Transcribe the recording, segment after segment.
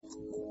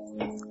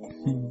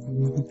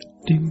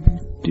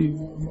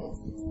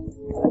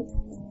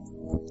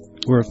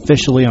We're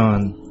officially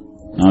on.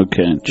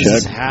 Okay, This check.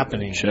 is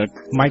happening. Check.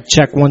 Mic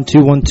check 1 2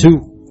 1 2.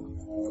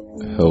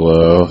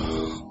 Hello.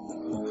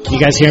 Can you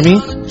guys hear me?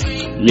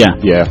 Yeah.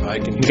 Yeah.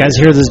 You guys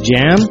hear this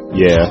jam?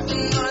 Yeah.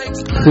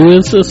 Who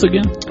is this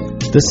again?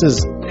 This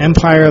is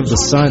Empire of the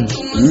Sun.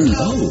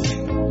 Oh.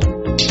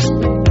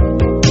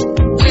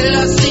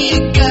 Yeah.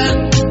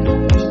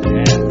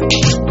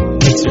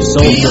 Makes your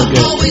soul feel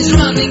good.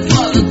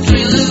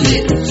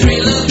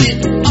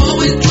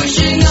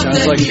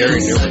 Sounds like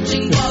Gary Newman.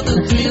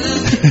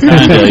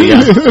 Kinda,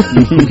 yeah.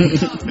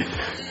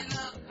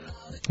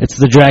 It's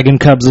the Dragon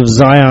Cubs of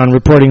Zion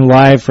reporting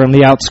live from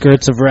the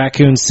outskirts of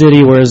Raccoon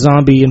City, where a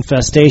zombie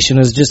infestation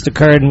has just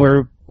occurred and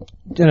we're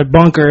in a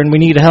bunker and we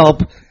need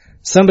help.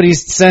 Somebody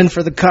send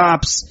for the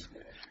cops.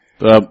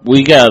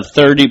 We got a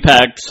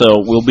 30-pack, so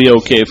we'll be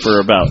okay for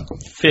about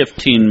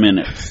 15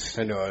 minutes.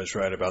 I know I was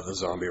right about the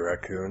zombie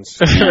raccoons.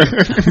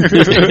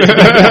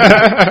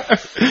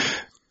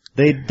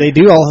 They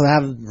do all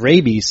have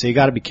rabies, so you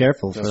got to be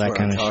careful for That's that what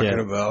kind I'm of talking shit.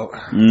 about.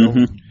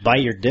 Mm-hmm.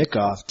 Bite your dick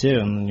off too,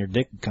 and then your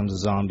dick becomes a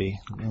zombie.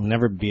 You'll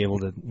never be able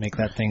to make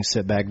that thing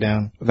sit back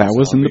down. That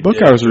was in the Zombie book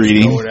I was dick is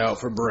reading. Going out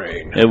for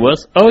brain. It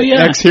was? Oh,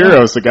 yeah.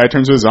 Ex-Heroes, the guy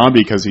turns to a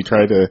zombie because he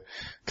tried to,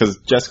 because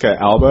Jessica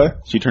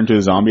Alba, she turned to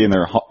a zombie and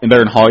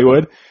they're in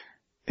Hollywood.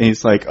 And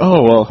he's like,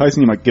 oh, well, I just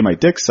need to get my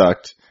dick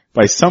sucked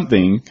by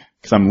something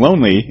because I'm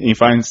lonely. And he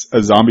finds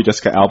a zombie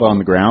Jessica Alba on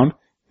the ground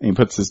and he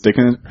puts his dick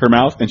in her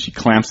mouth and she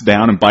clamps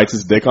down and bites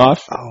his dick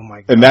off. Oh my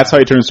god! And that's how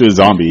he turns to a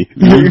zombie.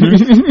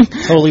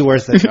 Totally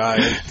worth it.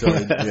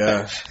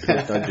 Yeah,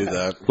 don't do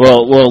that.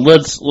 Well,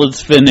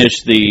 let's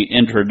finish the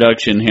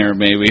introduction here,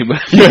 maybe.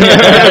 But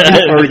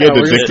Or get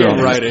the We're dick just going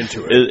on. right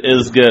into it. it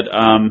is good.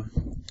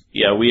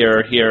 Yeah, we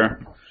are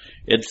here.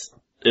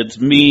 It's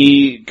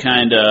me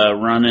kind of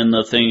running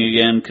the thing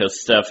again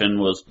because Stefan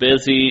was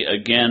busy.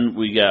 Again,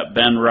 we got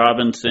Ben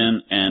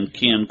Robinson and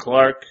Keane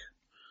Clark.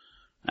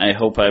 I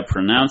hope I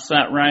pronounced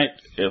that right.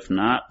 If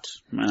not,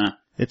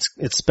 It's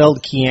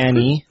spelled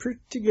Keane. Pretty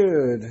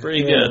good.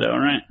 pretty good. All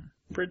right,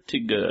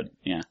 pretty good.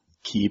 Yeah,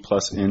 Key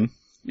plus in.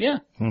 yeah.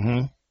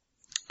 Mm-hmm.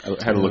 I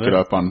had to look it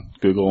up on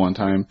Google one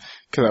time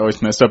because I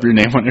always messed up your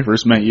name when I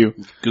first met you.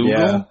 Google.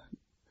 Yeah.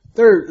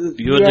 You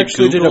You had to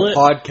actually did Google a it?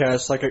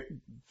 podcast like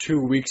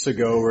 2 weeks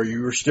ago where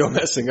you were still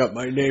messing up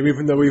my name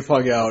even though we've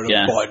hung out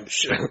Yeah. a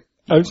bunch.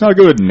 I'm just not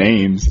good with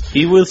names.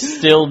 He was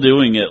still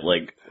doing it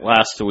like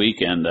last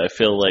weekend. I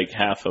feel like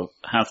half of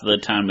the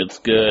time it's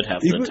good, half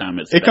the time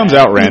it's It bad. comes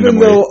out Even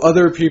randomly. though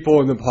other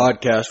people in the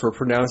podcast were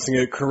pronouncing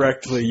it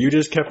correctly, you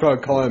just kept on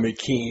calling me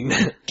Keane.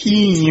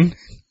 Keen.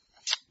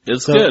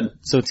 It's So, good.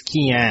 So it's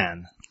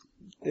Keane.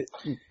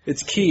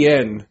 It's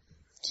Keane.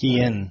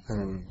 Keane.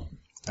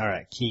 All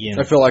right, Keane.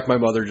 I feel like my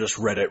mother just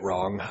read it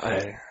wrong.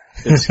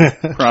 It's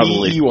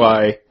Probably.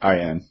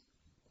 Keyin.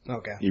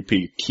 Okay. You put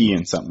key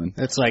in something.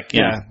 It's like,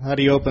 Yeah. how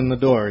do you open the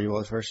door?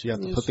 First you have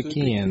to put the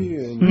key in.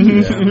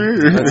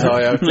 Yeah, that's how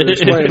I have to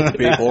explain it to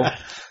people.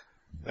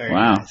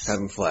 Wow.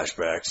 Having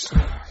flashbacks.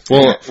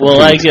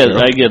 Well, I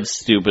get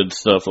stupid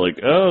stuff like,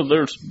 oh,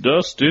 there's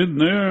dust in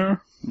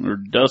there or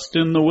dust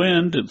in the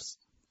wind. It's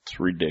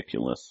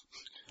ridiculous.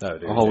 Oh,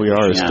 dude. All we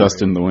are is Yeah.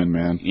 dust in the wind,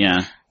 man.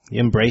 Yeah,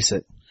 You embrace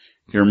it.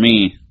 you're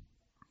me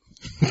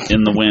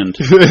in the wind.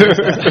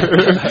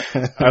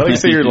 I like to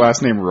say your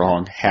last name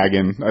wrong.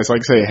 Hagen. I just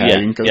like to say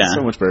Hagen because yeah. it's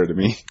so much better to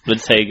me.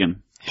 It's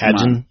Hagen.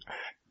 Hagen.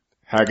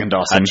 Hagen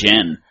Dawson.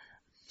 Hagen.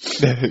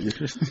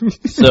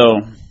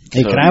 So,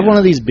 Hey, can I have one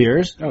of these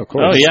beers? Oh, of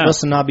course. Oh, I'm yeah.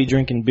 supposed to not be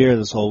drinking beer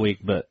this whole week,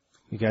 but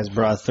you guys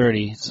brought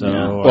 30, so Yeah.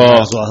 I Well, might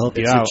as well help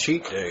you It's out. a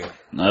cheat day.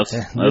 that's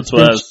It's what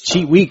been I was,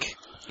 cheat week.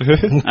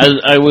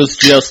 I was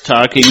just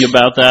talking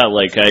about that.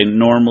 Like, I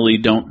normally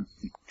don't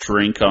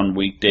drink on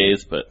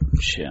weekdays, but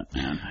shit,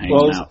 man. Hanging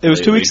Well, out it was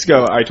 2 lately. weeks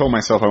ago. I told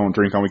myself I won't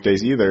drink on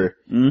weekdays either.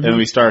 Mhm. And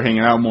we started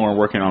hanging out more and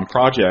working on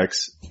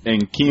projects.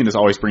 And Keane just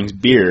always brings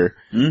beer.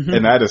 Mhm.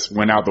 And that just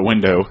went out the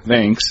window.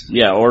 Thanks.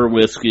 Yeah, or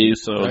whiskey,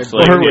 so it's Or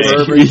like...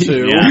 bourbon,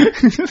 too.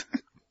 Yeah.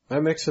 I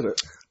mix it.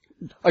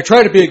 I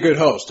try to be a good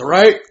host,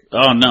 alright?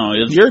 Oh, no,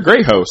 it's You're a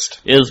great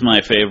host. is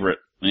my favorite.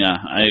 Yeah,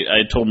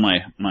 I told my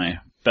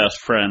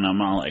best friend,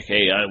 I'm all like,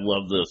 hey, I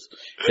love this.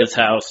 His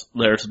house,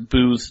 there's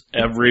booze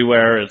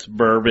everywhere. It's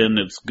bourbon.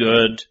 It's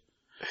good.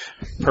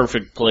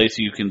 Perfect place.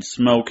 You can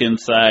smoke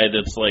inside.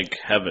 It's like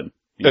heaven,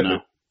 you know?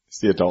 It's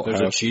the adult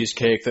There's a house.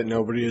 cheesecake that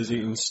nobody has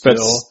eaten still.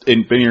 That's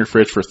been in your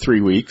fridge for 3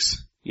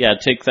 weeks. Yeah,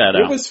 take that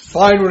It out. was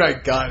fine when I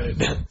got it.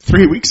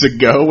 3 weeks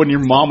ago when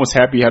your mom was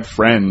happy you had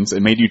friends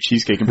and made you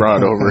cheesecake and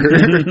brought it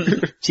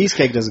over.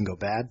 Cheesecake doesn't go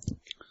bad.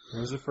 It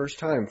was the first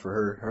time for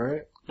her,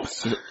 alright?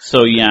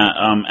 So yeah,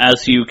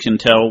 as you can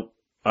tell,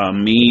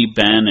 me,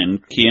 Ben,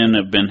 and Keane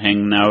have been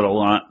hanging out a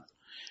lot.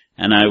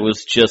 And I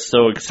was just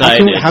so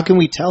excited. How can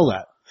we tell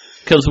that?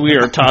 Because we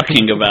are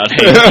talking about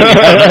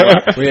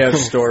hanging. We have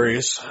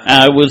stories.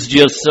 I was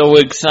just so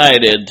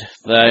excited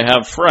that I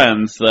have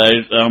friends that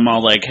I'm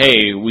all like,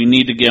 hey, we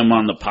need to get them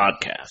on the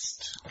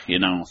podcast, you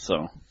know,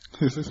 so.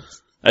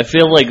 I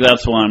feel like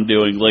that's what I'm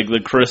doing. Like the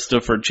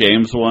Christopher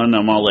James one,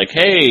 I'm all like,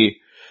 hey,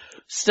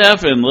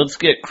 Stefan, let's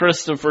get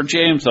Christopher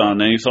James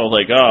on. And he's all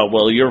like, oh,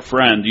 well, your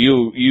friend,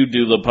 you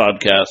do the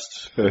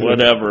podcast.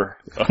 Whatever.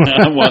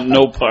 I want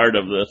no part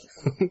of this.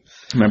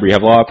 Remember, you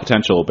have a lot of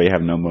potential, but you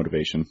have no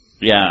motivation.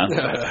 Yeah.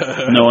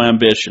 No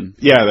ambition.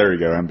 Yeah, there we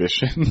go,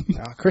 ambition.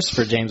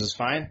 Christopher James is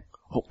fine.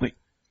 Oh, wait.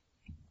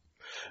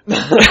 We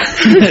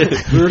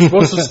were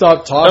supposed to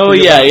stop talking. Oh,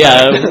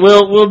 yeah.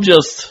 We'll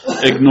just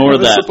ignore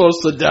that. We're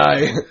supposed to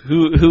die.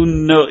 Who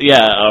know?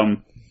 Yeah,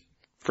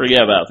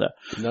 forget about that.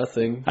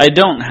 Nothing. I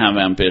don't have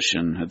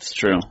ambition. It's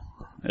true.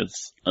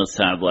 It's a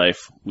sad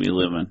life we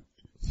live in.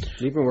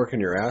 You've been working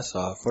your ass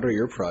off. What are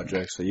your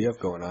projects that you have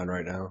going on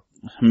right now?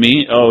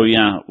 Me? Oh,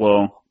 yeah.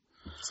 Well,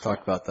 let's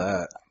talk about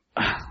that.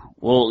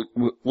 Well,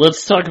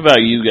 let's talk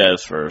about you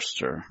guys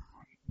first, or...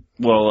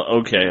 Well,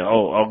 okay,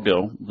 I'll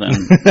go. Then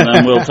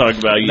we'll talk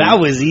about you. That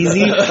was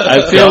easy.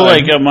 I feel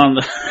like I'm on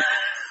the...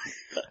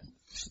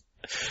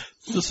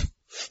 This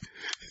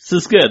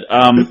is good.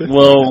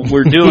 Well,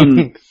 we're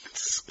doing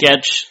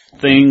sketch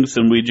things,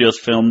 and we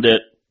just filmed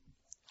it,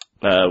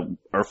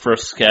 our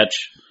first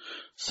sketch,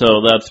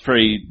 so that's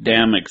pretty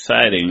damn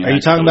exciting. Are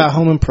you talking about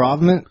home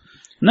improvement?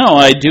 No,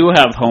 I do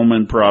have home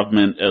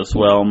improvement as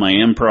well, my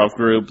improv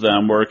group that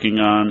I'm working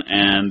on,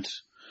 and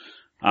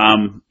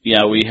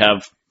we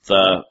have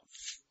the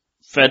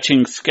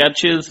Fetching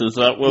Sketches. Is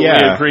that what we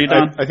agreed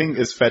on? I think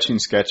it's Fetching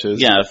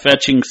Sketches. Yeah,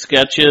 Fetching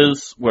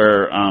Sketches,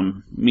 where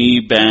me,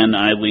 Ben,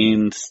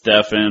 Eileen,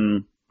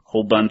 Stefan,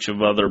 whole bunch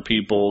of other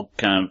people,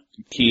 kind of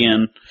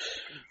Keane,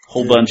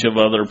 whole bunch of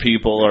other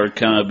people are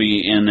kind of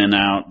be in and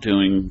out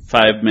doing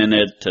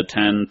 5-minute to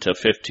 10 to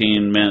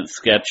 15-minute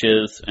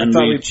sketches. And I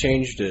thought we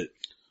changed it.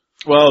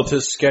 Well, to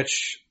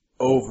Sketch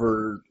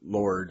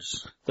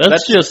Overlords.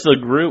 That's just the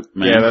group,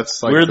 man. Yeah,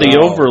 that's like we're the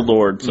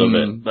overlords of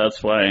it.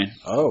 That's why.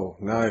 Oh,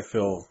 now I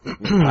feel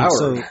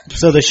empowered.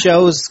 So the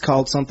show's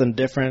called something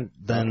different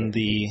than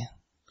the...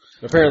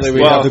 Apparently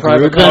we have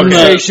private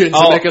conversations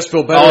to make us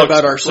feel better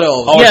about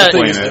ourselves.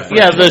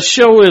 The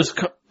show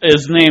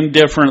is named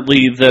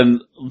differently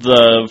than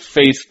the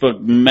Facebook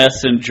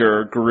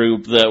Messenger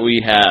group that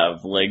we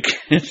have. Like,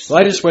 well,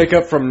 I just wake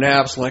up from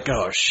naps like,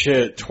 oh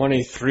shit,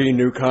 23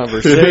 new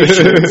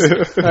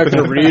conversations. I have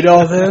to read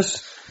all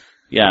this.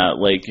 Yeah,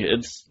 like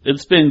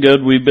it's been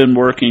good. We've been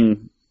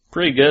working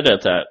pretty good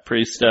at that,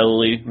 pretty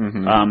steadily.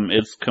 Mm-hmm.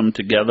 It's come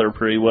together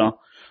pretty well.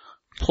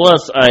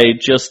 Plus, I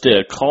just did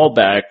a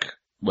callback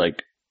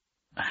like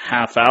a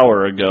half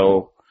hour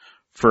ago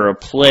for a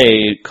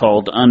play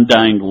called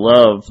Undying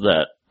Love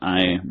that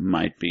I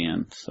might be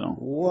in. So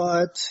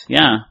what?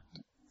 Yeah,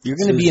 you're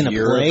going to be in a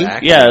play?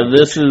 Yeah,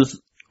 this is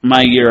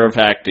my year of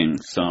acting.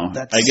 So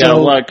I got a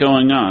lot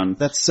going on.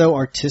 That's so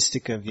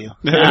artistic of you.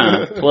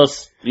 Yeah.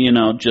 Plus,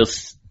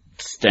 just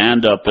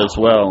stand up as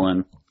well,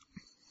 and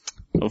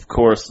of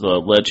course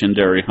the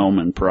legendary home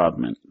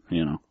improvement.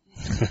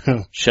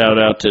 Shout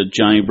out to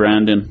Johnny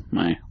Brandon,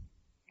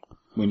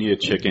 we need a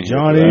chicken.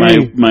 Johnny.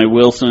 My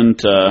Wilson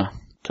to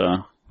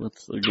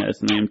what's the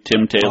guy's name?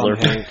 Tim Taylor.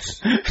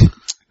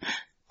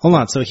 Hold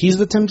on, so he's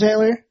the Tim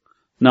Taylor?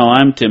 No,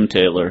 I'm Tim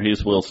Taylor.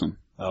 He's Wilson.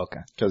 Oh,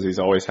 okay. Because he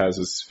always has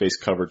his face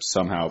covered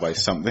somehow by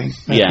something.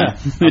 Yeah.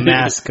 A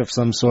mask of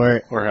some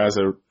sort. Or has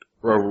a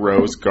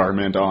rose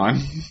garment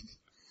on.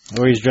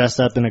 Or he's dressed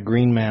up in a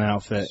Green Man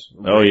outfit.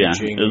 Oh, yeah.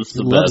 It was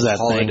the loves best. that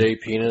Holiday thing.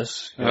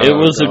 penis. It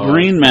was a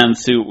Green Man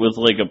suit with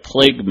like a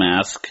plague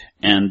mask,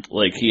 and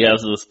like he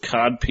has this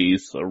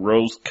codpiece, a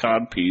rose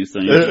codpiece,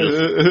 and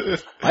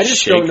he's I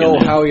just don't know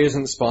how he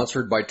isn't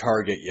sponsored by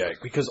Target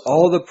yet, because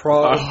all the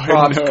props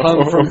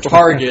come from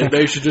Target.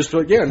 They should just be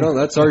like, yeah, no,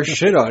 that's our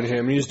shit on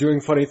him. He's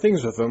doing funny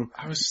things with them.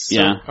 I was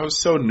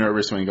so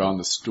nervous when he got on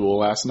the stool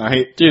last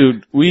night.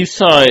 Dude, we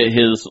saw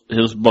his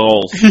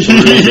balls. We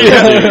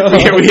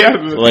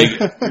have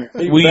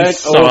we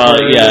saw,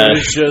 it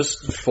was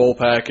just full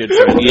package.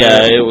 Right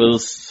yeah, it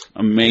was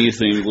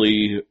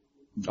amazingly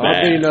bad.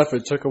 Oddly enough,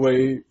 it took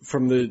away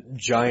from the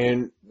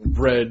giant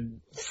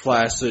red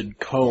flaccid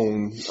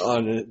cone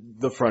on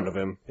the front of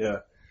him.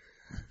 Yeah.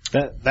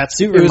 That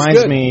suit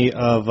reminds me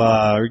of,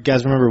 you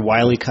guys remember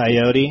Wile E.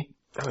 Coyote?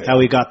 Oh, yeah. How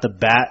he got the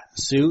bat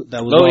suit?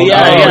 That was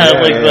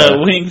the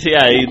wings,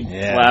 he'd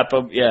flap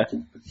up,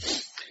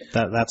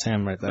 That's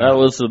him right there. That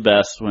was the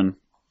best when,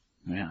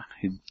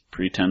 he'd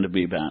pretend to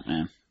be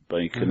Batman,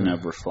 but he could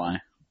never fly.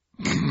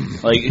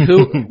 Like,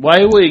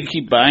 why would he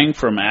keep buying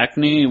from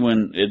Acme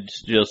when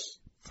it's just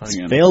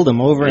fucking... failed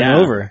him over and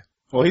over.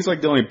 Well, he's like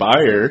the only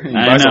buyer, and he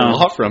buys a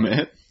lot from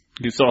it.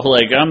 He's all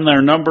like, I'm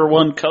their number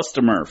one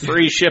customer,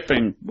 free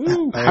shipping.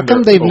 Woo. How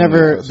come they've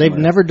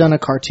never done a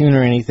cartoon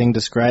or anything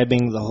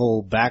describing the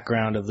whole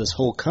background of this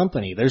whole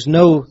company? This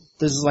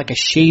is like a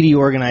shady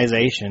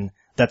organization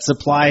that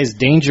supplies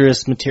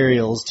dangerous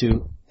materials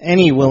to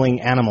any willing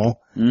animal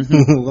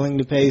willing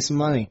to pay some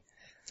money.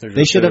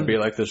 They should be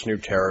like this new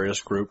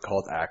terrorist group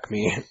called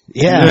Acme.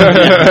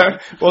 Yeah.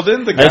 Well,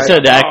 then the guy... I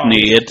said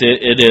Acme.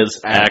 It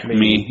is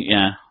Acme.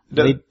 Yeah.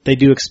 They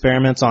do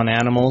experiments on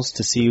animals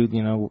to see,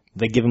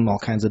 they give them all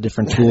kinds of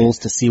different tools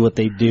to see what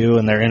they do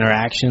and their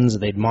interactions.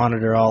 They'd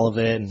monitor all of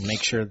it and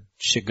make sure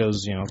shit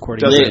goes,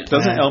 according to their plan.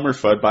 Doesn't Elmer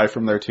Fudd buy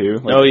from there too?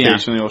 Like, oh, yeah.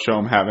 Occasionally he'll show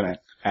them having an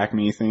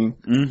Acme thing.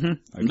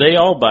 Mm-hmm. They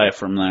all buy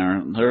from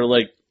there. They're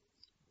like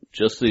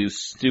just these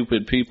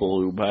stupid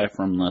people who buy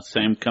from the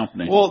same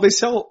company. Well, they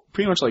sell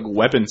pretty much like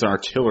weapons and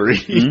artillery.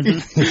 Mm-hmm.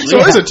 So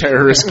it's a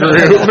terrorist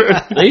group.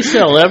 They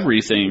sell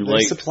everything.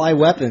 They supply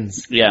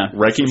weapons. Yeah.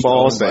 Wrecking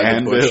balls, the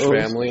anvils,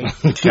 family.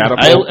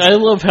 catapults. I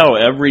love how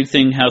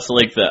everything has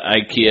like the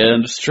IKEA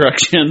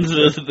instructions.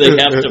 They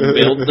have to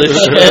build this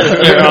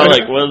shit. They're all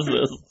like, what is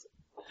this?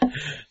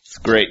 It's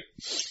great.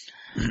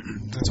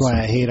 That's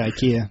why I hate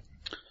IKEA.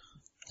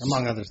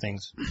 Among other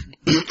things.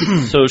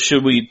 So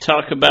should we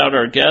talk about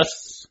our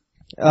guests?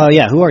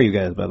 Yeah, who are you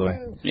guys, by the way?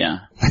 Yeah.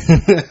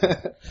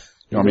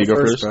 You want me to go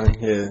first?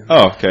 Yeah.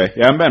 Oh, okay.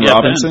 Yeah, I'm Ben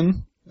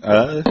Robinson.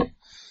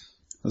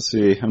 Let's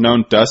see. I've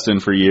known Dustin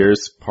for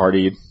years,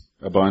 partied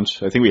a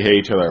bunch. I think we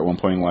hated each other at one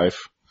point in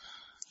life.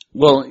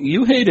 Well,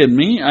 you hated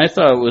me? I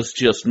thought it was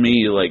just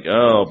me, like,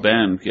 oh,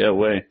 Ben, get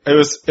away. It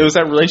was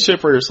that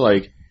relationship where it's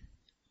like,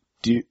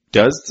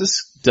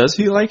 does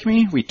he like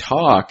me? We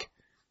talk,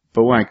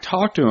 but when I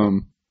talk to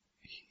him,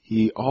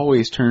 he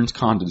always turns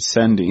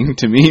condescending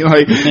to me,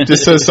 like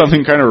just says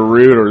something kind of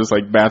rude or just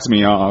like bats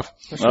me off.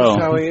 That's just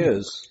how he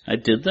is. I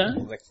did that?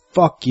 Like,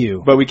 fuck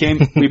you. But we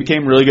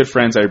became really good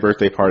friends at our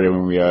birthday party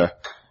when we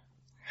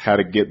had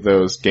to get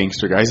those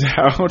gangster guys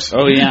out.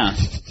 Oh yeah,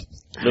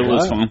 it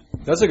was fun.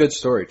 That's a good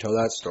story. Tell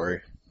that story.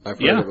 I've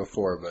heard it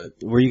before, but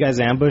were you guys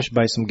ambushed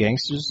by some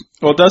gangsters?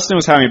 Well, Dustin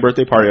was having a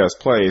birthday party at his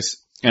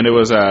place, and it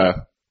was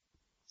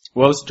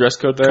what was the dress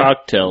code there?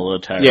 Cocktail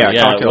attire. Yeah,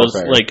 it was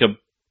attire. like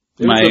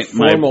it was a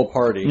formal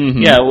party.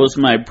 Mm-hmm. Yeah, it was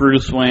my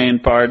Bruce Wayne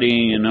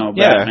party,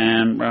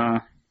 Batman.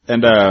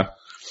 And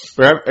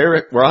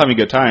we're all having a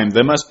good time.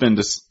 There must have been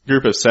this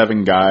group of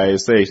 7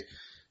 guys. They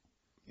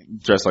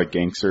dressed like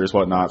gangsters,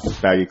 whatnot,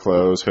 baggy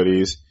clothes,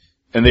 hoodies.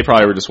 And they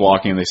probably were just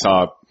walking and they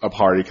saw a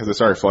party because it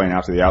started flowing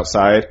out to the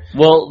outside.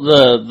 Well,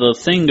 the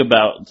thing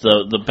about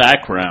the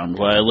background,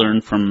 what I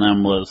learned from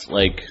them was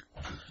like,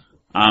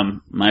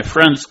 my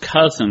friend's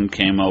cousin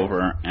came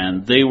over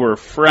and they were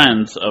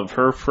friends of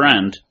her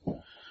friend.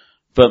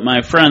 But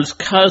my friend's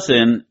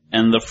cousin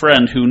and the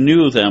friend who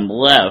knew them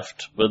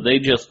left, but they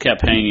just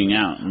kept hanging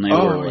out, and they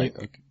were like,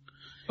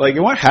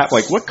 what happened?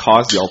 Like, what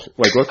caused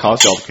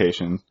the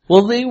altercation?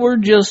 Well, they were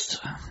just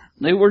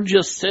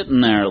sitting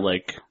there,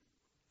 like,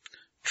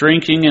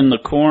 drinking in the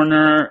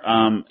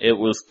corner. It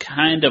was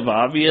kind of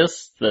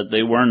obvious that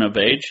they weren't of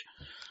age,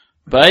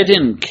 but I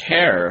didn't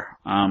care.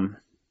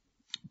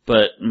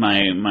 But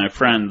my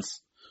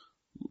friend's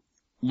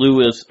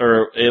Lewis,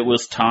 or it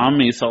was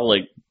Tom, he's all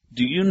like,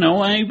 do you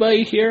know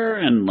anybody here?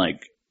 And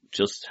like,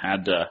 just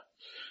had to,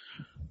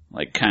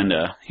 like,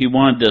 he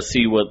wanted to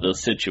see what the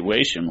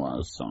situation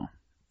was, so.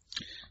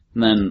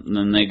 And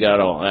then they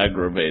got all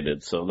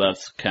aggravated, so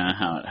that's kind of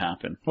how it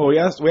happened. Well, we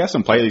asked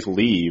them politely to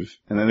leave,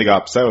 and then they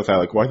got upset with that,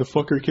 like, why the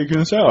fuck are you kicking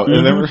us out?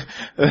 Mm-hmm. And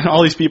then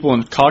all these people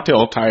in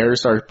cocktail attire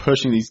started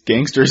pushing these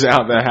gangsters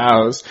out of the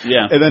house.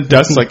 Yeah. And then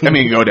Dustin's like, let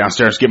me go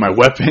downstairs and get my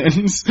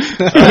weapons.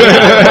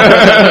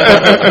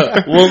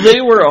 Well, they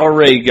were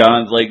already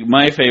gone. Like,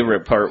 my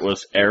favorite part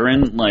was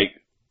Aaron, like,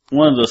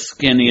 one of the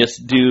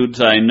skinniest dudes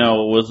I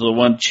know was the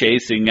one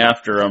chasing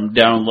after him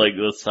down, like,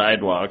 the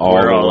sidewalk. All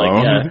we're all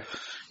alone? like,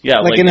 yeah,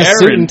 like in a Aaron,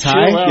 suit and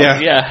tie?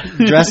 Yeah.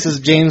 Dressed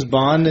as James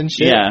Bond and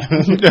shit? Yeah.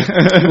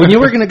 When you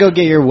were going to go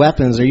get your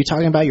weapons, are you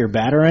talking about your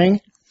batarang?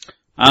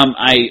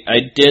 I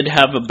did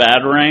have a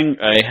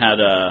batarang. I had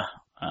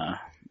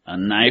a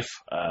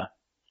knife.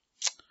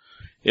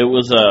 It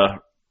was a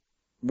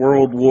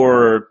World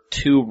War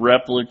II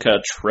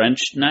replica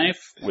trench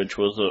knife, which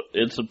was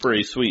it's a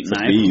pretty sweet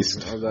knife.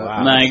 Beast. Oh, wow.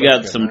 And I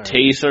got some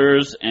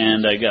tasers,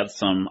 and I got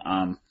some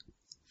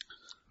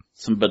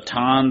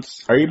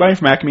batons. Are you buying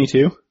from Acme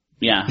too?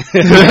 Yeah.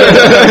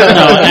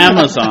 No,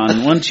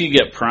 Amazon. Once you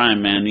get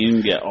Prime, man, you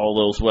can get all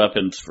those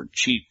weapons for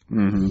cheap.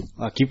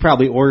 Mm-hmm. Look, you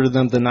probably ordered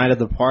them the night of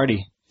the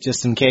party,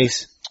 just in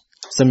case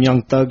some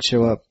young thugs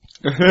show up.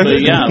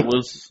 But yeah, it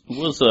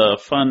was a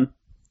fun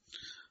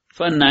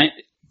night.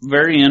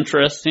 Very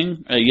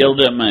interesting. I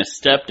yelled at my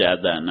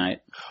stepdad that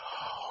night.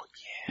 Oh,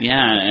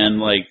 yeah, and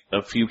like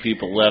a few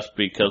people left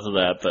because of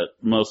that, but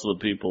most of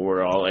the people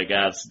were all like,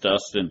 it's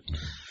Dustin.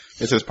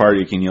 It's his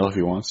party. He can yell if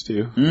he wants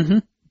to. Mm-hmm.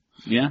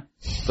 Yeah.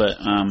 But,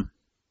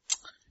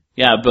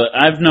 but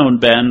I've known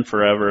Ben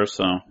forever,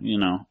 so,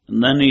 and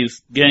then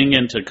he's getting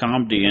into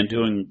comedy and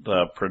doing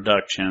the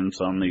productions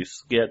on these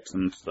skits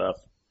and stuff.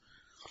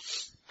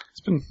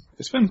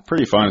 It's been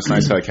pretty fun. It's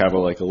nice to have a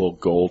little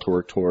goal to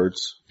work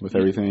towards with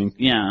everything.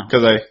 Yeah.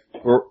 Because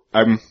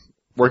I'm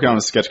working on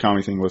a sketch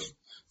comedy thing with,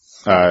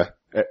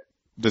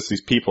 just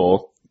these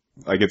people.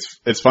 Like,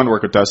 it's fun to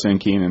work with Dustin and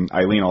Keane and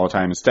Eileen all the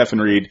time. And Stephen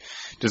Reed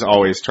just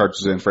always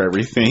charges in for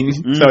everything.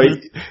 Mm-hmm. So,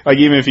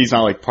 even if he's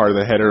not, part of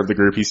the header of the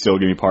group, he's still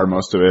giving me part of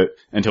most of it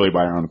until we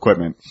buy our own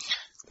equipment.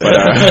 But,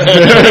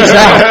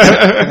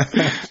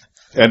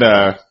 and,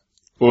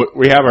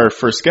 we have our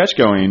first sketch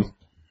going.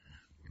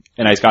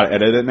 and I just got to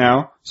edit it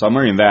now. So I'm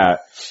learning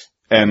that.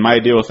 And my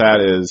deal with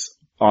that is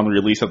on the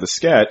release of the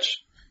sketch,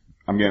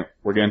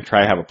 we're going to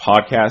try to have a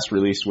podcast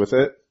released with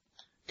it.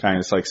 Kind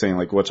of just like saying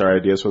like, what's our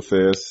ideas with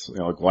this? You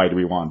know, like why do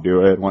we want to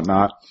do it and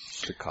whatnot.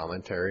 The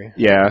commentary.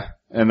 Yeah.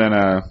 And then,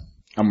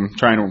 I'm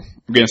going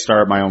to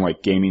start my own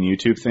like gaming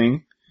YouTube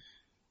thing.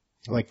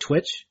 Like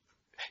Twitch?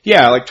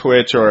 Yeah, like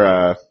Twitch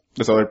or,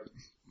 just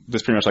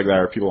pretty much like that,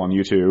 or people on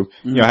YouTube.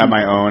 Mm-hmm. You know, have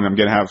my own. I'm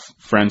going to have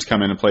friends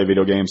come in and play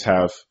video games,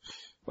 have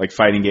like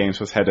fighting games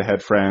with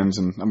head-to-head friends,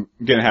 and I'm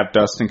going to have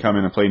Dustin come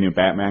in and play a new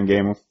Batman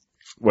game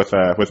with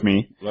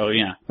me. Oh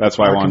yeah. That's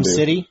what I want to do.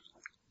 City?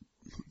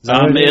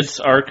 It's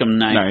Arkham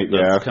Knight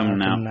that's coming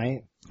Arkham out.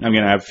 Knight. I'm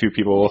going to have a few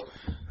people.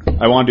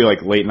 I want to do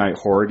like late night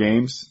horror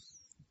games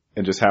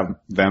and just have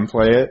them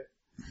play it.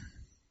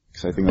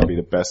 Because I think that'll be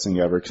the best thing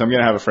ever. Because I'm going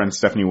to have a friend,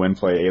 Stephanie Wynn,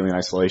 play Alien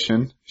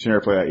Isolation. She never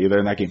played that either,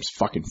 and that game's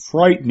fucking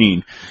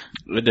frightening.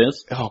 It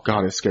is? Oh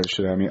god, it scared the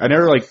shit out of me. I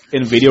never, like,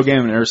 in a video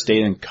game, I never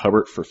stayed in a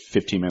cupboard for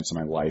 15 minutes of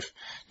my life.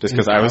 Just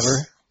because I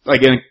was,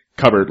 like, in a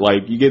cupboard.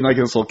 Like, you get in, like,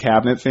 this little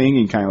cabinet thing,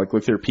 and you kind of, like,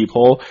 look through a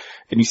peephole,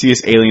 and you see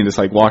this alien just,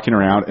 like, walking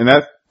around, and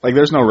that, like,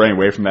 there's no running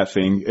away from that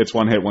thing. It's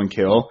one hit, one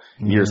kill,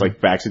 and you're just,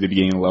 like, back to the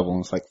beginning of the level,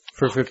 and it's like,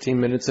 for 15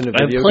 minutes in a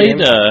video game?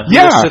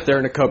 Yeah. Just sit there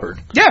in a cupboard.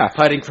 Yeah.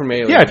 Hiding from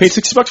aliens. Yeah, I paid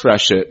 $60 for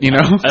that shit, you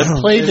know? I've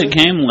played a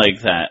game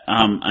like that.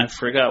 I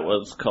forgot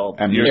what it's called.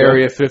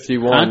 Area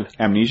 51. Huh?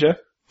 Amnesia?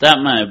 That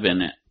might have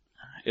been it.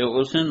 It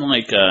was in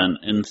like an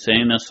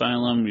insane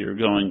asylum.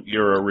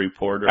 You're a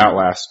reporter.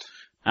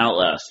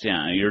 Outlast,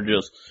 yeah.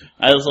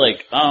 I was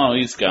like, oh,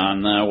 he's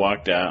gone. Then I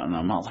walked out and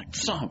I'm all like,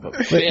 son of a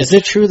bitch. Is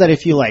it true that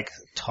if you like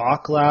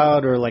talk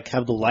loud or like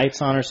have the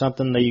lights on or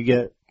something that you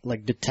get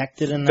like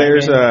detected in that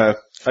There's game?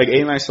 like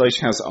Alien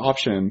Isolation has an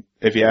option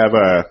if you have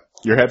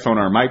your headphone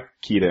or mic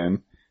keyed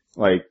in,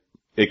 like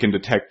it can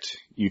detect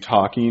you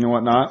talking and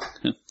whatnot.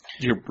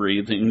 You're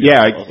breathing.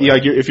 Yeah,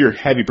 if you're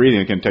heavy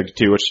breathing, it can detect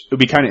you too, which would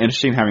be kind of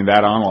interesting having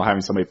that on while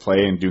having somebody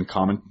play and doing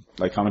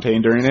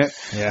commentating during it.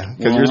 Yeah.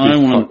 Because yours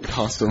be fucked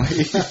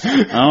constantly.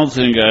 I don't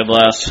think I'd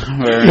last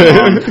very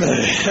long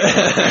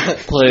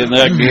playing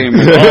that game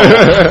at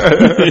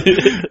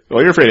all.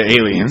 Well, you're afraid of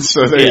aliens,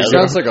 so it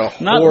sounds like a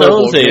horrible Not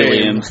those game.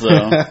 aliens,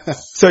 though.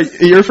 So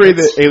you're afraid of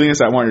the aliens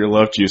that want your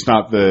love juice,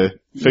 not the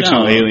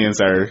fictional aliens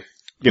that are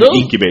going to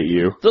incubate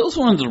you. Those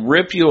ones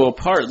rip you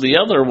apart. The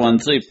other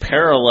ones, they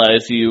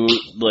paralyze you,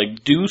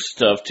 like do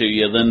stuff to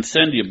you, then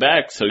send you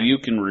back so you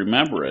can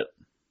remember it.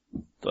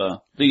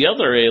 The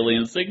other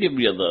aliens, they give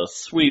you the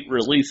sweet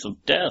release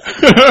of death.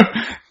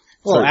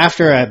 Well,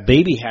 after a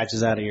baby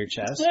hatches out of your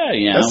chest.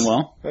 Yeah,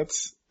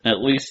 that's at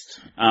least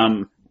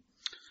I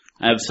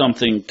have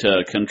something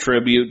to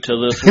contribute to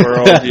this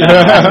world. You know,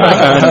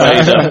 a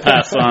way to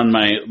pass on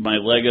my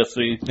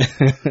legacy.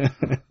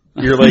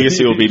 Your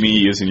legacy will be me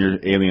using your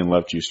alien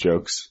love juice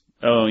jokes.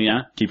 Oh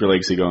yeah, keep your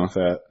legacy going with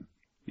that.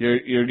 You're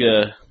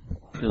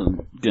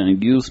gonna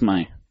use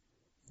my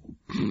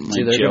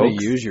See, they're going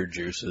to use your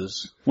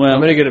juices. Well, I'm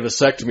going to get a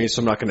vasectomy,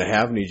 so I'm not going to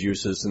have any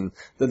juices, and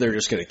then they're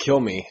just going to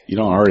kill me. You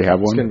don't already have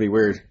one? It's going to be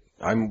weird.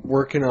 I'm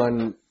working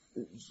on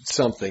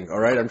something,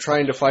 alright? I'm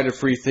trying to find a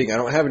free thing. I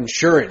don't have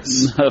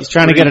insurance. He's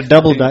trying to get a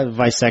double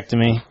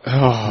vasectomy.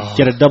 Oh.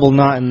 Get a double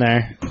knot in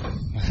there.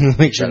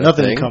 Make sure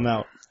nothing will come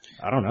out.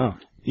 I don't know.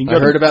 I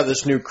heard about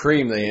this new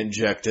cream they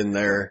inject in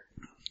there.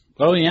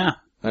 Oh, yeah.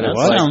 That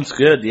sounds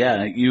good,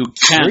 yeah. You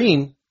can't...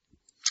 Cream?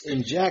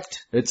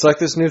 Inject. It's like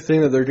this new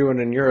thing that they're doing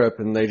in Europe,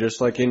 and they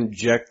just like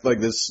inject like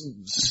this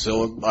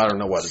I don't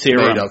know what it's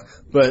made of,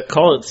 but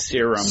call it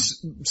serum.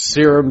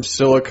 Serum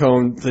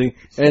silicone thing,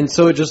 and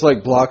so it just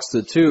like blocks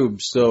the tube.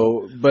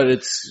 So, but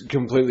it's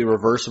completely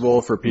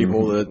reversible for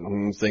people that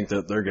think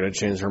that they're going to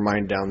change their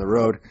mind down the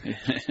road.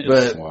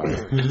 But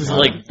it's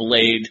like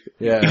Blade.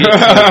 Yeah.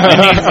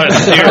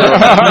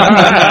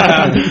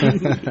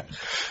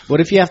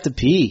 What if you have to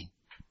pee?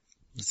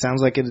 It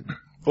sounds like it.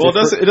 Well,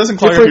 it doesn't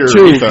clog up your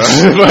urethra.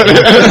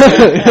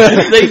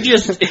 They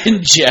just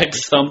inject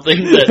something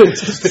that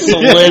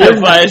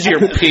solidifies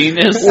your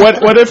penis.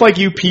 What if like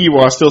you pee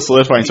while still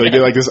solidifying, so you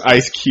get like this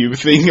ice cube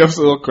thing of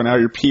silicone out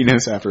of your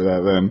penis after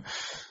that then?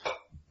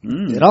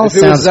 It all if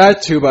it was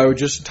that tube, I would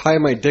just tie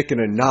my dick in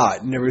a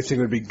knot and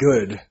everything would be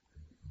good.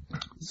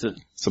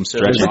 Some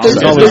stretching.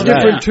 There's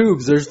different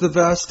tubes. There's the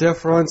vas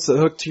deferens that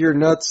hook to your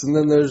nuts, and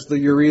then there's the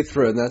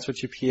urethra, and that's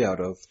what you pee out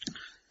of.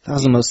 That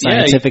was the most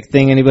scientific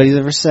thing anybody's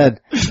ever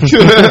said. Well,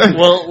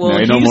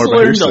 you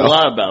learned a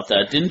lot about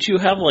that. Didn't you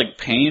have, like,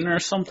 pain or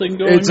something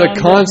going on? It's a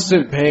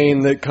constant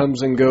pain that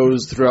comes and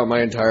goes throughout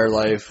my entire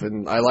life,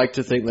 and I like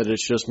to think that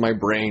it's just my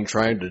brain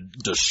trying to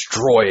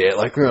destroy it.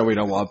 Like, no, we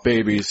don't want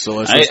babies, so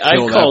let's just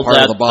kill that part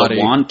of the body.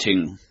 The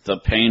wanting, the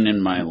pain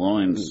in my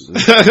loins.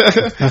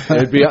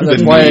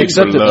 That's why I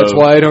accept it. That's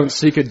why I don't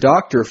seek a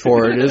doctor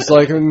for it. It's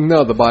like,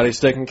 no, the body's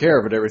taken care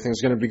of it.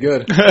 Everything's going to be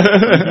good.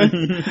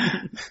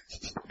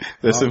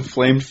 This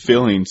inflamed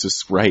feeling's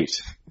just right.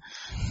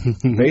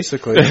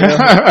 Basically.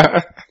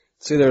 Yeah.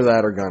 It's either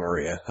that or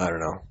gonorrhea. I don't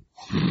know.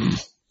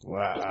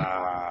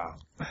 Wow.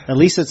 At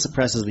least it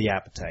suppresses the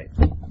appetite.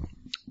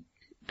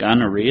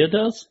 Gonorrhea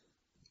does?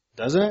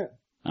 Doesn't it?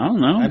 I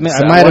don't know. I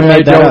might have what made I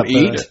that don't up.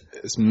 eat?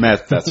 It's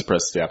meth that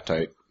suppresses the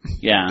appetite.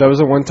 Yeah. That was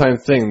a one-time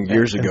thing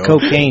years And ago.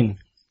 cocaine.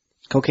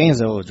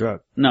 Cocaine's a little drug.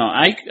 No,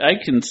 I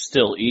can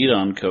still eat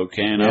on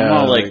cocaine. I'm Yeah,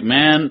 all like, like-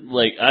 man,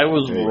 like I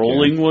was Yeah, you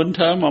rolling one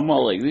time. I'm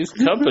all like, these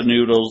cup of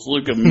noodles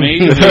look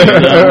amazing.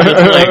 And I'm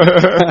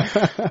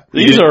just like,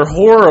 these are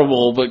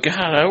horrible, but God,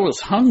 I was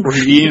hungry.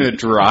 Were you eating it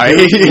dry?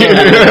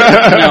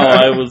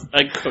 No,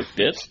 I cooked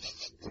it.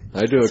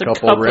 I do a It's a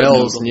couple cup of rails,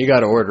 noodles. and you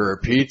got to order a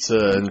pizza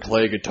and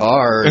play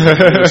guitar,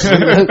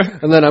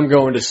 and then I'm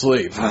going to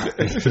sleep.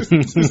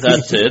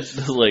 That's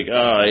it. Like,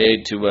 I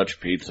ate too much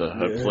pizza.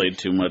 I played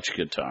too much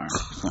guitar.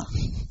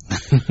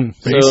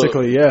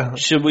 Basically, yeah.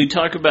 Should we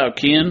talk about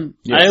Keane?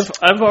 Yes.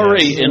 I've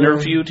already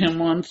interviewed him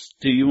once.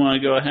 Do you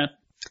want to go ahead?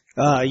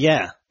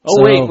 Yeah. Oh,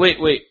 So-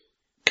 wait.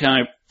 Can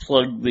I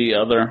plug the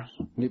other?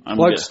 I'm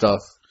Plug good. stuff.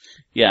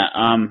 Yeah,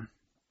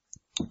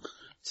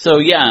 so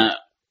yeah,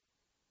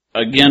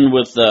 again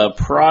with the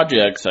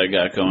projects I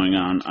got going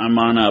on, I'm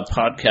on a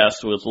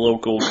podcast with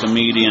local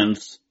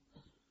comedians,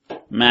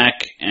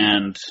 Mac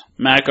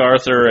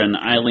Arthur and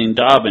Eileen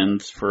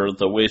Dobbins for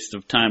the Waste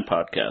of Time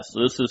podcast.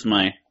 This is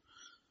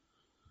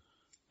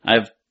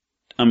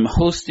I'm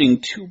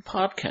hosting 2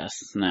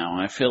 podcasts now.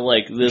 I feel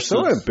like this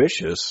So is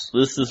ambitious.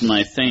 this is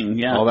my thing.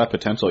 Yeah, All that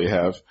potential you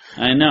have.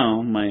 I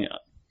know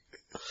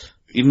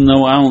even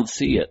though I don't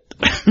see it.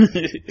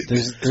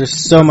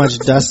 There's so much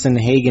Dustin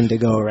Hagen to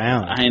go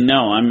around. I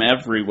know, I'm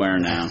everywhere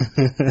now.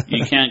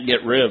 You can't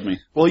get rid of me.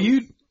 Well,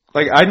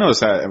 I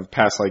noticed that in the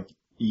past,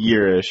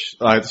 year-ish,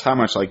 how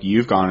much,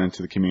 you've gone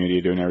into the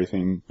community doing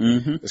everything.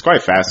 Mm-hmm. It's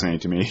quite fascinating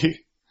to me.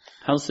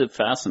 How's it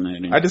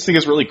fascinating? I just think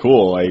it's really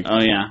cool. Oh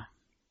yeah.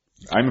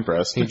 I'm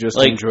impressed. He just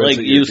Like enjoys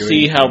that you you're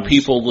see doing how things.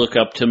 people look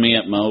up to me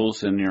at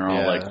Moe's and you're all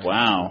Yeah. like,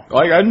 wow.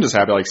 I'm just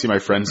happy to see my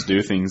friends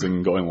do things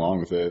and going along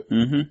with it.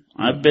 Mm-hmm.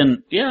 I've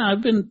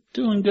been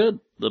doing good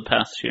the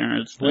past year.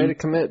 It's Way been, to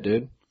commit,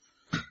 dude.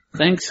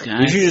 thanks You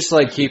guys. should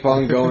just keep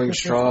on going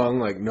strong,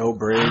 no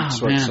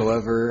breaks Oh, man.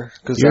 whatsoever.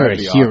 Because You're that'd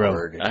a be hero.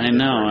 awkward. I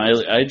know.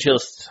 I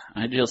just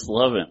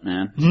love it,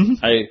 man.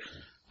 Mhm.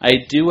 I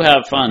do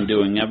have fun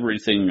doing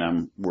everything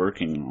I'm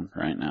working on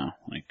right now.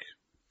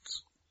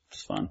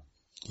 It's fun.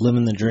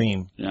 Living the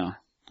dream. Yeah.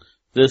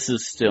 This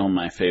is still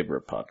my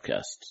favorite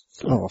podcast.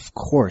 So, Oh, of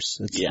course.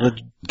 It's Yeah. the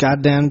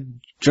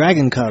goddamn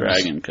Dragon Cubs.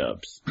 Dragon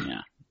Cubs.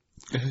 Yeah.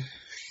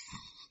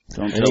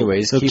 Don't tell.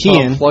 Anyways, So keep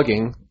Keane- on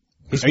plugging.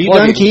 He's Are you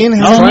plugging. done, Keane?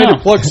 He's Oh, trying no. to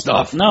plug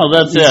stuff. No,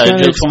 that's He's it. I trying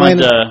to just explain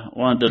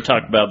wanted to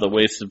talk about the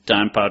Waste of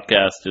Time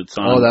podcast. It's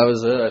on. Oh, that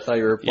was it? I thought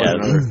you were plugging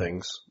Yeah. other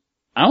things.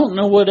 I don't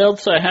know what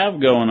else I have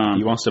going on.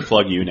 He wants to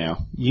plug you now.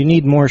 You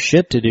need more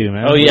shit to do,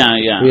 man. Oh yeah.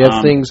 We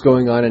have things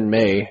going on in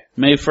May.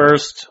 May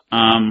 1st,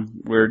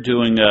 we're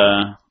doing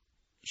a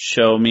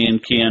show, me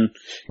and Keane.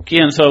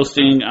 Keane's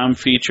hosting, I'm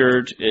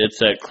featured.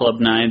 It's at Club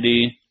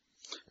 90,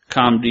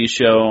 comedy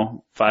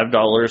show,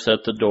 $5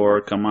 at the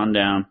door, come on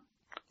down.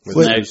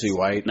 With Next- Susie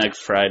White. Next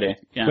Friday.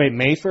 Yeah. Wait,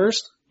 May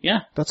 1st? Yeah.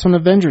 That's when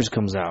Avengers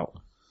comes out.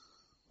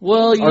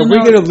 Well, you Are know, we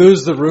going to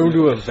lose the room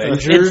to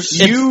Avengers?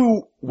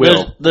 You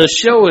will. the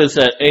show is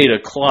at 8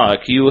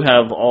 o'clock. You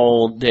have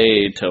all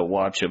day to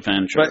watch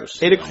Avengers. But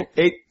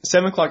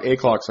 7 o'clock, 8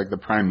 o'clock's the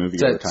prime movie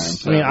every time.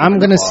 That's- I mean, I'm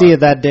gonna see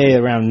it that day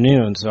around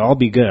noon, so I'll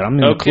be good. I'm in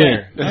the Okay.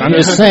 clear. I'm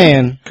just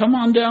saying, Come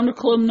on down to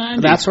Club 90.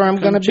 that's where I'm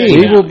Come gonna check be. it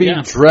We out. will be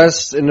Yeah.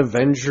 dressed in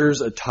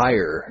Avengers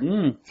attire.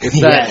 If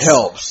that Yes.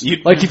 helps. You-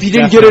 If you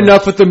didn't get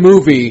enough with the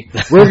movie,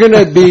 we're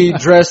gonna be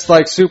dressed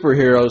like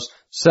superheroes.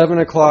 7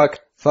 o'clock,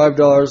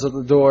 $5 at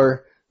the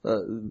door.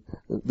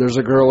 There's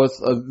a girl with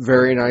a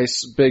very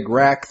nice big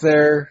rack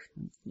there.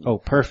 Oh,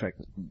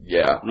 perfect.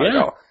 Yeah, I Yeah.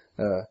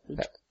 know.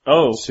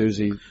 Oh,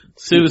 Susie.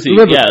 Susie.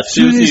 Remember, Yeah,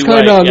 Susie Susie's White.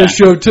 kind of on yeah. the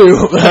show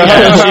too.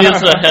 Yeah,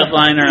 she's the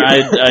headliner.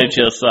 I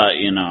just thought,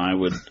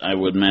 I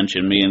would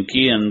mention me and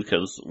Keane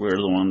because we're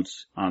the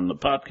ones on the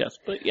podcast.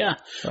 But yeah,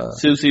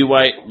 Susie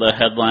White, the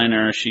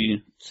headliner,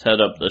 she set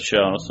up the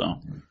show. So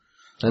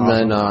And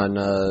then on,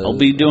 I'll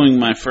be doing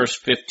my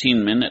first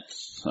 15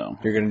 minutes. So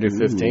you're gonna do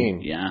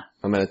 15. yeah,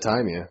 I'm gonna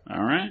time you.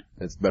 all right.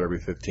 It's better be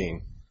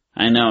 15.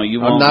 I know you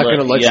I'm won't. not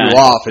gonna let yeah, you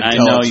off I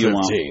until know it's you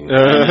 15.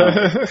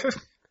 won't.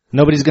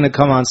 Nobody's gonna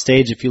come on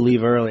stage if you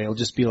leave early. It'll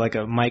just be like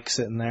a mic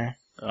sitting there.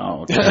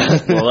 Oh, okay.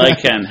 Well, I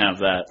can't have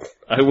that.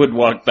 I would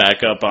walk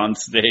back up on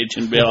stage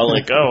and be all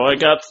like, "Oh, I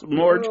got some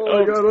more jokes.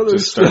 Oh, I got other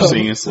Just start stuff.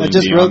 singing Celine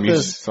just Dion wrote music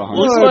this. songs.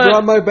 Look Oh, what- I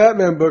brought my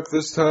Batman book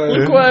this time.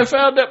 Look what I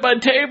found at my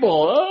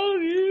table.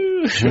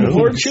 Oh,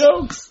 more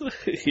jokes."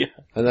 Yeah.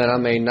 And then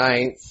on May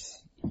 9th,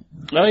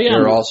 Oh yeah.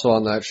 you're also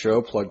on that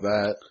show. Plug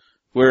that.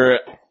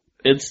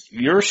 It's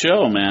your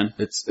show, man.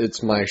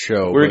 It's my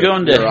show. We're but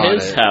going you're to on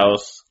his it.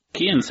 house,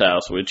 Keane's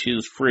house, which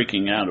he's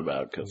freaking out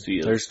about because he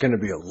has There's going to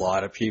be a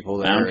lot of people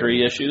there.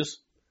 boundary issues.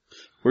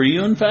 Were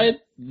you invited?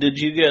 Did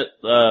you get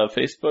a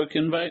Facebook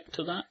invite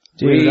to that?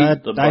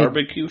 Dude, The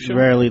barbecue show?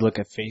 rarely look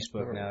at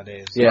Facebook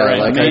nowadays. Yeah, Alright,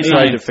 like I May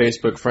tried 9th. to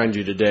Facebook friend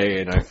you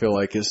today, and I feel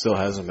like it still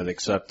hasn't been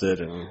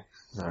accepted. And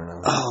I don't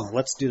know. Oh,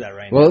 let's do that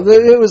right Well, now.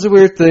 it was a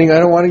weird thing. I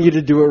don't want you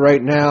to to do it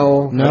right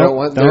now. No, I don't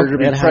want there to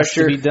be it has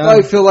pressure. to be done.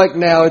 I feel like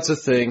now it's a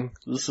thing.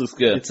 This is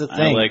good. It's a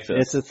thing. I like this.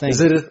 It's a thing.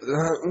 Is it?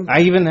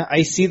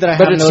 I see that I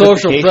But have it's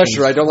social notifications.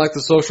 pressure. I don't like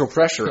the social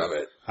pressure of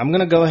it. I'm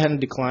gonna go ahead and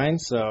decline,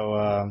 so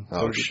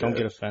don't shit.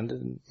 get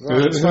offended. No,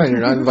 it's fine. You're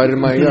not invited in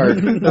my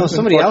yard. No,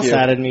 somebody Fuck else you.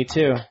 added me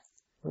too.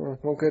 Oh,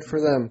 well, good for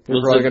them. You're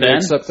Was probably it going to Ben?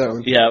 accept that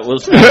one. Yeah, it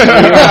was.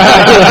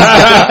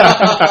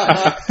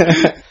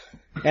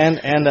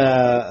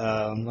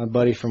 And my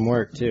buddy from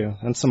work too,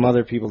 and some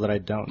other people that I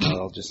don't know.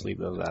 I'll just leave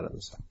those out of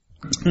this.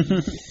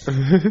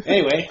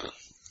 Anyway,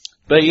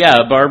 But yeah,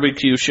 a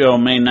barbecue show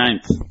May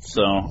 9th.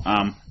 So,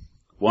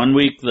 1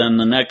 week, then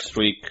the next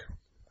week.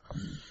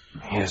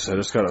 Yes, I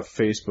just got a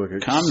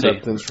Facebook Comedy.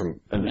 acceptance from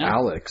an Yeah.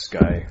 Alex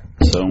guy.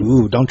 So,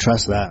 ooh, don't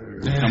trust that.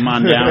 come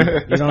on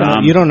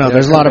down. You don't know. yeah,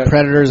 There's a lot of okay.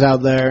 predators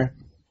out there.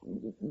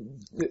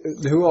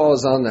 Who all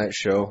is on that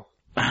show?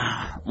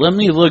 Let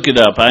me look it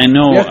up. I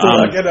know. You have to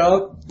look it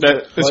up.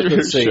 That's your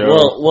Let's see.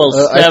 show.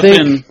 Well, I Stefan.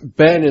 think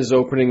Ben is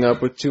opening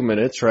up with 2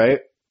 minutes, right?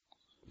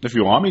 If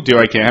you want me to,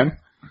 I can.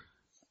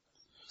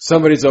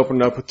 Somebody's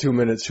opening up with 2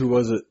 minutes. Who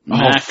was it?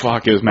 Mac. Oh,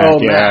 fuck, it was Mac. Oh,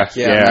 yeah. Mac,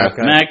 yeah, Mac.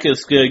 Okay. Mac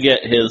is going to get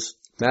his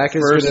Mac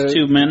is first gonna,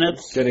 2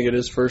 minutes. gonna get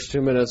his first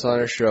 2 minutes on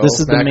his show. This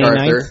is the Mac May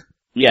Arthur. 9th?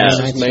 Yeah.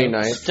 This is May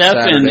 9th.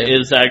 Stefan Saturday.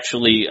 is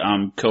actually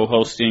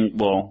co-hosting.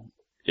 Well,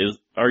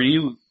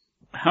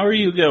 how are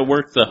you going to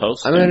work the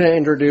host? I'm gonna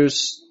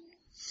introduce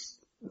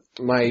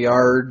my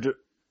yard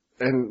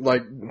and I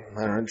don't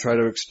know, try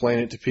to explain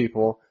it to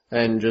people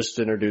and just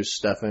introduce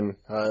Stefan.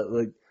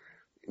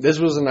 This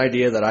was an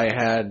idea that I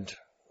had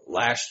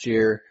last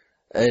year,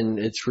 and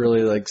it's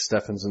really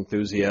Stefan's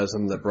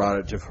enthusiasm that brought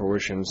it to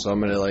fruition. So I'm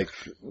gonna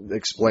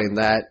explain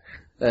that,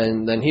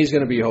 and then he's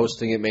gonna be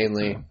hosting it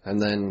mainly, and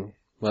then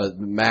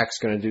Mac's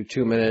gonna do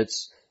 2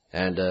 minutes.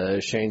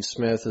 And Shane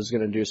Smith is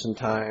going to do some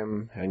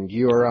time, and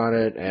you are on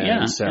it,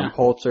 and Sam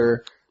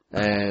Poulter,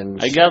 and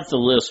I got the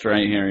list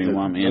right here. You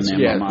want me to name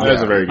them off?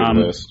 That's a very good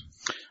list.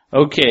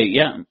 Okay,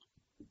 yeah.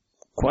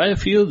 Quite a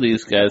few of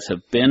these guys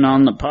have been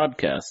on the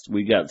podcast.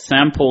 We got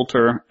Sam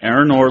Poulter,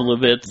 Aaron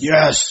Orlovitz,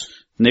 Yes.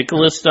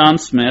 Nicholas Don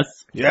Smith,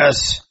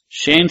 Yes.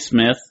 Shane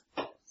Smith,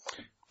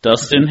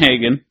 Dustin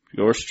Hagen,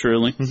 yours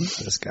truly,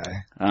 This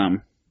guy.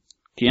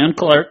 Keane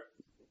Clark,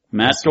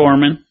 Matt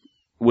Dorman,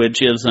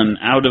 which is an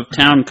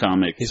out-of-town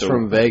comic. he's so-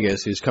 from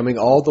Vegas. He's coming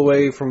all the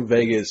way from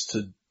Vegas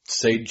to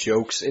say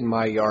jokes in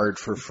my yard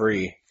for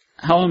free.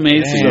 How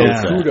amazing Yeah.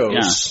 is that?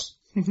 Kudos.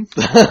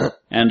 Yeah.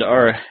 And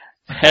our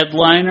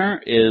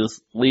headliner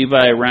is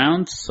Levi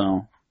Rounds,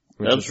 so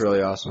Which is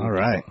really awesome. All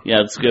right.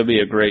 yeah, it's going to be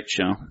a great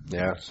show.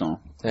 Yeah. So,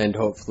 And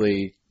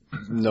hopefully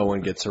no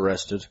one gets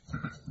arrested.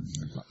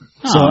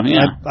 So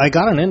yeah. I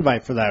got an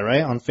invite for that,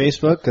 right, on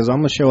Facebook, because I'm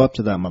gonna show up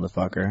to that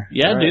motherfucker.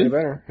 Yeah, All right, you dude.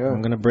 better. Yeah.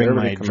 I'm gonna bring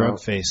Everybody my come drug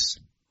out. face,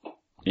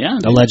 Yeah.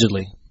 dude.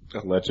 allegedly.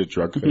 Alleged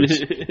drug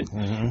face.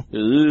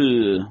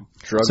 Ooh.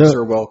 Drugs So-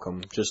 are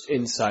welcome, just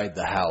inside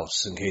the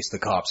house in case the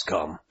cops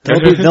come.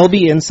 They'll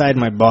be inside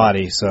my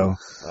body, so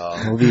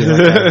we'll be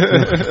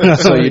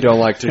So you don't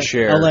like to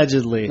share.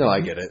 allegedly. No,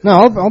 I get it. No,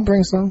 I'll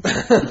bring some.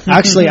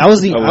 Actually, I'm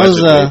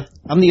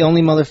the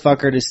only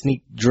motherfucker to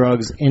sneak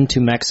drugs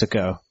into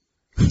Mexico.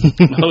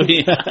 Oh,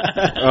 yeah.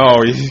 Oh,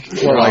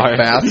 What, like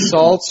bath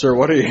salts or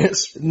what are you?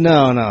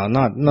 No,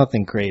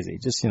 nothing crazy.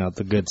 Just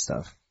the good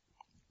stuff.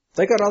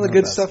 They got all the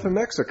good stuff in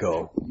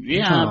Mexico.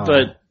 Yeah, Oh.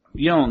 but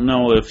you don't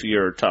know if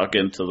you're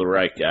talking to the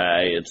right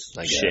guy. It's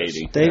I guess.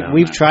 shady.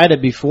 We've tried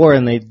it before,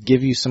 and they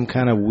give you some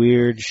kind of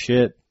weird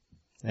shit,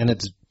 and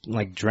it's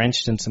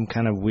drenched in some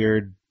kind of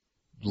weird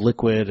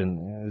liquid,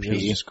 and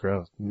it's just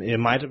gross. It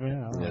might have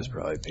been. I don't know. It's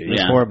probably pee.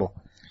 It's Yeah. horrible.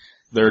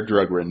 their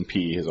drug-ridden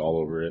pee is all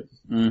over it.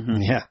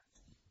 Mm-hmm. Yeah.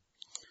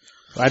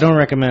 I don't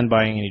recommend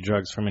buying any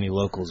drugs from any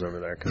locals over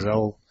there because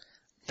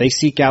they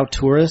seek out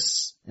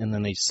tourists and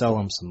then they sell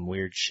them some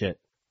weird shit.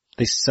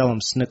 They sell them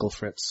snickle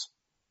fritz.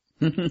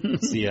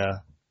 It's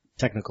the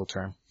technical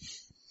term.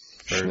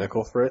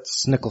 Nickel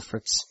Fritz. Snickle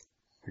fritz.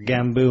 Or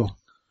gamboo.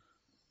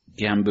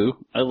 Gambu.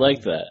 I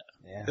like that.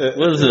 Yeah.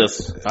 What is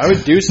this? I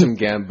would do some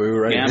Gamboo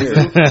right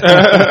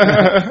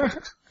Gambu?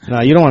 here.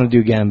 No, you don't want to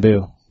do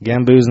gamboo.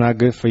 Gamboo's not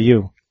good for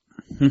you.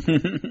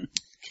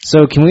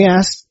 So can we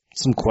ask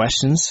some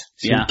questions?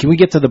 Yeah. Can we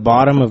get to the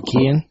bottom of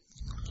Keane?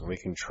 We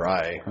can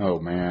try. Oh,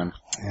 man.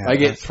 Yeah. I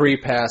get 3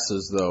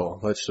 passes though.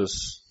 Let's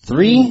just.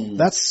 3?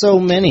 That's so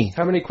many.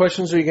 How many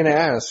questions are you going to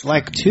ask?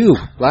 Like 2.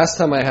 Last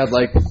time I had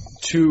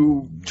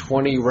 2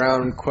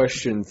 20-round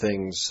question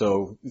things,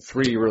 so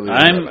 3 really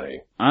wasn't that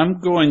many. I'm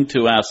going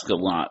to ask a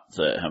lot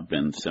that have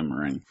been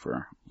simmering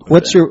for.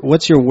 What's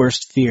your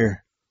worst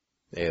fear?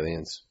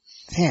 Aliens.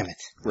 Damn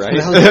it. Right?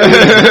 You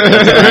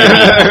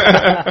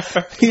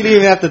didn't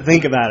even have to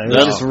think about it. It was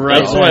That's, just right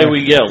that's there. why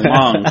we get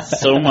along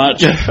so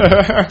much.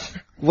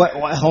 What,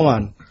 hold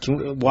on.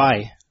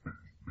 Why?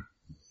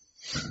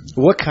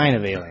 What kind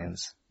of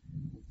aliens?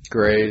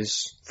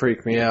 Grays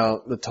freak me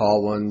out. The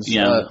tall ones.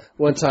 Yeah.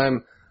 One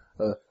time,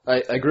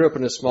 I grew up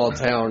in a small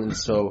town, and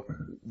so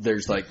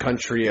there's like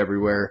country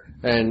everywhere.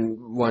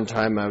 And one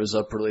time I was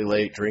up really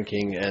late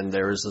drinking, and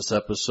there was this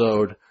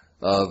episode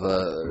of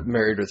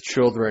Married with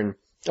Children.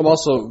 I'm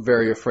also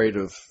very afraid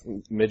of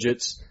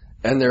midgets.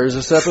 And there was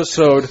this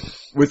episode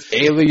with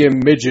alien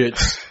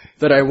midgets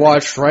that I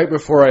watched right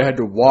before I had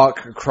to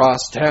walk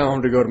across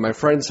town to go to my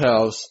friend's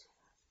house.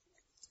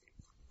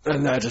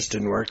 And that just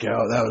didn't work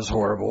out. That was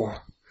horrible.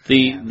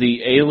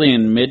 The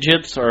alien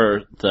midgets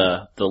are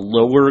the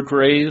lower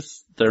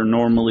grays. They're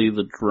normally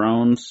the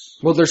drones.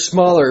 Well, they're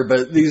smaller,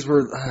 but these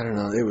were, I don't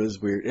know, it was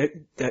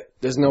weird.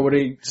 Has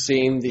nobody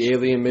seen the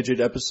alien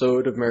midget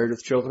episode of Married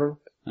with Children?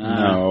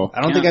 No.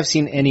 I don't think I've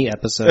seen any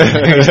episode.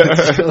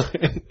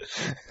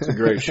 It's a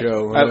great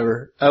show.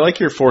 Whatever. I like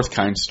your Fourth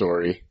Kind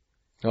story.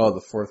 Oh,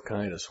 the Fourth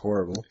Kind is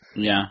horrible.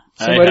 Yeah.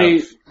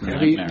 Somebody,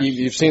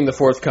 you've seen the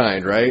Fourth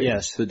Kind, right?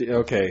 Yes.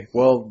 Okay.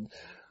 Well,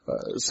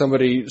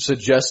 somebody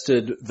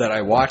suggested that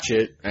I watch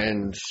it,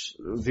 and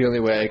the only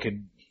way I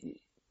could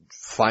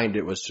find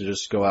it was to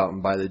just go out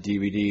and buy the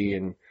DVD,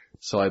 and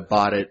so I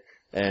bought it,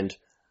 and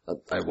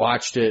I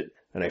watched it,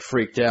 and I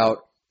freaked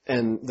out.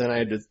 And then I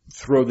had to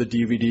throw the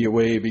DVD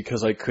away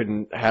because I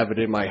couldn't have it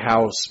in my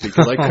house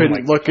because I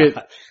couldn't look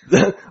at.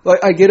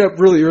 Like I get up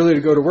really early to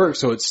go to work,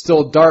 so it's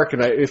still dark.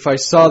 And if I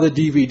saw the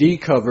DVD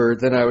cover,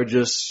 then I would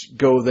just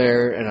go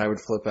there and I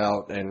would flip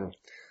out. And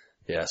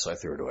yeah, so I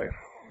threw it away.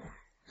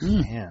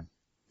 Man,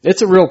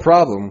 it's a real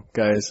problem,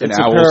 guys. And it's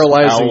a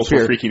paralyzing owls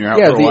fear. were freaking you out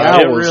yeah, for a the while.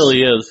 owls. It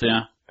really is.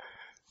 Yeah.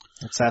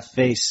 it's that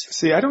face.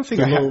 See, I don't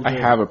think I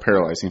have a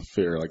paralyzing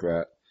fear like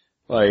that.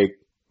 Like.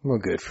 Well,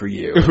 good for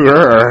you.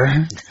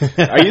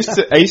 I used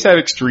to have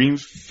extreme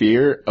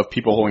fear of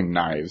people holding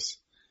knives.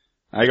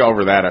 I got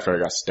over that after I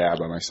got stabbed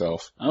by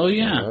myself. Oh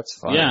yeah. Oh, that's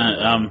fine.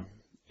 Yeah.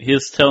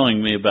 He's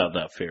telling me about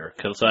that fear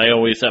because I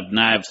always have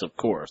knives, of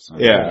course.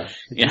 Yeah.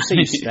 Did you say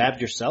you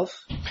stabbed yourself?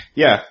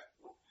 Yeah.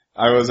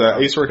 I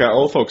used to work at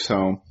old folks'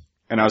 home,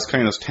 and I was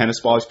cutting those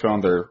tennis balls put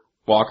on their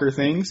walker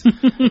things.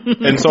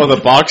 And so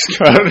the box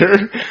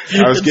cutter,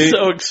 I was getting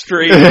so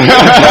extreme.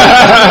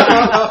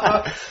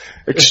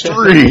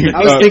 Extreme.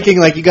 I was thinking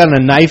like you got in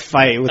a knife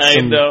fight with I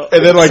some... know.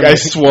 And then like I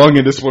swung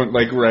and just went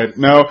like red.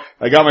 No,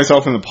 I got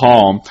myself in the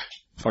palm.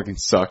 Fucking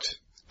sucked.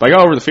 But I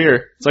got over the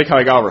fear. It's like how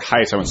I got over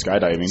heights. I went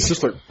skydiving. It's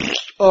just like,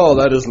 oh,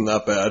 that isn't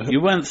that bad.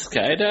 You went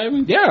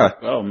skydiving? Yeah.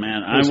 Oh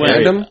man, Was I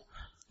went. Tandem?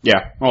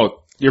 Yeah.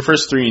 Well, your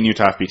first 3 in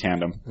Utah have to be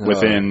tandem.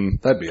 Within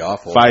That'd be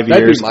awful. 5 That'd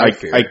years, be my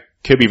fear. I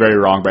could be very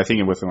wrong, but I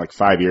think within like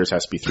 5 years it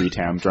has to be 3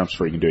 tandem jumps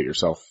before you can do it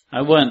yourself.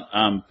 I went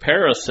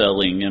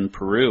parasailing in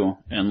Peru,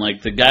 and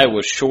like the guy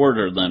was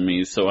shorter than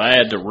me, so I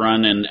had to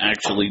run and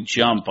actually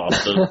jump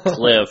off the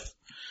cliff.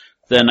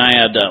 Then I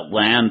had to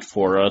land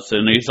for us,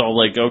 and he's all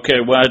like, okay,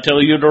 when I tell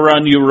you to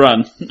run, you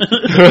run.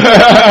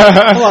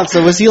 Hold on,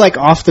 so was he like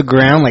off the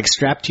ground, like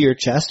strapped to your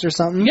chest or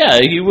something? Yeah,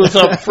 he was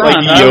up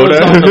front. Like I was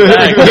Yoda. on the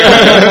back.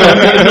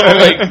 Yeah,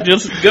 like,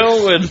 just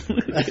go and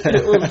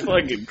it was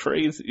fucking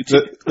crazy.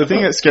 The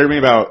thing that scared me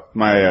about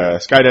my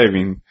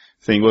skydiving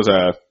thing was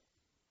a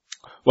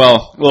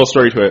little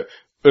story to it.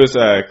 It was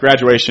a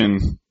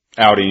graduation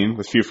outing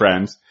with a few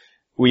friends.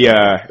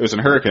 It was in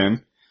a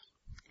hurricane,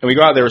 and we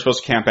go out there. We're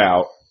supposed to camp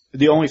out.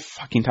 The only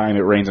fucking time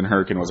it rains in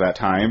Hurricane was that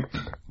time.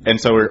 And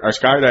so our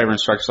skydiver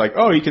instructor's like,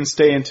 oh, you can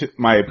stay into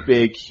my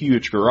big,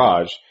 huge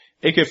garage.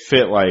 It could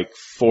fit like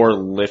 4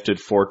 lifted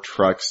fork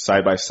trucks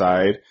side by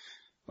side.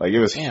 Like it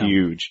was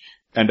huge.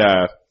 And,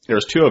 there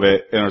was 2 of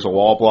it, and there was a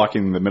wall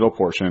blocking the middle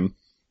portion.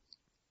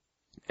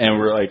 And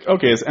we're like,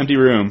 okay, it's an empty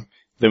room.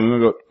 Then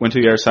we went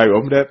to the other side, we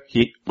opened it.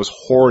 He was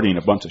hoarding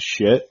a bunch of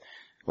shit.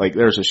 Like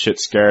there was just shit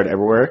scattered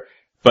everywhere.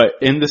 But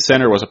in the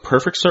center was a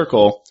perfect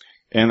circle.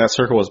 And that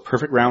circle was a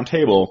perfect round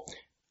table,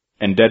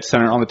 and dead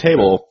center on the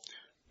table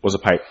was a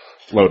pipe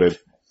loaded.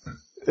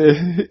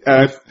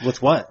 With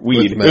what?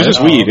 Weed. With It was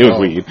just weed. It was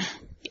weed.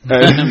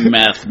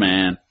 Meth,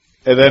 man.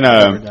 And then,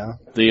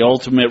 The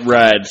ultimate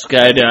ride,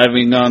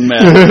 skydiving on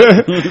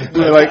meth.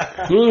 we're like,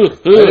 I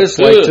just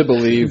like to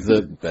believe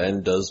that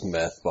Ben does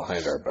meth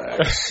behind our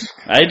backs.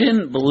 I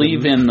didn't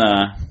believe in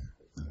the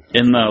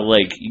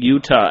like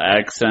Utah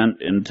accent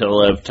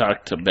until I've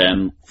talked to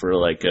Ben for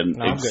like an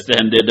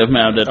extended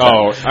amount of time.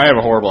 oh, I have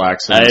a horrible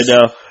accent. I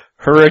know.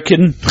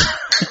 Hurricane.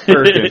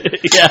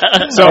 Yeah.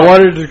 So I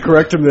wanted to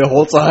correct him the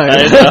whole time.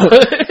 I know.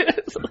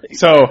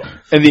 So,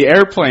 in the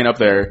airplane up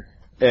there,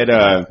 it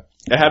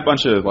had a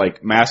bunch of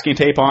like masking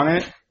tape on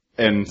it,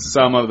 and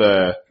some of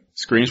the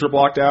screens were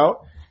blocked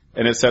out,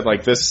 and it said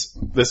like this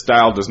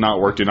dial does not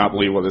work. Do not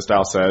believe what this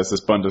dial says. This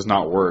button does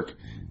not work.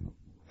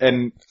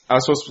 And I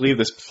was supposed to believe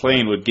this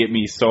plane would get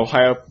me so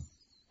high up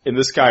in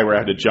the sky where I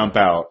had to jump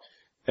out.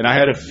 And I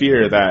had a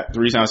fear that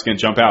the reason I was going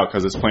to jump out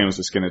because this plane was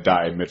just going to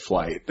die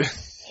mid-flight.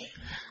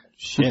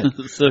 Shit.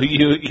 So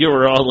you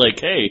were all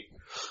like, hey,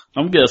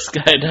 I'm going to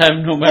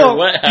skydive no matter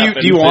what happens.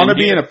 Do you want to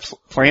be in a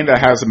plane that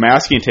has a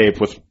masking tape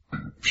with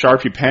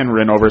Sharpie pen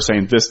written over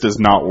saying this does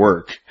not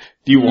work?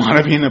 Do you want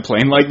to be in a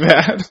plane like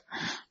that?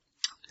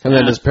 And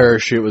then his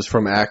parachute was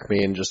from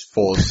Acme and just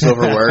full of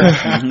silverware.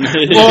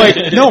 Well,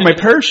 like, no, my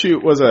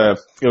parachute was a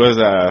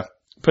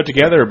put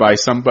together by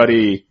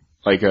somebody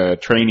like a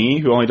trainee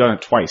who only done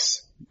it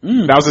twice.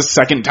 That was his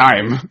second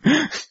time.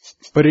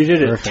 But he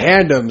did it in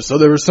tandem, so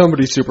there was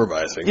somebody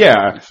supervising.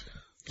 Yeah.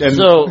 And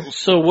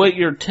So what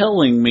you're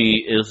telling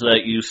me is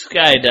that you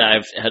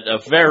skydived at a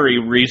very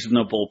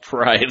reasonable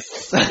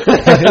price.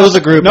 It was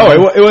a group. no,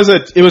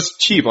 it was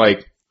cheap.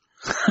 Like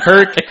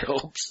I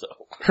hope so.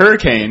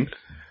 Hurricane.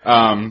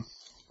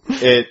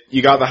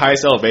 You got the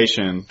highest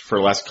elevation for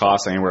less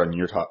cost anywhere in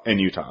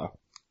Utah.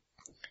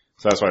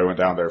 So that's why I went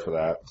down there for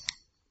that.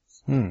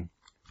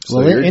 So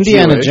Well, you're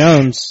Indiana Jewish.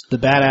 Jones, the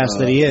badass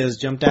that he is,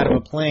 jumped out of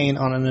a plane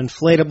on an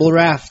inflatable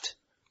raft.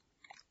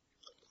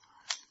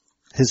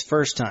 His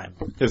first time.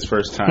 His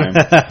first time.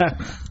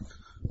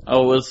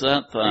 Oh, was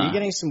that the... Are you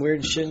getting some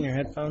weird shit in your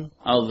headphone?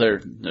 Oh, they're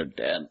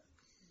dead.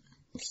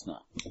 It's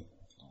not... The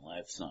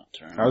light's not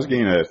turning. I was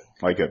getting a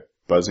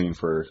buzzing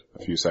for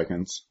a few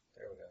seconds.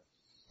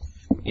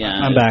 Yeah.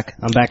 I'm back.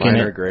 I'm back in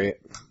Mine are it. great.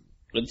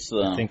 It's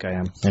I think I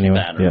am. Anyway,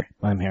 battery. yep,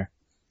 I'm here.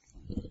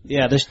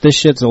 Yeah, this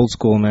shit's old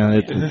school, man.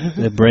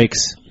 It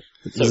breaks.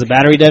 Is the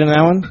battery dead in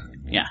that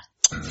one? Yeah.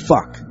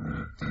 Fuck.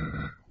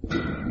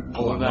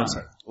 What about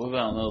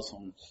those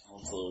ones?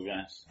 Those little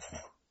guys.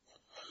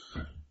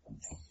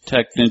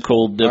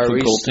 Technical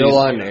difficulties. Are we still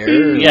on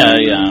air?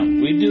 Yeah.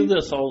 We do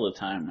this all the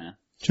time, man.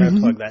 Try to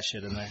plug that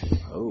shit in there.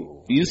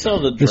 Oh. You saw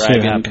the This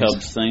shit Dragon happens.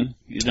 Cubs thing,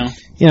 you know?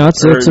 You know,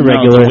 it's a It's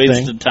regular waste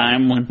thing. of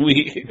time when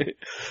we...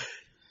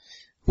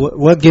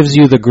 What gives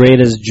you the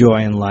greatest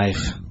joy in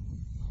life?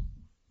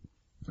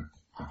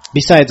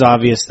 Besides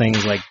obvious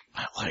things like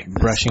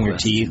brushing your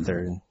teeth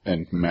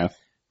And meth.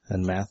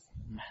 and math.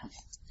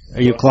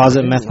 Are you a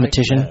closet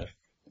mathematician?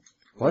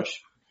 What?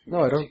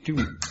 No, I don't do...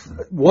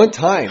 One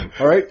time,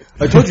 alright?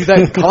 I told you that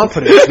in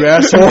confidence, you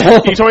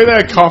asshole. You told me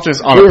that confidence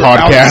on We a were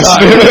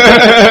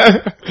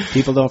podcast.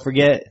 People don't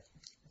forget.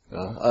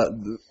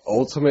 The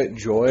ultimate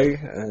joy...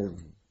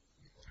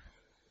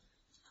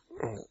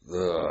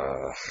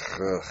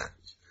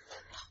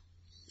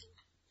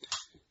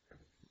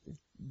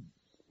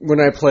 When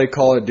I play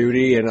Call of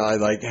Duty and I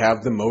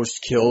have the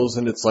most kills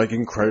and it's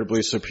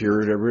incredibly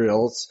superior to everybody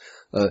else,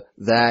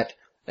 that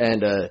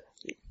and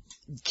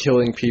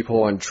killing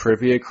people on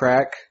trivia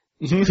crack.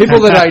 People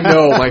that I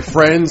know, my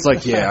friends,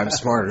 yeah, I'm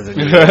smarter than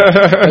you.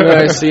 And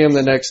then I see them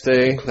the next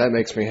day, that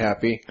makes me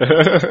happy.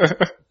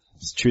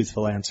 It's a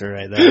truthful answer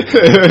right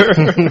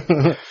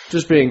there.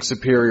 Just being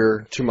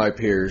superior to my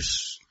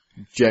peers,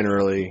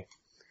 generally.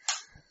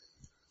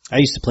 I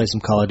used to play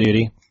some Call of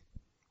Duty,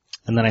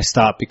 and then I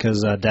stopped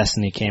because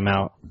Destiny came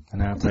out,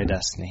 and now I play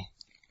Destiny.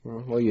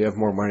 Well, you have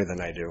more money than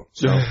I do,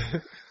 so.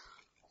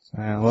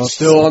 Well,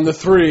 Still on the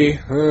 3.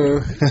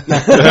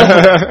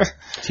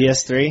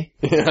 TS3?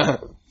 Yeah.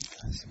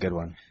 That's a good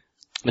one.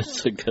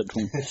 It's a good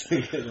one.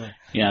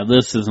 Yeah,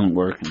 this isn't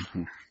working.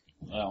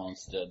 That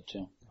one's dead,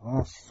 too.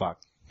 Oh, fuck.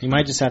 You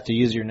might just have to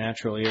use your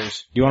natural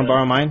ears. Do you want to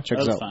borrow mine? Check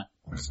this That's out. fine.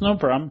 It's no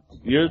problem.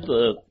 You're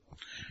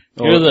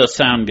the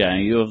sound guy.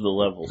 You have the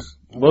levels.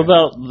 Okay. What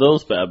about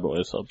those bad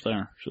boys up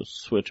there?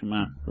 Just switch them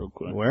out real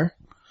quick. Where?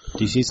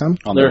 Do you see some?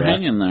 They're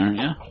hanging there,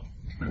 yeah.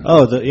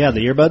 Oh, the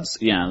earbuds?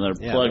 Yeah, they're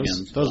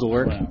plug-ins. Those will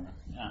work. Whatever.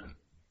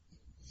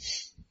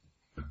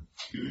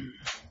 Yeah.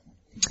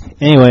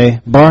 Anyway,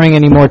 barring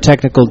any more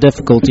technical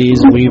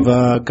difficulties, we've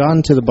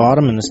gone to the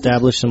bottom and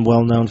established some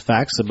well-known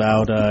facts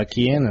about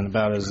Keane and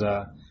about his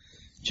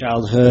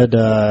childhood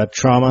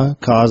trauma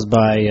caused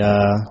by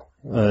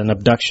an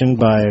abduction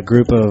by a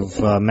group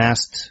of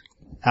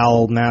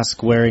owl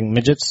mask-wearing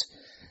midgets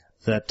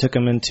that took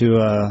him into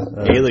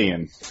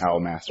Alien owl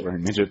mask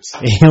wearing midgets.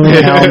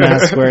 alien owl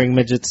mask-wearing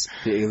midgets.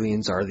 The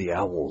aliens are the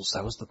owls.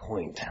 That was the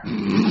point.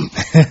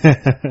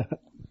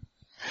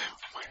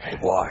 They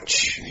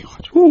watch.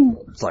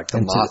 It's like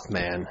the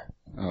Mothman.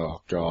 Oh,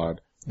 God.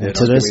 And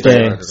to this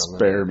day,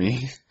 Spare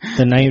me.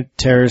 the night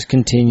terrors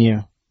continue.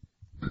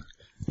 Do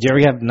you ever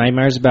have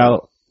nightmares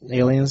about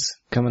aliens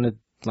coming to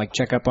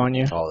check up on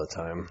you? All the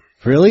time.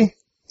 Really?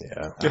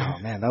 Yeah. Oh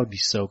man, that would be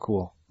so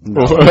cool.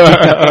 No,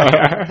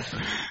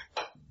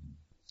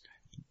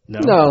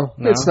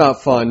 it's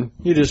not fun.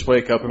 You just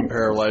wake up in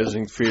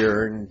paralyzing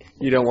fear, and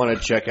you don't want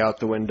to check out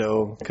the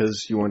window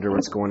because you wonder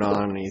what's going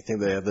on, and you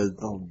think they have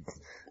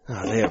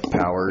they have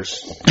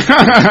powers.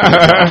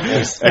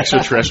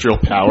 Extraterrestrial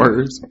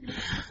powers.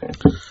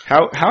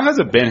 How has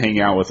it been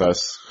hanging out with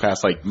us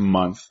past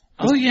month?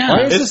 Oh, yeah.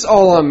 Why is this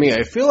all on me?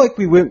 I feel like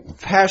we went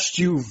past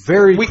you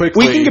very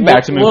quickly. We can get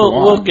back to him if we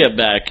want. We'll get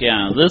back,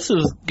 yeah. This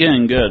is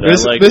getting good.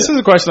 This is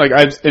a question,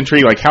 I'm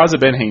intrigued, how has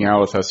it been hanging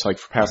out with us, for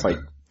past,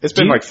 it's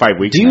been 5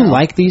 weeks Do you now.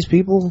 like these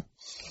people?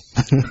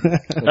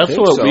 That's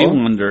what we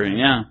wonder,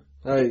 yeah.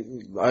 I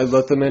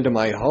let them into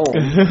my home.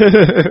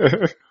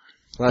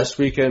 Last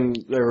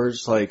weekend, there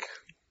was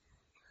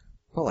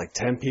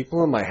 10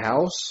 people in my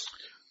house.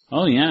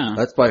 Oh, yeah.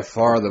 That's by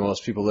far the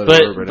most people that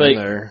have ever been in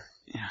there.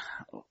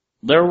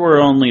 There were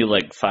only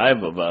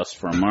 5 of us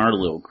from our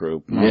little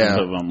group. Most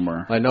of them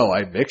were. I know,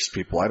 I mix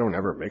people. I don't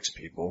ever mix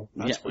people.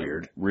 That's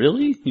weird.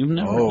 Really? You've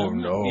never Oh, done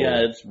that? no.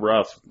 Yeah, it's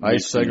rough. I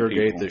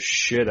segregate people. the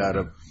shit out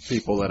of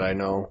people that I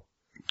know.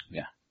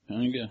 Yeah.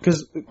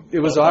 Because it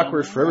was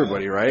awkward for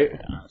everybody, right?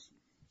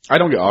 I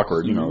don't get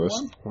awkward, you know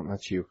this. Well,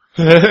 not you.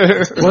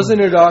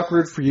 Wasn't it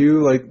awkward for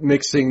you, like,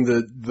 mixing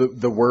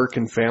the work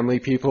and family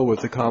people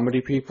with the comedy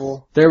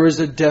people? There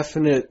was a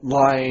definite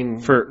line...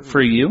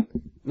 For you?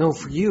 No,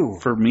 for you.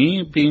 For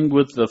me, being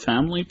with the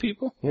family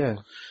people? Yeah.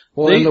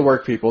 Well, and the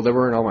work people. They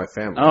weren't all my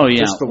family. Oh,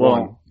 yeah. Just the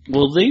one.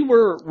 Well, they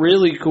were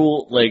really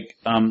cool. Like,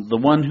 the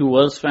one who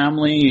was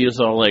family, he was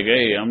all like,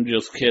 hey, I'm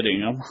just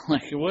kidding. I'm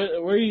like, what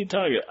are you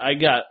talking?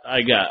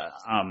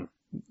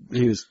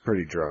 He was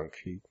pretty drunk.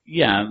 He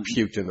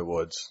puked in the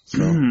woods.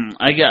 So.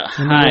 I got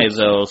high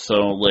though,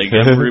 so like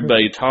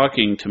everybody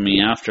talking to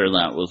me after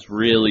that was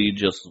really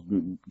just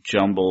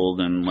jumbled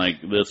and like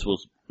this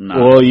was not.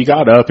 Well, you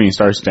got up and you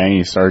started staying.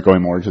 You started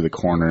going more to the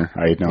corner.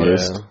 I had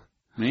noticed.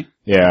 Yeah. Me?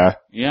 Yeah.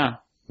 Yeah.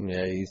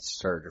 Yeah, you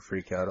started to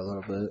freak out a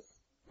little bit,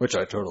 which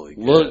I totally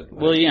get.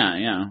 Well,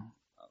 yeah.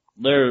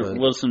 There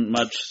wasn't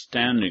much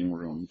standing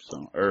room,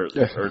 or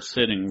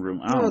sitting room.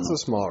 I don't know. It's a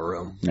small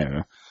room.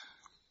 Yeah.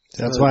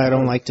 That's why I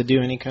don't like to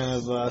do any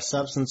kind of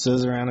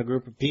substances around a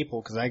group of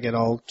people, because I get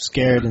all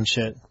scared and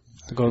shit.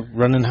 I go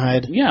run and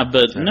hide. Yeah,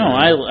 but no,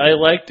 I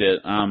liked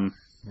it.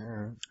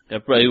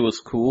 Everybody was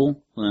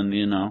cool, and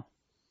you know.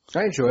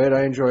 I enjoy it.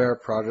 I enjoy our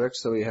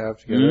projects that we have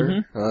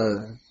together.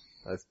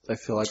 I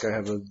feel like I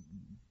have a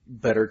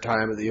better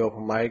time at the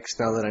open mics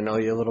now that I know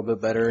you a little bit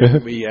better.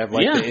 And we have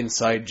like the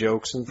inside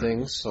jokes and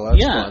things, so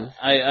that's fun.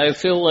 I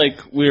feel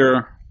like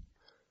we're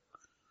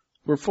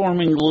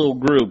forming a little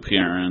group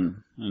here, and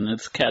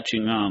it's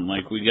catching on.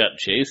 Like, we got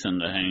Jason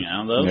to hang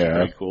out. That was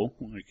pretty cool.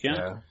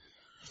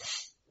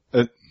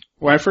 Like,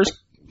 When I first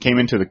came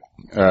into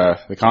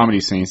the comedy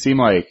scene, it seemed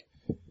like,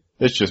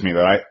 it's just me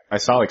though, I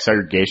saw like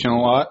segregation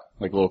a lot,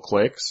 like little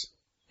cliques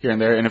here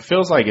and there, and it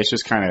feels like it's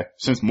just kind of,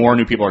 since more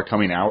new people are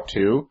coming out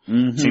too,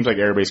 it seems like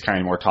everybody's kind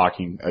of more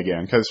talking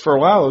again. Because for a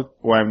while,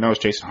 when I've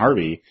noticed Jason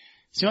Harvey, it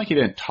seemed like he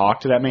didn't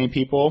talk to that many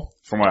people,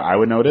 from what I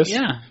would notice.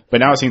 Yeah.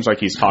 But now it seems like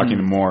he's talking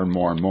to more and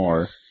more and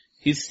more.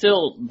 he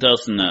still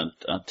doesn't a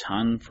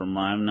ton from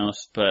what I've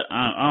noticed, but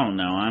I don't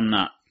know. I'm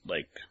not,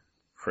 like,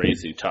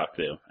 crazy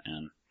talkative,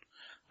 and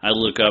I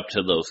look up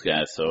to those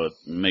guys, so it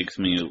makes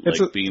me,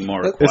 be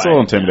more quiet. It's a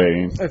little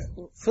intimidating. I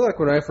feel like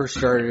when I first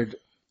started,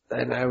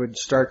 and I would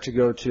start to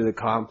go to the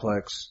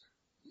complex,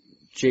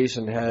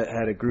 Jason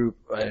had a group,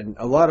 and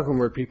a lot of them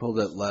were people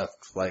that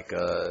left, like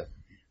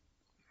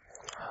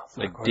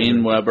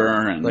Dean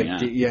Weber and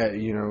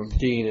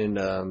Dean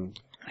and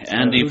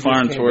Andy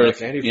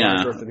Farnsworth, and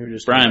who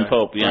just Brian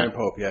Pope, Brian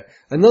Pope,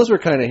 and those were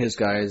kind of his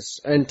guys,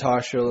 and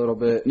Tasha a little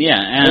bit,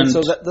 and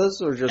so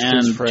those are just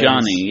and his friends.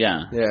 Johnny,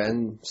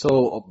 and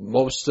so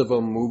most of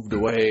them moved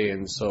away,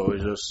 and so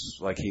it was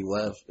just like he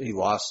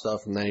lost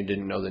stuff, and then he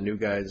didn't know the new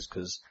guys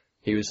because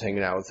he was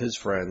hanging out with his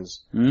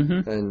friends,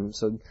 and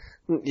so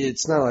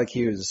it's not like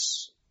he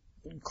was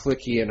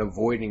cliquey and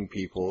avoiding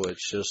people.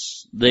 It's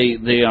just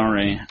they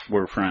already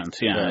were friends.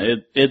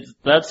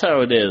 That's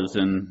how it is,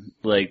 and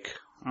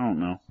I don't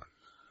know.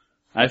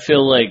 I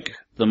feel like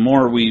the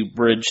more we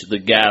bridge the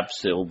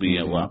gaps, it'll be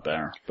a lot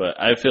better. But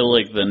I feel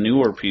like the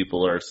newer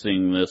people are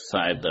seeing this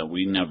side that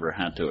we never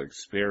had to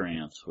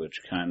experience,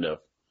 which kind of...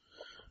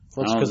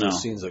 Well, it's because the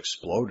scene's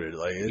exploded.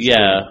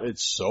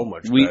 It's so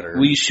much better.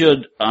 We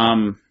should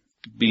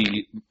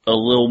be a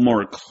little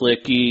more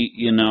cliquey,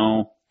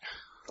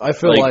 I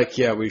feel like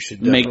we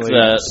should definitely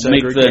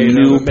make the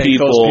new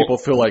people, those people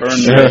feel like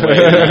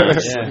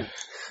shit.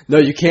 No,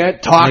 you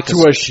can't talk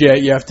to us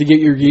yet. You have to get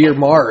your year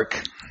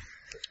mark.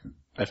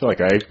 I feel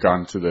like I've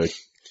gone to the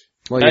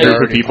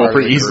group of people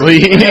pretty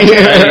easily.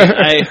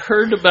 I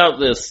heard about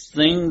this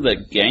thing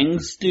that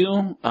gangs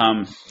do.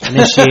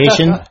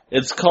 Initiation?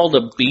 It's called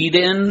a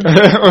beat-in.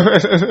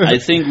 I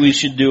think we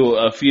should do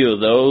a few of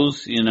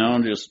those,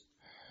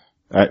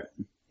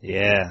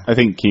 I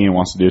think Keane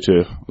wants to do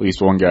to at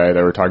least one guy that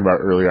we were talking about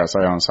earlier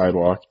outside on the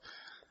sidewalk.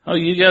 Oh,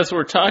 you guys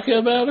were talking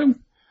about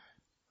him?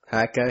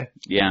 Hack guy?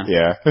 Yeah.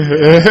 Yeah.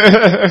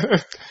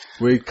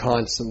 We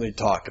constantly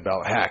talk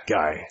about Hack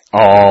guy.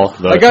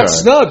 I got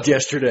snubbed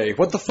yesterday.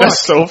 What the fuck?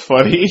 That's so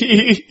funny.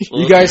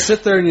 You guys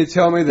sit there and you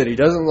tell me that he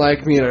doesn't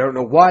like me, and I don't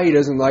know why he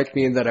doesn't like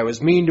me, and that I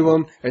was mean to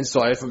him, and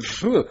so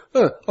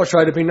I'll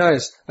try to be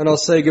nice, and I'll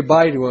say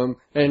goodbye to him,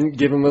 and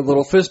give him a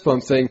little fist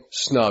bump thing.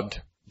 Snubbed.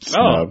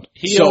 Snubbed.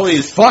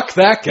 Fuck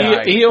that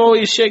guy. He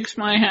always shakes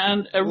my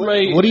hand.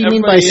 What do you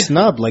mean by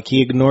snubbed? Like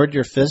he ignored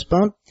your fist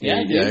bump? Yeah,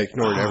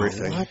 ignored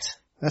everything. What?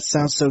 That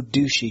sounds so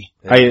douchey.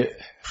 I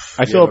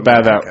feel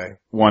bad that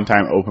one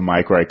time open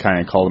mic where I kind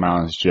of called him out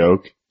on his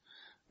joke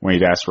when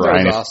he'd asked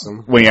Ryan. That was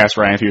awesome. When he asked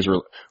Ryan if he was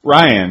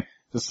Ryan,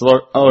 this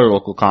other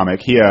local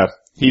comic.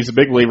 He's a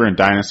big believer in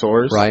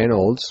dinosaurs. Ryan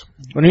Olds.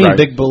 What do you mean,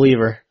 big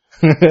believer?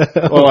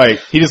 Well,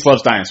 he just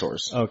loves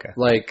dinosaurs. Okay.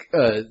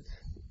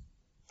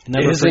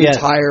 His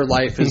entire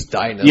life is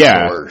dinosaurs.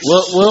 Yeah.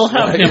 We'll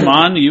have him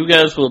on. You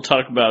guys will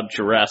talk about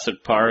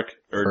Jurassic Park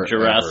or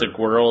Jurassic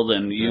World,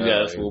 and you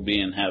guys will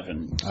be in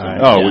heaven. So,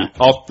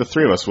 all the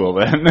three of us will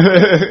then.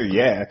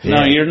 Yeah.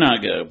 No, you're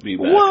not going to be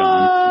back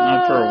on.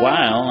 Not for a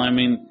while. I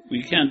mean,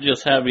 we can't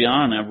just have you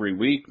on every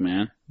week,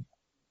 man.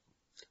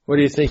 What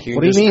do you think? You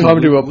What can do you just mean?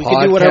 come to a We podcast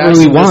can do whatever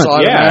we and just want.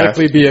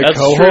 automatically be a That's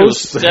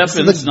co-host? true.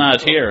 Stefan's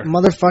not here.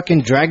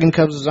 Motherfucking Dragon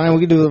Cubs design. We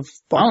can do the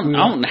I fucking.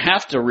 don't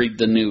have to read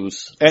the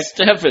news.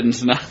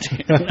 Stefan's not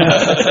here.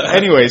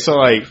 Anyway, so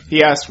like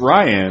he asked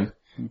Ryan,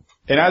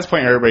 and at this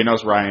point everybody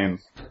knows Ryan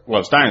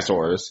loves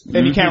dinosaurs,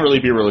 and you can't really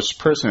be a religious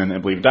person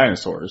and believe in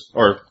dinosaurs,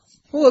 or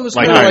Well, it was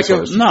Like kind of like a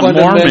dinosaurs. Not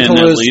Mormon, at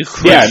fundamentalist least.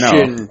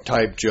 Christian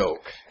type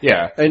joke.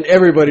 yeah. And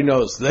everybody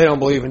knows they don't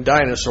believe in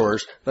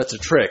dinosaurs. That's a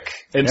trick.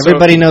 And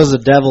Everybody knows the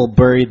devil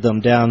buried them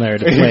down there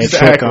to play a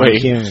trick on Exactly.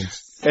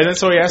 humans. and then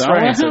so he asked Is that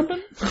Ryan,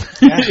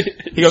 what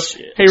happened? he goes,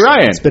 "Hey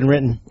Ryan, It's been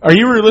written. are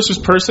you a religious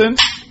person?"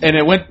 And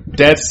it went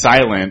dead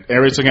silent.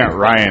 Everybody's looking at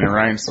Ryan, and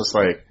Ryan's just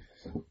like,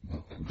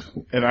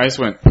 and I just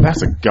went,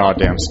 "That's a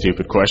goddamn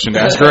stupid question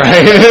to ask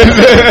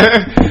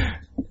Ryan."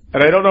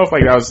 And I don't know if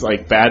like that was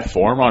like bad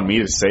form on me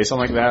to say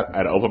something like that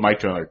at an open mic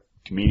to another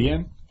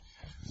comedian.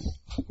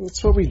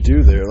 That's what we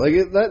do there. Like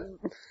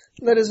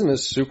that isn't a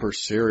super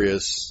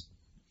serious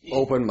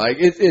open mic.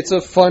 It's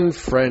a fun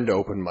friend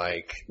open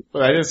mic.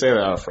 But I didn't say that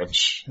out of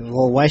French.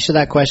 Well, why should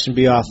that question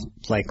be off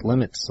like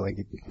limits? Like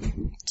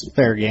it's a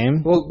fair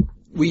game. Well,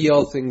 we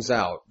yell things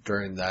out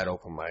during that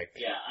open mic.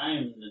 Yeah,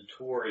 I'm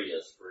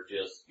notorious for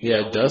just...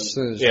 Yeah,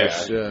 Dustin is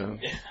just, yeah.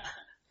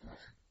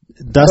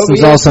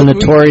 Dustin's yeah, also so we-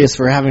 notorious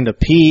for having to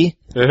pee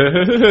Trying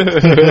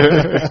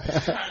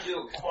to do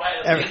it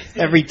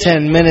quietly. every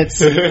 10 minutes.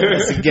 He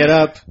has to get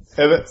up.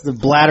 And then, It's the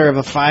bladder of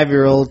a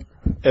 5-year-old.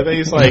 and then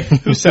he's like,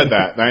 "Who said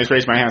that?" And I just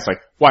raised my hand. It's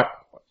like, "What?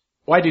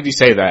 Why did he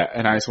say that?"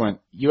 And I just went,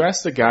 "You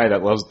asked the guy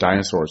that loves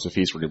dinosaurs if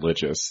he's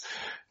religious."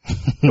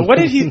 What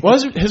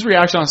was his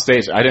reaction on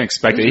stage? I didn't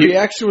expect His it.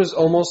 reaction was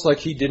almost like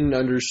he didn't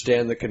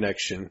understand the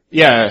connection.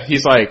 Yeah,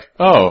 he's like,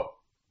 "Oh,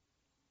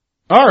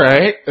 all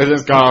right," and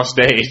then gone off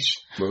stage.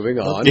 Moving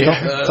on.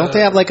 Yeah. Don't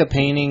they have like a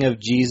painting of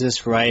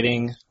Jesus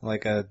riding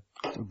like a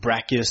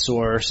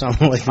brachiosaur or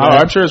something like Oh,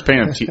 that? I'm sure it's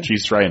painting of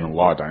Jesus riding a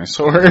lot of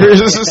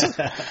dinosaurs.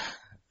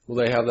 Well,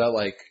 they have that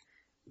like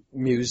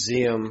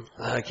museum.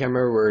 I can't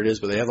remember where it is,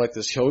 but they have like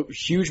this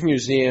huge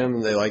museum.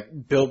 And they like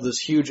build this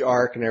huge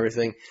ark and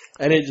everything,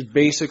 and it's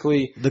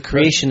basically The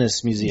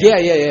Creationist Museum.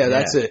 yeah.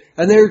 That's it.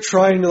 And they're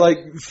trying to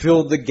like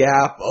fill the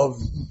gap of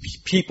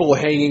people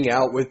hanging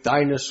out with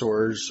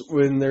dinosaurs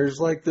when there's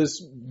like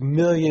this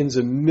millions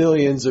and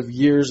millions of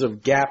years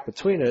of gap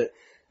between it.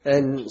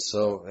 And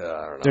so I don't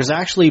know. There's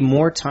actually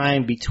more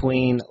time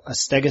between a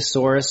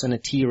Stegosaurus and a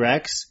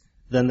T-Rex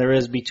than there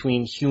is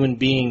between human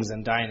beings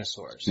and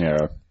dinosaurs. Yeah.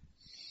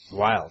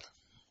 Wild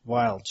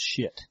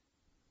shit.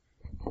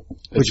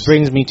 Which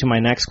brings me to my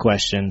next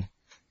question.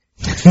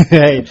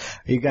 Hey,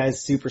 are you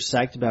guys super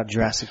psyched about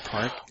Jurassic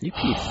Park? You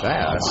pee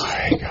fast. Oh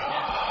my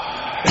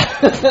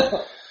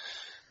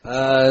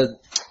god.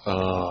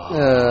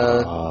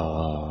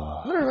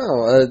 I don't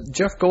know.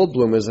 Jeff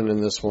Goldblum isn't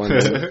in this one.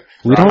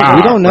 We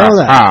don't know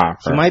that.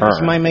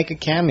 He might make a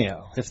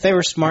cameo. If they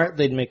were smart,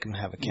 they'd make him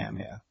have a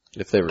cameo.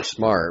 If they were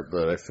smart,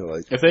 but I feel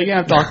like If they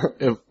can have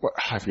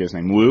I forget his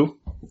name, Wu?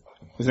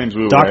 His name's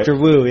Wu, Dr.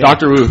 right? Wu, yeah.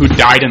 Dr. Wu, who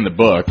died in the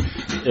book.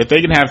 If they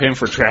can have him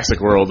for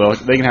Jurassic World,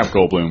 they can have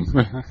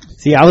Goldblum.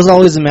 See, I was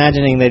always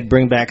imagining they'd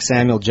bring back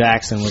Samuel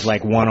Jackson with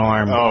like one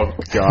arm. Oh,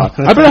 God.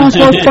 I've been on this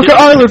motherfucking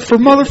island for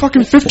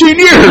motherfucking 15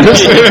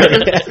 years!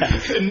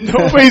 And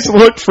nobody's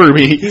looked for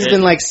me. He's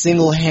been like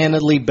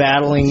single-handedly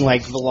battling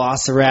like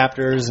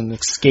velociraptors and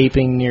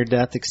escaping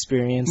near-death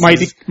experiences.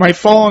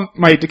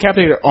 My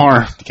decapitated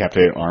arm,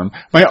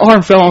 my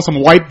arm fell on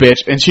some white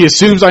bitch, and she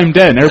assumes I'm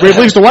dead, and everybody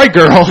believes the white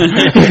girl.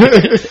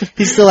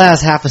 He still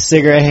has half a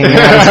cigarette hanging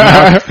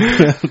out of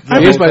his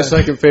mouth. he's my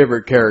second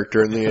favorite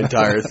character in the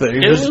entire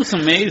thing. It was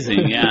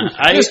amazing, yeah.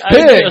 This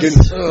pig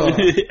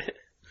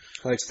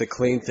likes to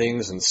clean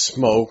things and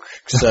smoke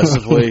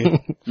excessively.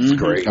 It's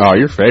great. Oh,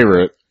 your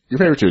favorite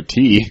to a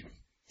T.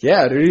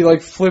 Yeah, dude, he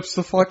like flips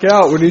the fuck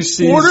out when he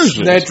sees What is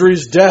this?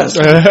 Nedry's desk.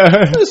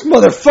 This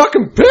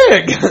motherfucking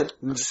pig!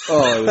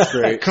 Oh, it was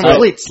great.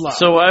 Complete slop.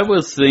 So I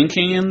was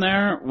thinking in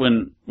there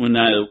when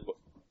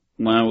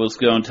I was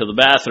going to the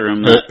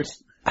bathroom, that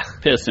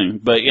pissing,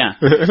 but yeah,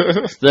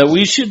 that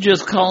we should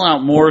just call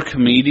out more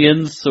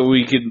comedians so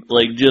we could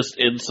like just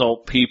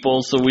insult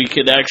people so we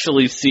could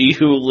actually see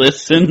who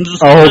listens.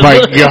 Oh my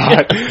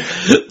god.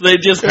 They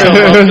just come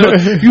up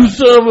to, you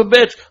son of a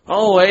bitch.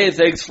 Oh, hey,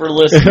 thanks for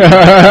listening. You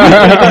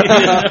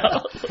know?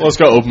 Well, let's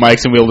go open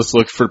mics and we'll just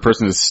look for the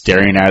person who's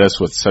staring at us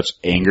with such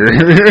anger.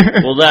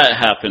 Well, that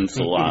happens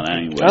a lot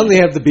anyway. I only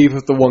have the beef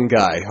with the one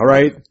guy,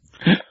 alright?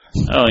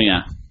 Oh,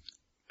 yeah.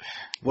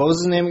 What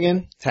was his name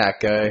again? Tack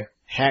guy.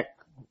 Heck.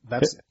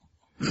 That's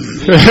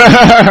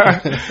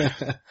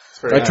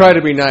I try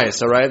to be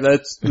nice, alright?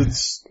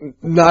 That's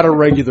not a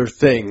regular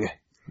thing.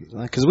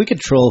 because we could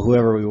troll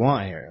whoever we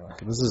want here. Like,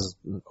 this is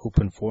an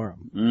open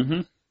forum.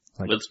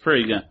 Mm-hmm. That's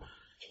pretty good.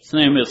 His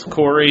name is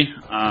Corey.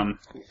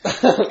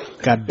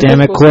 God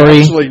damn it,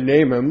 Corey! Actually,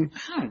 name him.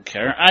 I don't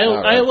care.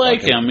 I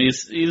like him.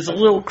 He's a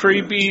little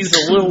creepy. He's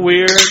a little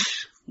weird,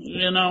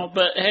 you know.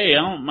 But hey,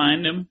 I don't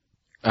mind him.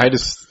 I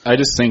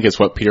just think it's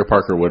what Peter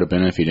Parker would have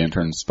been if he didn't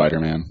turn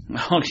Spider-Man.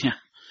 Oh yeah.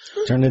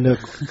 Turned into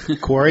a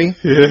quarry?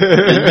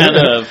 It had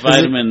a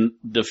vitamin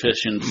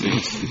deficiency.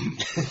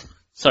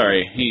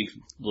 Sorry, he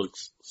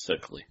looks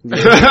sickly. He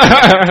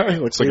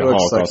looks like a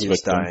Holocaust he's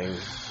victim. dying.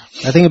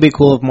 I think it'd be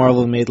cool if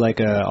Marvel made like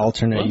a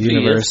alternate Well, he is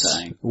universe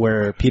dying.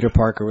 where Peter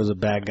Parker was a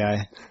bad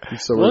guy.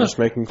 So we're just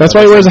making. That's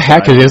fun why he of wears a him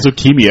hat, because dying.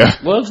 he has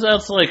leukemia. What if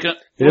that's like a...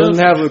 He doesn't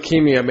have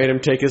leukemia. I made him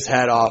take his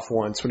hat off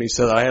once when he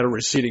said I had a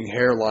receding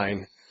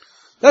hairline.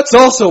 That's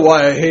also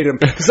why I hate him,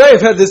 because I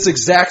have had this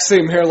exact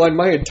same hairline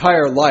my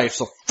entire life,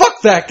 so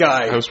fuck that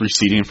guy! I was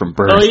receding from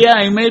birth. Oh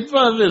yeah, he made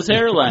fun of his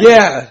hairline.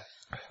 Yeah!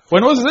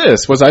 When was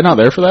this? Was I not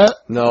there for that?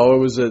 No, it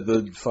was at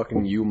the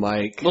fucking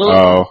U-Mic.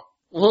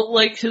 Well,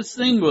 like, his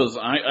thing was,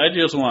 I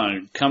just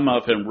want to come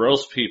up and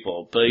roast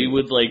people, but he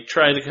would, like,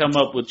 try to come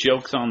up with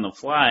jokes on the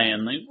fly,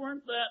 and they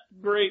weren't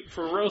that great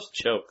for roast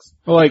jokes.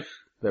 Well, like,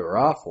 They were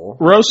awful.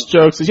 roast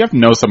jokes is you have to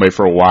know somebody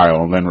for a while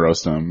and then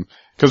roast them.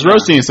 Because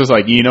roasting is just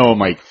like, you know them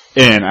like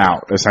in and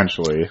out,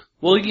 essentially.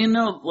 Well, you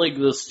know, like,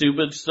 the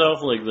stupid stuff,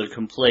 like the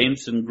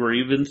complaints and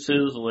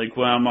grievances, like,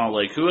 when I'm all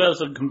like, who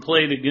has a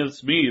complaint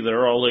against me?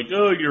 They're all like,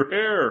 oh, your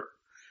hair,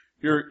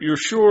 your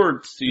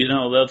shorts, you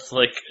know, that's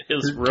like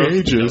his roast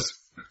Gauges. jokes.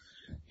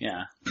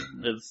 Yeah,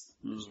 it's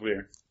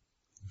weird.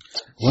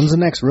 When's the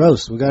next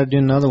roast? We gotta do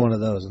another one of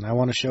those, and I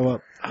want to show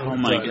up. Oh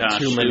my gosh.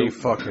 Too many dude.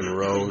 fucking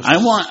roasts. I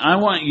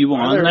want you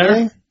on Are there.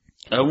 really?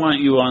 I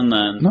want you on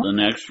No. the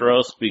next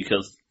roast,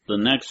 because the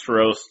next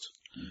roast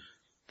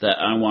that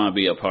I want to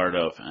be a part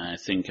of, and I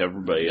think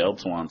everybody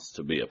else wants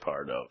to be a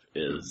part of,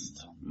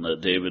 is the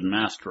David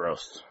Mast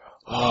roast.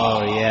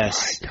 Oh,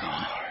 yes.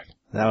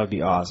 That would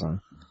be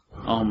awesome.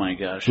 Oh my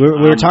gosh. We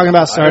were talking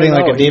about starting I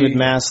don't like a know, David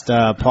Mast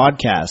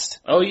podcast.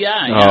 Oh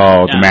yeah.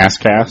 The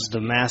mask cast. The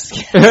Mast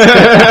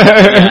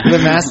The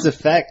Mast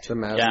Effect. The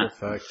Mass Yeah.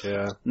 Effect,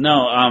 yeah.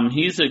 No,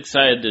 he's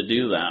excited to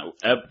do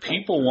that.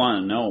 People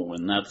want to know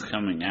when that's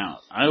coming out.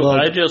 Well,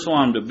 I just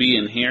want him to be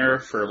in here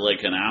for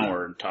like an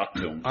hour and talk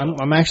to him.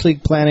 I'm actually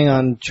planning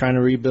on trying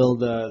to rebuild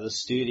the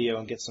studio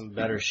and get some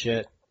better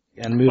shit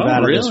and move Oh,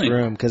 out of this really?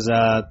 room because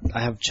I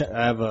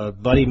have a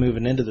buddy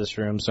moving into this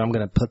room, so I'm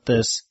gonna put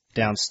this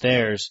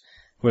downstairs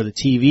where the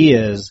TV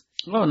is,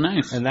 Oh,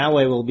 nice. and that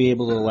way we'll be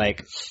able to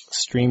like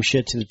stream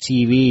shit to the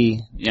TV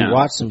Yeah. to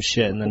watch some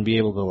shit, and then be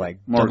able to like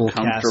More double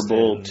cast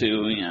comfortable it.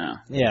 too, yeah.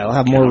 Yeah, we'll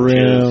have more Couches,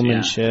 room yeah.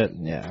 and shit.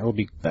 Yeah, it'll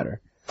be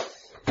better.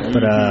 But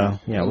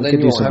Mm-hmm. yeah, And we then could you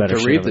do won't some have better to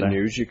shit read over the there.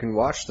 news. You can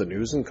watch the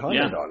news and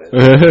comment Yeah. on it.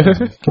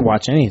 You can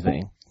watch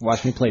anything.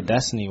 Watch me play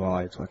Destiny while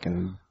I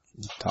fucking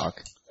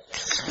talk.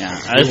 Yeah,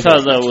 I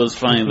thought that was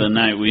funny the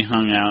night we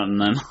hung out, and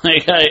then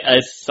like I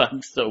suck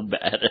so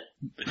bad at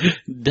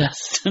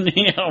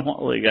Destiny. I'm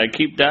like, I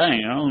keep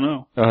dying. I don't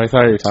know. I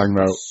thought you were talking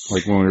about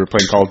like when we were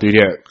playing Call of Duty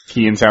at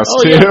Keane's house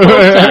Oh too. yeah, both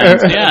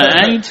times. Yeah,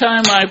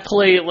 anytime I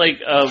play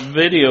like a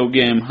video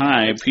game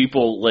high,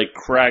 people like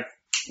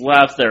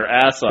laugh their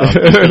ass off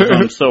because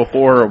I'm so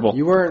horrible.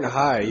 You weren't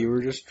high. You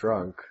were just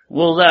drunk.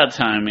 Well, that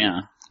time,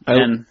 yeah.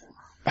 And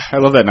I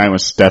love that night when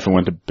Stefan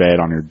went to bed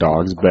on your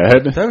dog's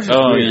bed. That was just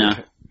oh weird. yeah,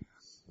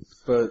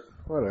 But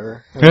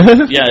whatever.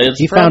 yeah. It's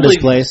He probably, found his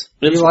place.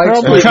 It's He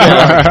likes probably it.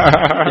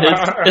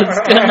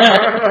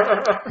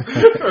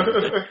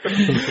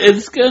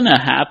 it's gonna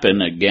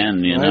happen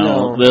again. You I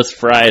know, know. this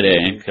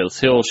Friday because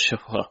he'll show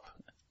up.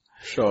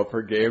 Show up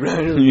for game.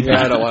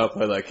 Yeah, I don't want to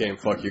play that game.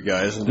 Fuck you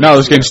guys. No,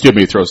 this game's stupid.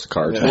 He throws the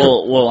cards. Yeah.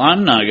 Well,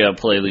 I'm not gonna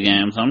play the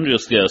games. I'm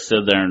just gonna sit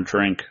there and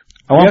drink.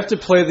 You have to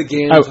play the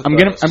games. with I'm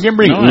us. gonna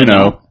bring No, I Uno.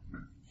 know.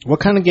 What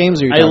kind of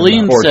games are you talking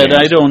Eileen about? said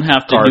games. I don't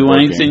have to do Cardboard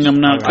anything games.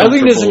 I'm not Eileen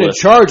comfortable isn't in with.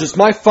 charge. It's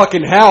my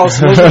fucking house.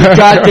 Those are the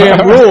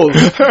goddamn rules.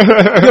 You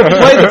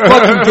play the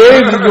fucking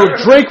games and go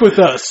drink with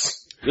us.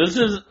 This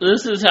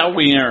is how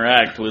we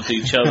interact with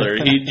each other.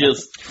 He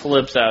just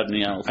flips out and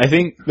yells. I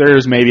think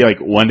there's maybe like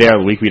one day out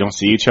of the week we don't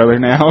see each other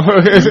now.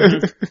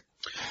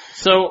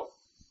 So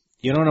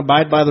You don't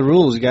abide by the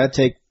rules. You gotta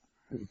take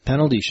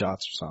penalty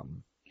shots or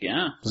something.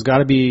 yeah. There's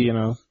gotta be,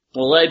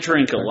 Well, I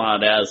drink a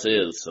lot as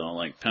is, so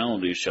like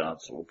penalty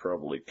shots will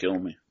probably kill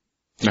me.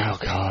 Oh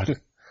God.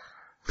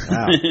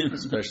 wow.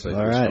 Especially if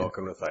All you're right.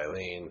 smoking with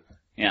Eileen.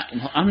 Yeah,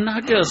 well, I'm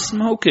not gonna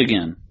smoke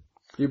again.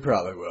 You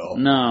probably will.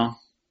 No,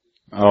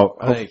 Oh,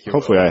 I think you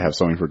hopefully will. I have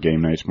something for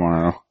game night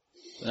tomorrow.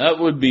 that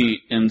would be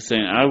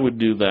insane. I would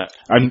do that.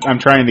 I'm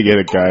trying to get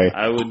a guy.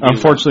 I would. Do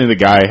Unfortunately,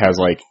 the guy has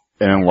like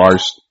an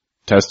enlarged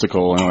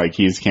testicle and like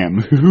he just can't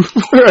move.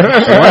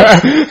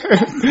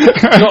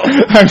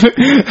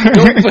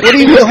 What do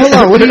you hold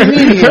on, what do you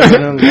mean he has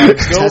an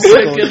enlarged Go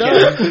testicle? pick it up.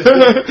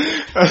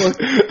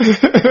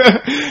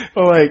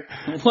 Well, like,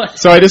 that. What?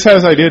 so I just had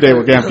this idea today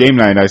we're gonna have game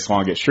night and I just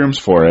want to get shrooms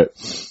for it.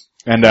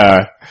 And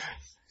I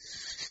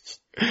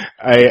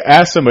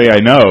asked somebody I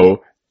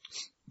know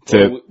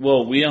to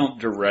Well, we don't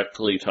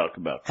directly talk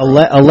about.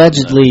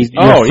 Allegedly,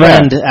 your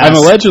friend asked, I'm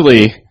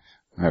allegedly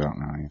I don't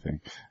know anything.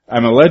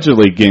 I'm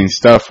allegedly getting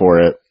stuff for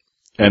it,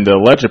 and the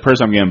alleged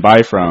person I'm getting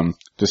buy from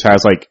just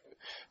has like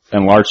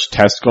enlarged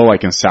testicle,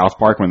 like in South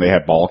Park when they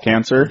had ball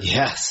cancer.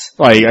 yes.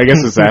 Like, I guess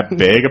it's that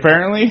big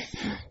apparently.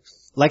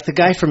 Like the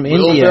guy from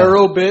India.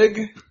 Wheelbarrow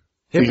big?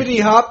 Hippity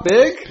hop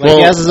big? Like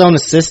he has his own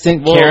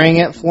assistant Well- carrying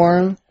it for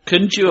him.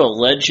 Couldn't you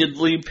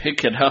allegedly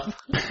pick it up?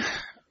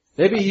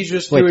 Maybe he's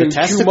just Wait, the doing too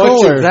testicle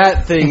much or- of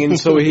that thing, and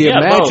so he Yeah,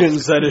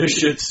 imagines that his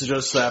shit's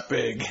just that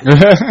big.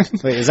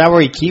 Wait, is that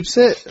where he keeps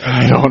it?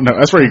 I don't know.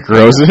 That's where he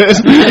grows it.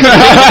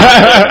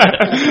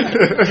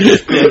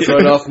 It's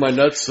right off my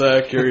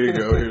nutsack. Here you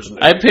go. Here's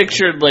I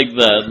pictured like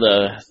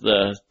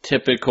the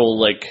typical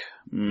like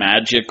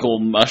magical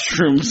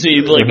mushroom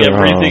seed, like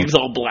everything's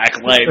all black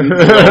light and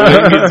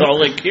glowing. It's all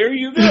like, here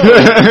you go.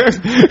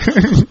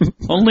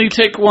 Only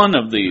take one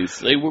of these.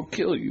 They will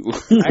kill you.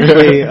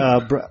 Actually,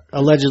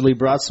 allegedly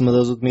brought some of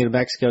those with me to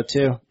Mexico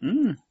too,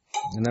 Mm.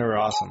 and they were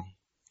awesome.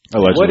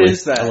 Allegedly. What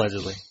is that?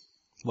 Allegedly.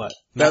 What?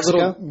 That Mexico?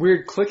 little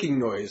weird clicking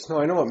noise. No,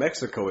 I know what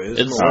Mexico is.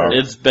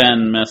 It's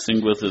Ben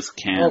messing with his Oh,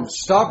 can.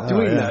 stop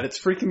doing yeah. that. It's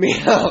freaking me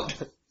out.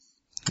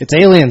 It's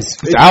aliens.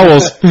 It's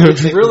owls.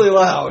 It's really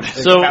loud.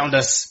 So, Found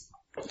us.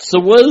 so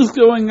what is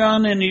going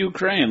on in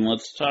Ukraine?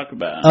 Let's talk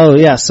about it. Oh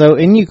yeah, so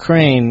in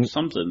Ukraine,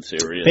 Something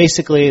serious.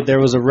 basically there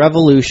was a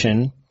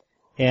revolution,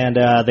 and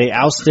they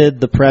ousted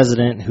the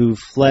president who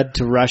fled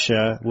to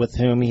Russia, with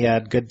whom he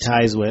had good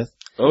ties with.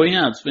 Oh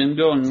yeah, it's been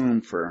going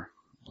on for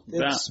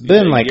It's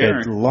been like year.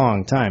 a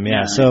long time,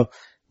 yeah. Yeah.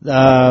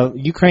 So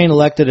Ukraine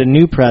elected a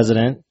new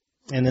president,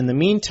 and in the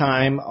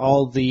meantime,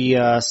 all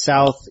the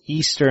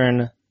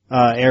southeastern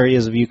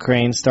areas of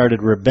Ukraine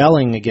started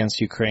rebelling against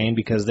Ukraine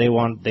because they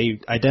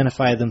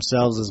identify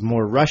themselves as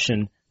more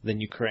Russian than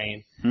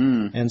Ukraine,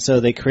 and so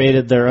they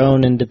created their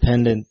own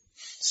independent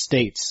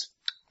states.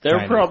 They're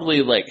Kind of.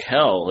 probably like,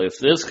 hell, if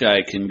this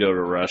guy can go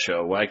to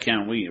Russia, why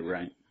can't we,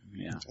 right?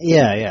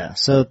 Yeah. Yeah.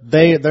 So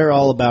they're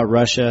all about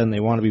Russia and they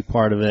want to be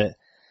part of it,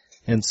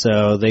 and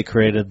so they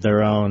created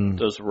their own.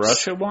 Does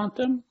Russia want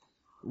them?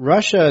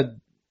 Russia,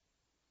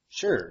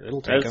 sure,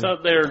 it'll I take them.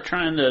 thought they were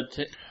trying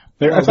to...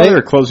 I thought they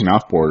were closing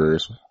off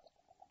borders.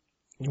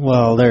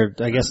 Well, they're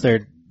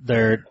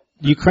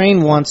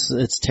Ukraine wants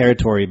its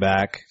territory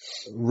back.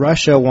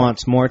 Russia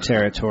wants more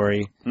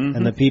territory,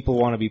 and the people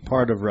want to be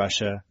part of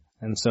Russia,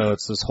 and so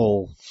it's this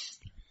whole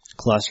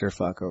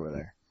clusterfuck over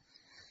there.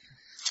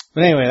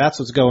 But anyway, that's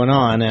what's going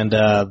on, and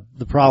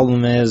the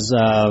problem is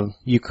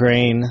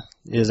Ukraine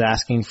is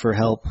asking for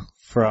help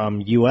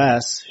from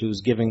U.S.,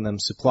 who's giving them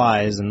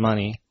supplies and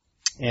money,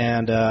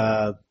 and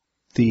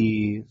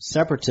the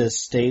separatist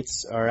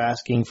states are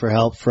asking for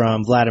help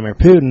from Vladimir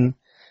Putin,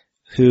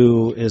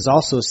 who is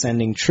also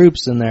sending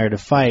troops in there to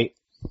fight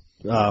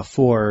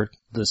for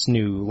this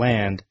new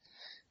land.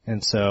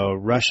 And so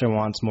Russia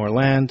wants more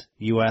land.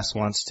 U.S.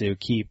 wants to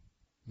keep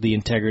the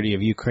integrity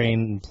of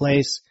Ukraine in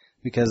place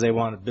because they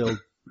want to build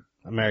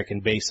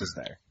American bases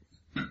there.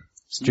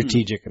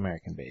 Strategic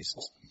American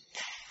bases.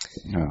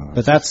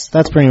 But that's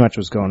pretty much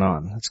what's going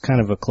on. It's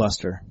kind of a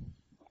cluster.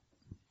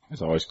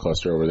 There's always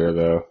cluster over there,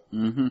 though,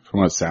 from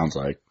what it sounds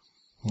like.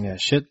 Yeah,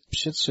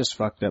 shit's just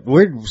fucked up.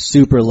 We're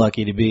super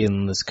lucky to be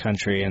in this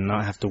country and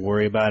not have to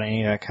worry about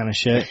any of that kind of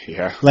shit.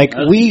 Yeah. Like,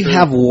 That's we true.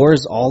 have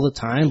wars all the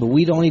time, but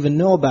we don't even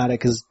know about it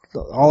because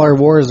all our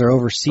wars are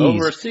overseas.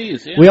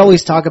 Overseas, yeah. We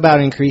always talk about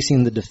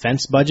increasing the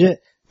defense budget,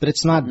 but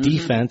it's not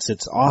defense,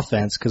 it's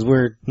offense, because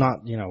we're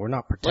not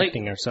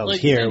protecting ourselves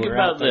here. Think We're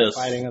about out there this.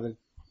 fighting other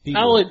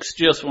people. Alex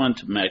just went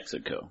to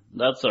Mexico.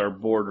 That's our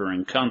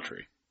bordering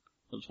country.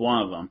 That's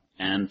one of them.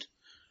 And,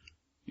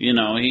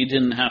 he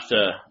didn't have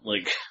to,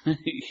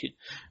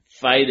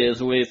 fight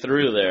his way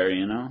through there,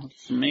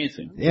 It's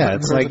amazing. Yeah,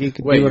 it's like you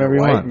can Wait, do whatever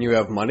you white want. and you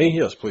have money?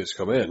 Yes, please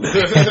come in.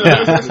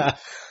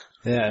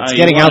 Yeah, it's you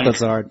getting out wanna- that's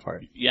the hard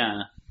part.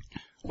 Yeah.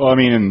 Well, I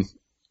mean,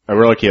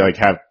 we're lucky to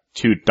have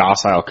two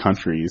docile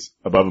countries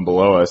above and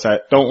below us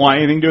that don't want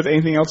anything to do with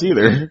anything else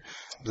either.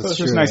 So it's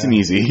just true, nice yeah. and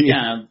easy.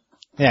 Yeah.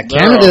 Yeah, They're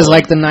Canada's all-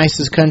 like the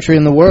nicest country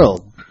in the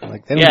world.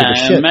 Like, they don't Yeah, give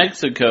a in shit.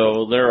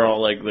 Mexico, they're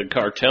all like, the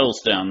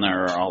cartels down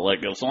there are all like,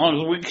 as long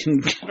as we can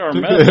get our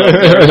meth up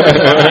there,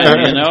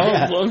 we're fine,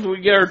 As long as we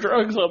get our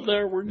drugs up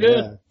there, we're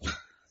good. Yeah.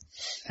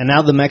 And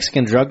now the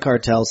Mexican drug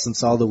cartels,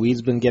 since all the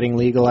weed's been getting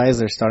legalized,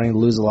 they're starting to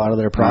lose a lot of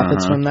their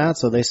profits from that.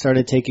 So they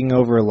started taking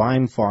over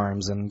lime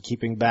farms and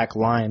keeping back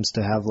limes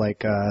to have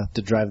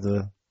to drive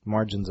the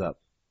margins up.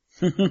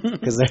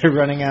 Because they're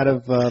running out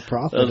of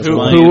profit. That's as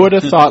well. funny. Who would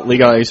have thought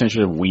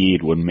legalization of weed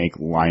would make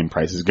lime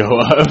prices go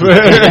up?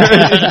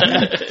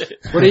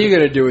 What are you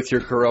gonna do with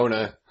your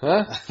Corona?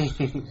 Huh?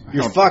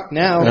 You're fucked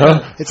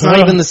now. It's not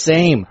even the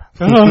same.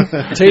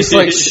 Tastes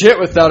like shit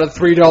without a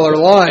 $3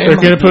 lime. They're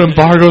gonna put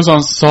embargoes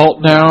on salt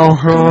now.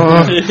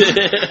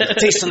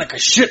 Tasting like a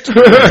shit.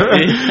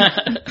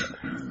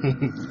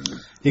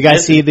 You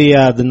guys see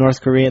the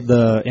North Korea,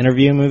 the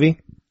Interview movie?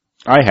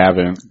 I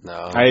haven't.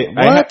 No. I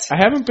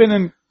haven't been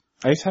in.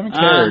 I just haven't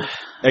cared.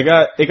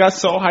 It got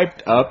so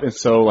hyped up and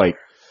so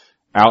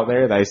out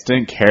there that I just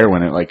didn't care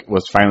when it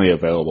was finally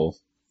available.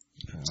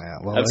 Yeah,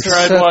 well, I've it's-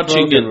 tried Seth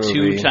watching Rogen it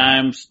two movie.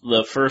 times.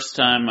 The first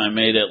time I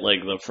made it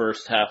the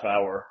first half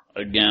hour.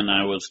 Again,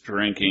 I was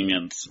drinking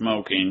and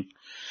smoking.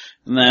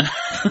 And then,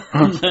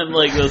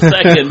 the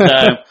second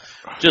time,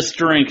 just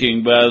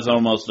drinking, but I was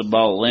almost a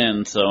bottle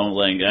in, so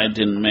I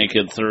didn't make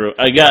it through.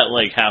 I got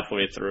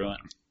halfway through it.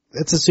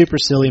 it's a super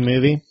silly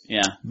movie,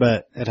 Yeah.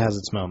 but it has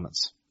its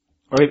moments.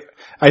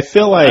 I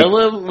feel like I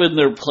love when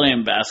they're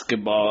playing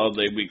basketball,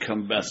 they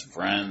become best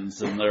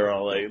friends, and they're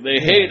all like, they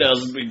hate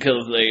us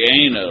because they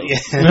ain't us.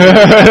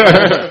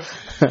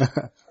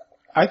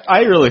 I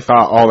really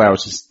thought all that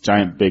was just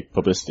giant big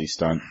publicity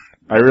stunt.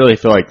 I really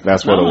feel like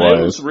that's what it was.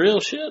 It was real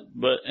shit,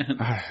 but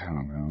I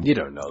don't know. You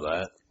don't know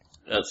that.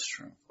 That's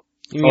true.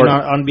 You mean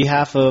on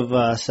behalf of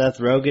Seth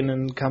Rogen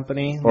and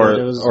company?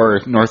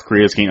 Or North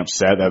Korea's getting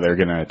upset that they're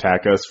going to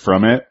attack us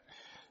from it.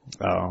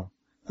 Oh.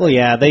 Well,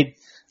 yeah, they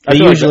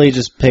usually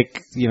just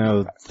pick,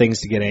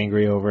 things to get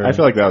angry over. I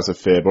feel like that was a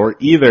fib. Or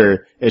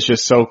either it's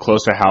just so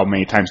close to how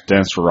many times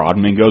Dennis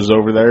Rodman goes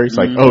over there. He's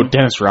like, oh,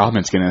 Dennis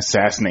Rodman's going to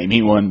assassinate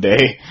me one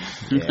day.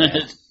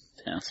 Yeah.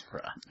 That's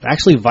right.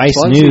 Actually, Vice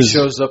Once News he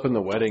shows up in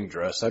the wedding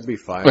dress, I'd be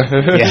fine.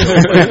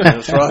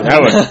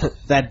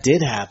 That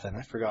did happen.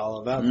 I forgot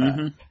all about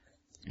that.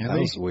 Yeah, that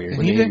was weird.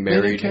 When he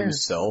married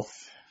himself.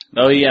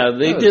 Oh yeah,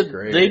 they did.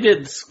 Great. They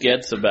did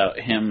skits about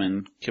him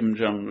and Kim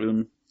Jong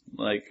Un.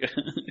 Like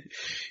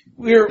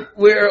we're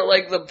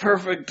like the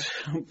perfect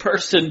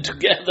person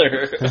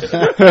together.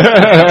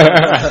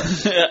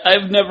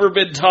 I've never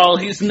been tall.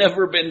 He's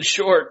never been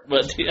short.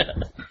 But yeah,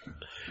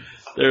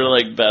 they're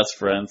like best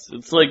friends.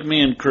 It's like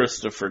me and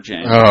Christopher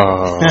James.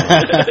 Oh.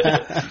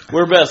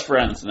 We're best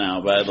friends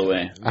now, by the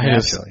way.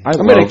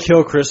 I'm going to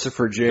kill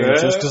Christopher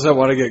James just because I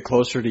want to get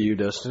closer to you,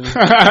 Dustin. Oh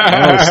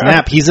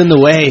snap! He's in the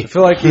way. I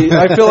feel like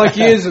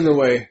he is in the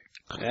way.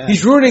 Yeah.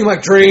 He's ruining my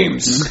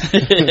dreams.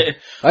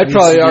 I'd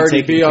probably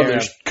already be on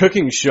the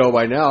cooking show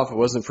by now if it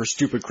wasn't for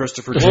stupid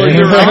Christopher James. Well,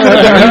 you're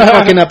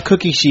fucking up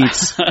cookie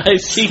sheets. I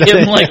see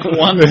him like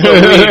once a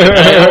week.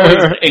 I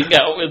always hang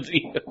out with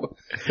you.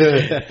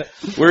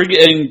 We're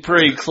getting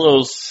pretty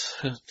close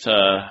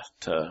to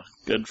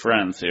good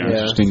friends here.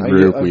 Yeah. Interesting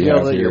group I we yelled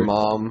have at here. your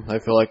mom. I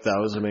feel like that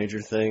was a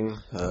major thing.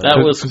 That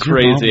was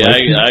crazy.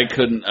 I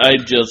couldn't.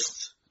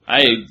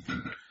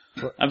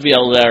 I've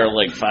yelled at her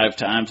like 5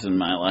 times in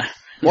my life.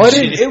 Well,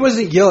 it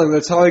wasn't yelling.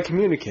 That's how I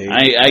communicate.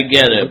 I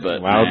get it, but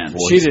loud man,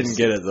 voice. She didn't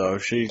get it though.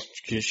 She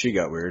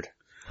got weird.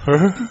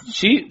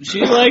 she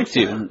liked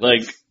you.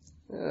 Like,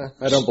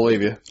 I don't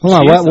believe you. Hold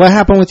on, what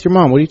happened with your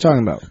mom? What are you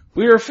talking about?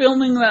 we were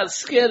filming that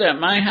skit at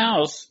my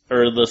house,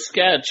 or the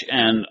sketch,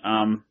 and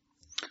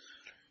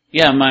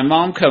my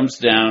mom comes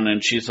down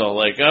and she's all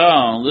like,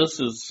 "Oh,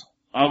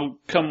 I'll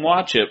come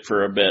watch it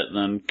for a bit." And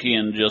then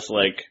Keane just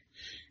like.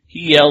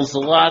 He yells a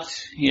lot.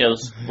 He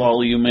has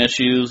volume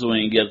issues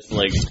when he gets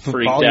like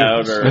freaked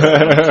out or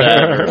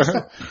upset or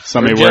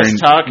somebody or wearing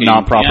talking.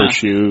 not proper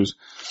shoes.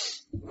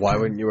 Why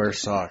wouldn't you wear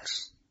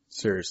socks?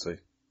 Seriously.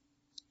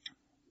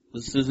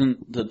 This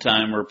isn't the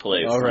time or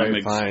place. All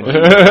right, fine.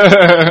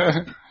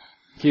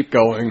 Keep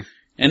going.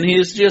 And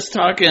he's just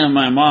talking to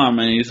my mom,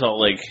 and he's all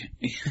like,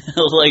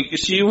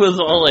 she was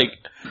all like,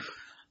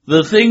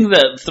 the thing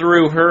that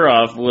threw her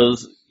off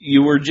was.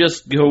 You were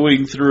just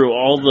going through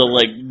all the,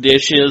 like,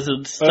 dishes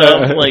and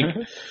stuff.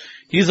 Like,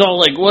 he's all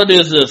like, what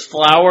is this,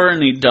 flour?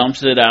 And he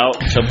dumps it out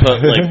to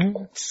put,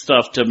 like,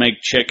 stuff to make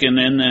chicken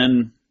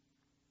in.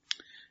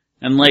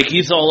 And like,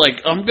 he's all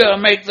like, I'm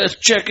gonna make this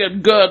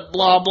chicken good,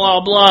 blah, blah,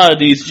 blah. And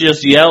he's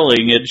just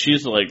yelling. And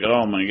she's like,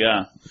 oh, my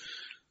God.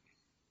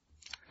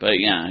 But,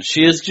 yeah,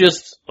 she is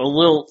just a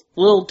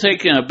little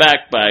taken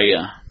aback by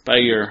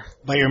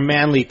your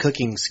manly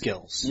cooking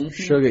skills. Mm-hmm.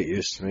 She'll get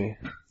used to me.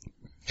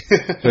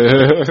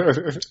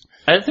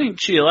 I think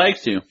she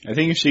likes you. I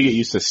think if she get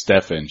used to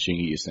Stefan, she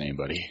can get used to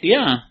anybody.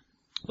 Yeah.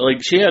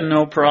 Like, she had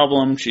no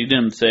problem. She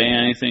didn't say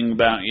anything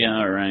about you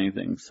or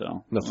anything,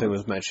 so. Nothing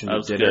was mentioned that at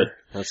was dinner. good.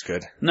 That's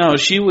good. No,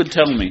 she would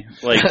tell me.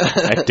 Like,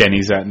 At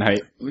Denny's that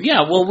night.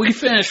 yeah, well, we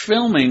finished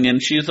filming,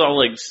 and she's all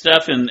like,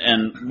 Stefan,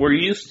 and were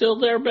you still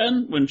there,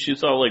 Ben? When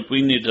she's all like,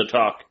 we need to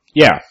talk.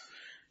 Yeah.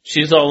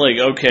 She's all like,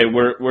 okay,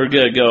 we're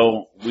gonna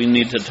go, we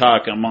need to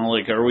talk. I'm all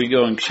like, are we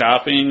going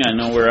shopping? I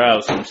know we're out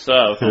of some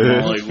stuff.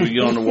 I'm all like, we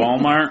going to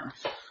Walmart?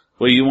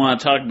 What do you want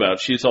to talk about?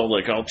 She's all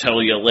like, I'll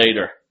tell you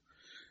later.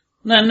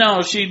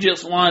 No, she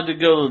just wanted to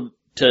go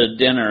to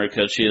dinner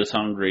because she is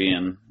hungry,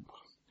 and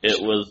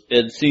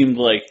it seemed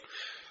like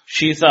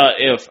she thought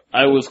if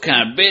I was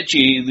kind of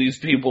bitchy, these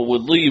people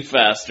would leave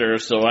faster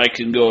so I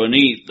can go and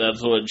eat.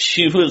 That's what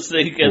she was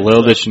thinking.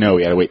 Little did she know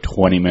we had to wait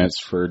 20 minutes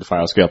for the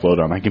files to get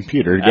uploaded on my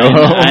computer to go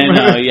home. I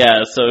know,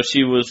 yeah. So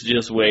she was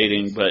just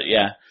waiting, but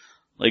yeah.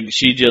 Like,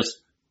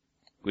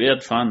 we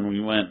had fun.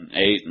 We went and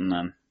ate, and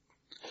then.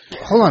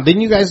 Hold on,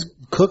 didn't you guys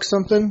cook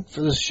something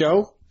for this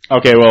show?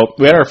 Okay, well,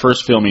 we had our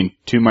first filming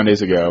 2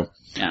 Mondays ago.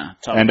 Yeah.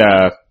 And,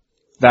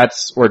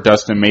 that's where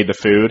Dustin made the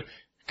food.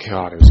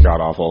 God, it was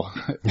god-awful.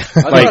 I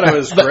thought it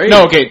was great.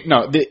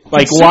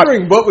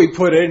 Considering what we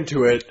put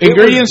into it.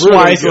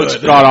 Ingredients-wise, it was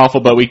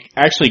god-awful, but we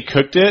actually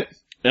cooked it.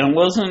 It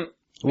wasn't...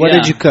 What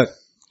did you cook?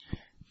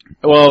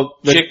 Well,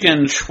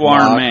 chicken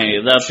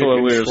shawarma. That's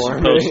what we were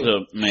supposed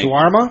to make.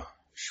 Shawarma?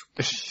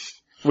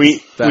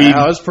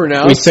 How it's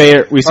pronounced? We say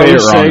it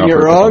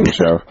wrong.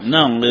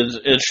 No,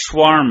 it's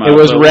shawarma. It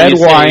was red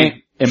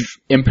wine,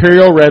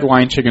 imperial red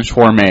wine chicken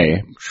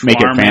shawarma. Make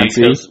it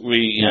fancy.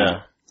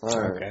 Yeah.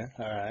 Okay,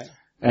 alright.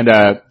 And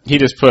he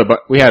just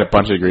we had a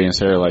bunch of ingredients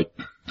there, like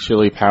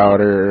chili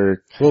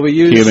powder, Well, we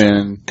use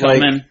cumin.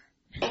 Cumin.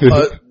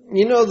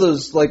 you know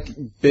those like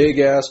big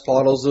ass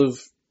bottles of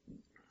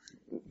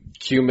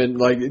cumin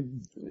like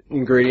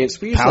ingredients.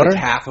 We use Powder? like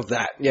half of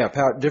that. Yeah,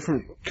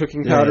 different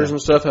cooking powders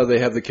and stuff. How they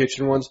have the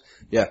kitchen ones.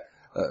 Yeah.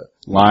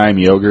 Lime,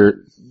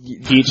 yogurt,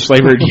 peach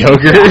flavored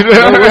yogurt.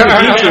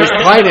 Peaches,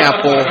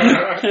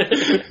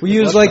 pineapple. We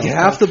use like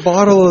half the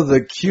bottle of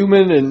the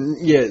cumin and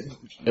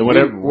And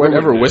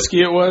whatever whiskey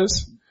it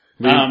was.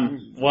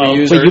 Well,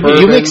 use So you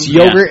bourbon. mix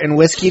yogurt and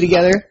whiskey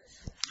together?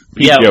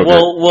 yeah. yogurt.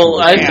 Well,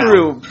 I Yeah.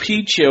 threw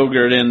peach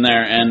yogurt in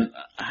there, and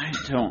I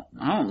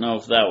don't know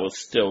if that was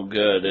still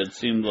good. It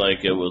seemed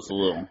like it was a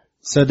little.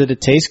 So did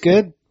it taste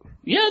good?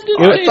 Yeah, it did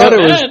I taste thought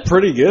it was bad,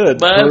 pretty good.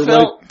 but I For,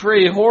 felt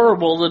pretty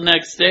horrible the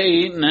next day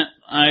eating it.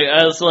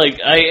 I was like,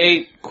 I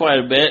ate quite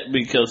a bit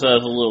because I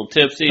was a little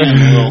tipsy and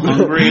a little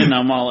hungry, and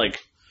I'm all like,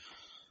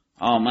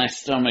 oh, my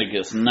stomach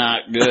is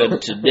not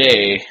good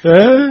today.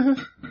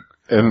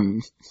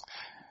 And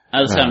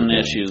I was having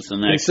issues the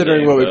next day.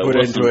 considering what we but put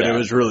wasn't into it, bad. it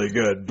was really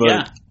good. But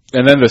Yeah.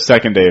 and then the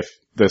second day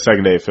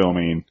of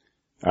filming,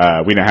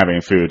 we didn't have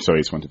any food, so he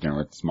just went to dinner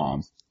with his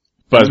mom.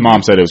 But his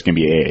mom said it was going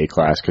to be AA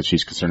class because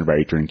she's concerned about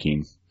you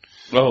drinking.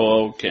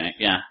 Oh, okay,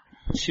 yeah.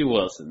 She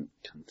wasn't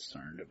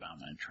concerned about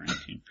my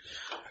drinking.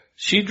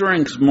 She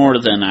drinks more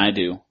than I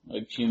do,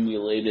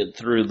 accumulated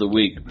through the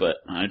week, but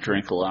I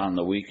drink a lot on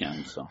the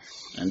weekend, so.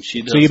 And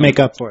she doesn't. So you make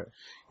up for it.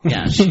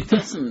 Yeah, she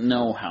doesn't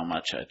know how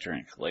much I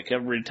drink. Like,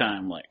 every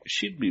time, like,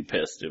 she'd be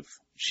pissed if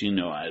she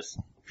knew I was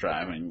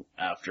driving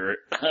after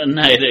a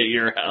night at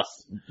your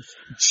house.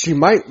 she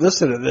might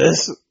listen to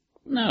this.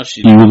 No,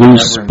 she You never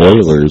lose knows.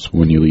 spoilers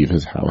when you leave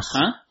his house.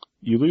 Huh?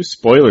 You lose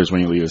spoilers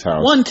when you leave his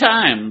house. One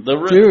time,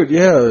 Dude,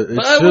 yeah,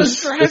 But I was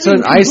it's driving an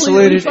completely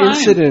isailated fine.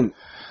 incident.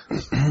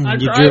 I You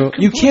drive do-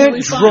 You can't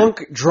completely fine.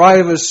 drunk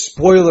drive a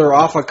spoiler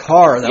off a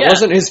car. That Yeah.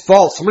 wasn't his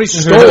fault. Somebody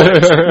stole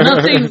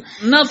it.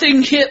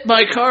 Nothing hit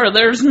my car.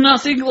 There's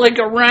nothing like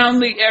around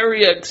the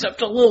area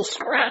except a little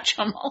scratch.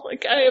 I'm all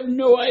like, I have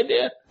no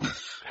idea.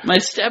 My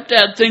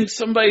stepdad thinks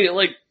somebody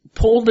like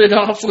pulled it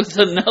off with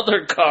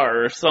another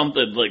car or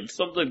something, like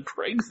something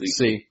crazy.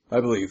 See,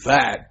 I believe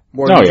that.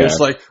 More Oh, than yeah. just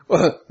like,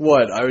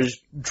 what, I was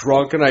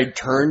drunk and I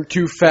turned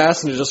too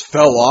fast and it just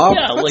fell off?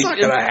 Yeah, That's like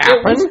not gonna it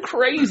happen. was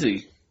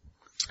crazy.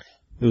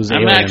 It was I'm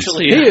aliens.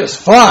 He is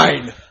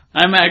fine.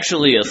 I'm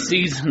actually a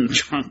seasoned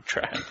drunk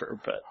driver,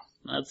 but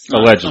that's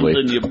not Allegedly.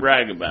 something you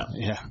brag about.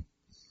 Yeah.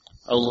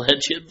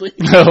 Allegedly?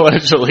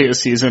 Allegedly a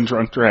seasoned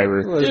drunk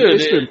driver. Well, Dude,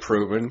 it's been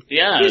proven.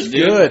 Yeah, He's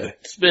dude. good.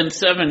 It's been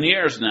 7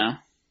 years now.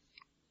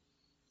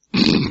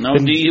 No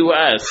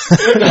DUIs.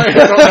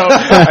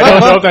 I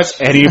don't know if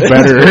that's any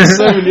better.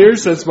 7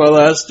 years since my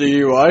last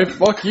DUI.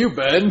 Fuck you,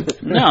 Ben.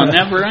 No,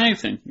 never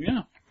anything.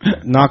 Yeah.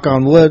 Knock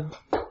on wood.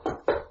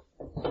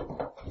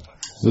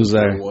 Who's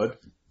there? Wood.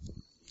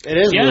 It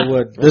is Yeah. real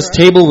wood. This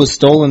table was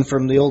stolen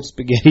from the old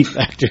spaghetti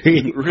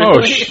factory.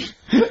 Really?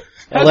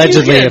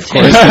 Allegedly, of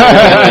course.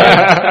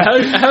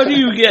 How do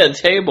you get a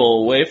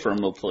table away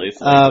from a place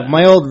like that?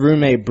 My old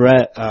roommate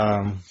Brett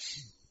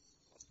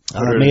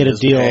made a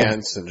deal.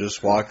 Pants and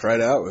just walked right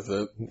out with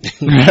it.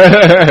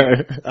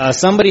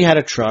 Somebody had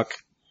a truck,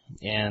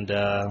 and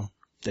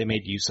they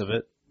made use of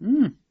it.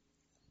 Mm.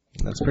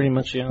 That's pretty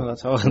much,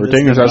 that's how. We're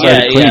taking this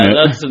outside to clean it.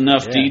 That's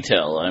enough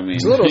detail. I mean,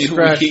 It's a little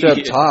scratched up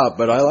top,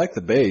 but I like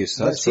the base.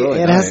 That's See,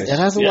 really it nice.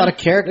 has a lot of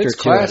character It's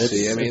to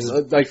classy. it. I mean,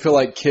 I feel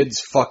like kids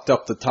fucked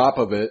up the top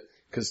of it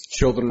because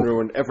children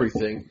ruin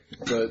everything.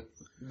 But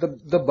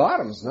the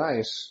bottom's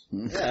nice.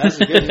 yeah, that's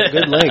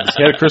good legs.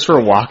 He had a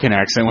Christopher Walken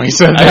accent when he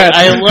said that.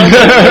 I love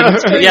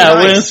it. Yeah,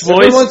 when his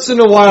Every voice, once in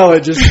a while,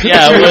 it just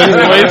yeah, when his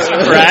voice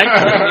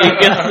cracked, you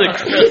get the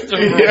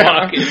Christopher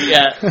Walken.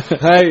 Yeah.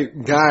 Hey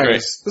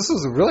guys, this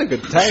is a really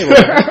good table.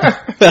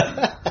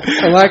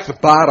 I like the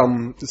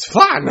bottom. It's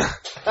fun.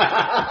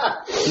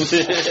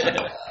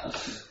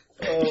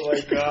 Oh my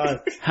god.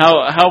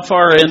 How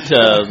far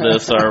into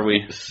this are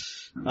we?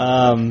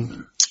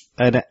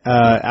 An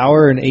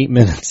hour and 8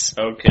 minutes.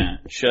 Okay.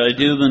 Should I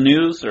do the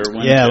news or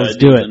when Yeah, should let's I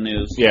do do the it.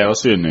 news? Yeah,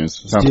 let's do the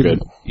news. Sounds do good.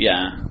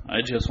 Yeah,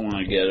 I just want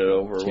to get it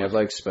over Do you have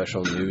with. like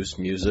special news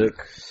music,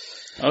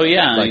 Oh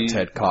yeah, like you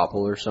Ted Koppel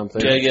or something?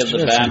 gotta get the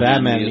Sure, some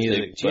Batman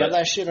music. Do you have but-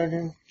 that shit on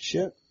your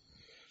shit?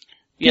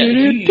 Yeah,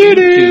 you YouTube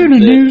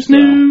it, so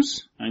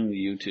News. I can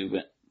YouTube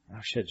it. Oh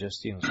shit,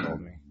 Justine's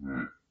called me.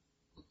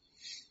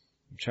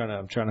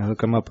 I'm trying to hook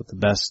them up with the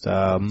best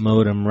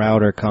modem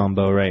router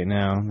combo right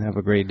now. They have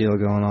a great deal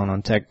going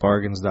on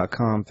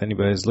techbargains.com. If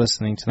anybody's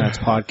listening, tonight's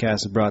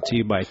podcast is brought to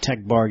you by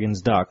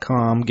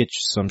techbargains.com. Get you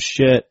some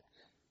shit.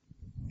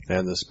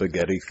 And the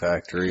Spaghetti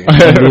Factory.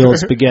 The old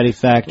spaghetti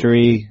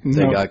factory.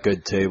 They got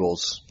good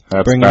tables.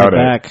 That's Bringing about it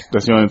back.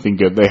 That's the only thing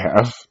good they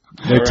have.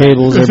 Their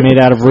tables are made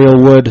out of real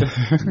wood,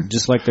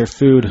 just like their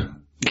food.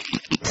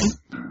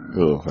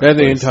 Ugh, And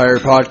the entire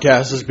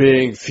podcast is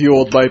being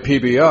fueled by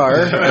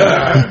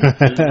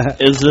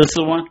PBR. Is this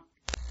the one?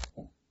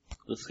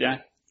 This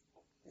guy?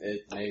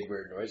 It made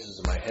weird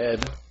noises in my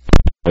head.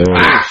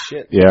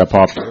 Shit. Yeah,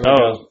 pop.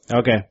 Oh,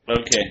 Okay,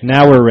 okay.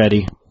 now we're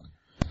ready.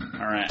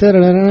 All right.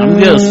 I'm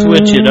gonna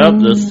switch it up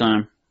this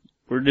time.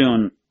 We're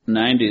doing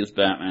 90s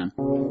Batman.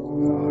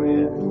 Oh,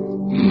 yeah.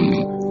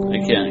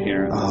 I can't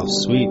hear it. Oh,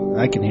 sweet.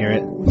 I can hear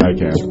it. I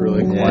can. It's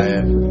really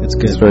quiet. It's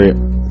good. It's very.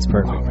 It's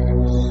perfect.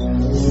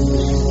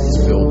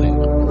 It's building.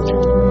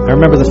 I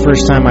remember the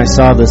first time I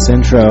saw this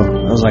intro,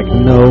 I was like,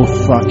 no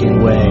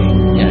fucking way.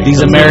 Yeah,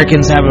 These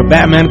Americans have a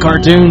Batman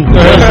cartoon?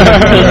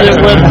 Because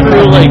it went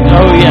through like,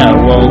 oh yeah,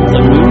 well,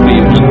 the movie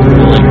went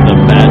through like the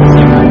bad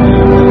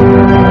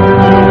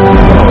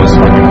Oh, it was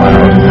fucking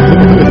loud.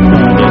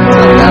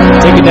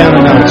 Take it down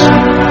a notch.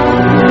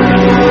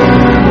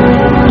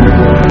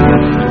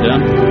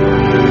 Done?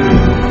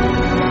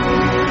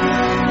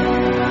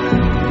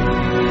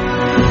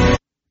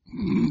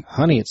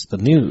 Honey, it's the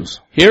news.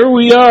 Here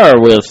we are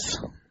with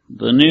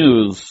the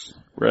news,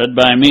 read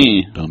by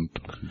me, Dun,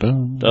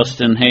 dun.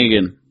 Dustin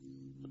Hagen.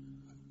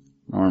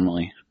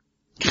 Normally,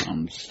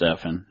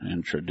 Stefan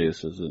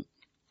introduces it.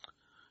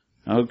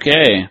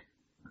 Okay.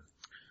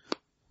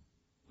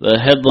 The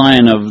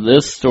headline of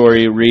this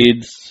story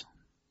reads,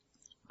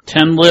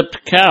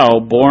 10-lipped cow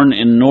born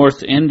in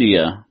North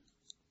India.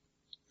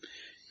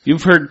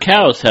 You've heard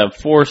cows have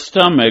 4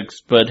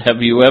 stomachs, but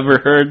have you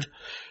ever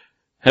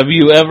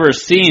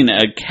seen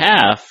a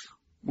calf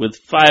with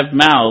 5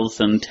 mouths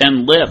and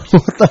 10 lips?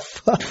 What the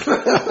fuck?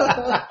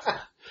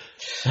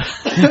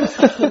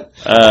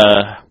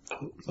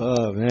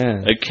 Oh,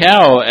 man. A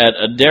cow at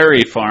a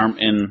dairy farm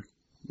in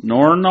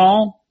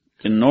Nornal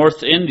in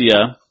North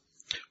India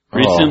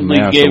recently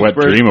gave wet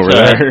birth dream over to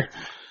there.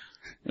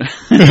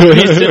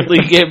 recently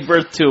gave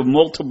birth to a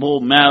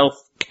multiple mouth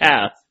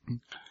calf.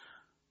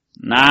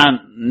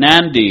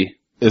 Nandi.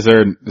 Is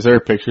there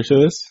a picture to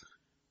this?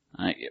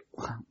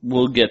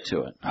 We'll get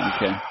to it.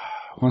 Okay. I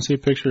want to see a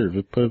picture.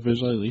 Put a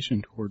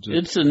visualization towards it.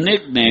 It's a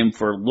nickname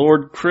for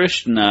Lord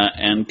Krishna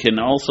and can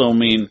also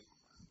mean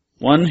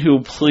one who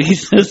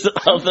pleases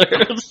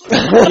others.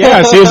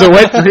 Yeah, see, there's a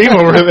wet dream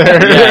over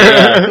there.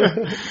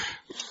 Yeah.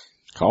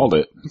 Called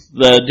it.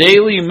 The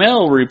Daily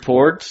Mail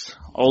reports,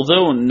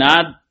 although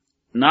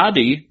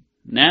Nandi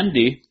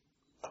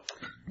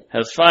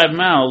has 5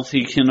 mouths,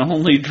 he can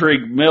only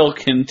drink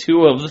milk in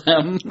 2 of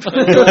them.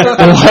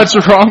 What's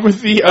wrong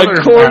with the other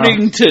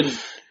According to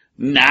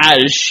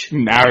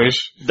Nash.com.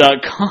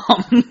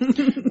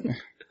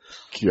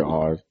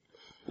 God.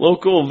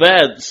 Local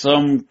vet,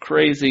 some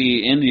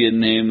crazy Indian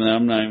name that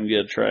I'm not even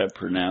going to try to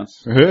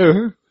pronounce.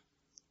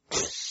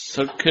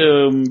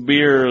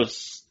 Sukhbir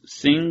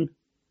Singh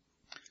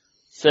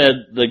said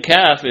the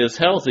calf is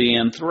healthy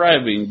and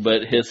thriving,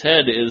 but his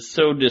head is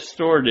so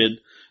distorted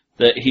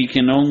that he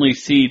can only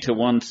see to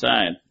one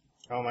side.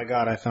 Oh my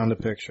god, I found a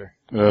picture.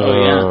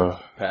 yeah.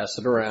 Pass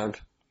it around.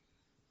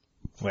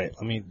 Wait,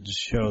 let me just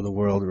show the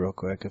world real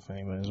quick if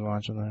anybody's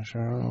watching that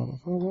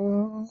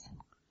show.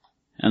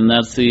 And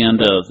that's the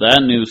end of that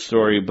news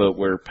story, but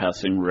we're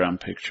passing around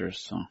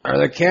pictures, so. Are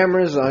the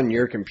cameras on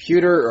your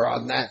computer or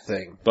on that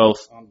thing?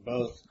 Both. On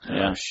both.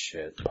 Yeah. Oh,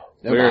 shit.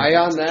 Am I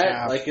on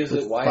that? Like, is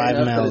it wide 5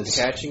 enough that mouths. it's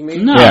catching me?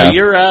 No, Yeah.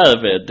 you're out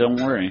of it, don't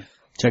worry.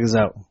 Check this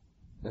out.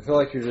 I feel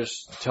like you're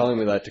just telling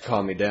me that to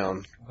calm me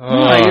down.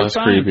 No, you're that's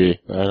fine. creepy.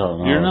 I don't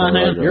know. You're not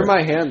in- You're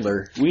my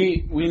handler.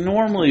 We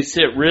normally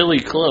sit really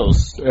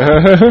close.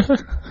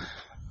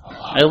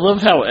 I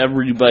love how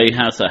everybody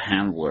has a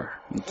handler.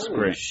 It's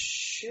great.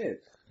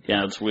 Shit.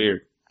 Yeah, it's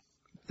weird.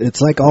 It's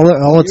like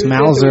all its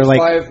mouths are like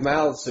 5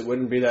 mouths, it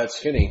wouldn't be that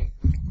skinny.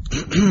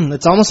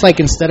 it's almost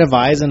like instead of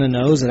eyes and a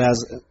nose, it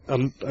has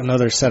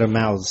another set of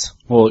mouths.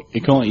 Well,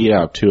 you can only eat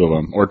out 2 of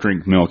them, or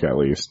drink milk at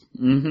least.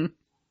 Mm-hmm.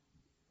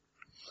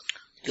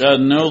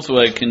 God knows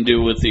what I can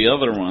do with the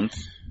other ones.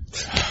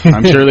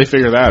 I'm sure they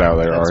figured that out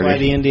there That's why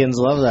already. the Indians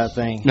love that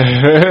thing.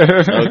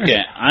 Okay,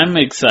 I'm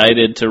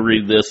excited to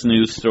read this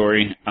news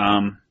story.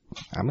 I'm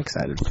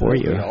excited for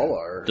you. We all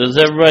are. Does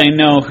everybody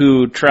know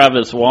who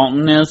Travis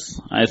Walton is?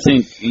 I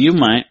think you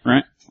might,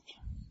 right?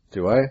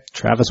 Do I?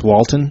 Travis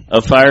Walton?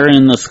 A Fire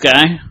in the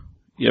Sky?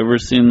 You ever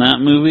seen that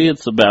movie?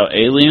 It's about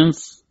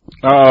aliens.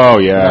 Oh,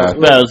 yeah. It's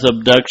about his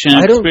abduction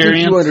I don't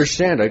experience. think you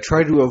understand. I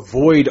try to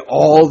avoid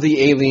all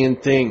the alien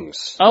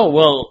things. Oh,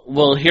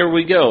 well, here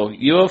we go.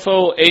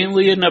 UFO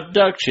alien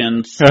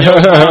abduction still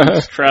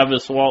haunts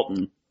Travis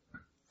Walton.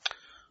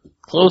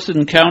 Close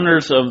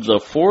Encounters of the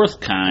Fourth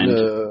Kind.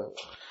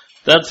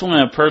 That's when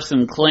a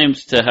person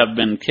claims to have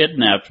been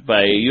kidnapped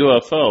by a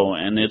UFO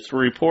and its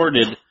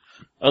reported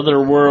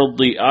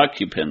otherworldly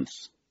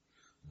occupants.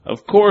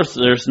 Of course,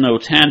 there's no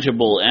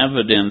tangible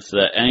evidence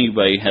that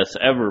anybody has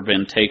ever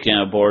been taken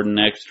aboard an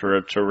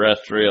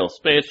extraterrestrial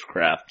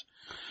spacecraft.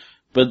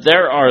 But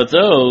there are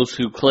those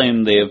who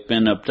claim they have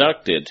been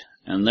abducted,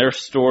 and their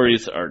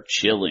stories are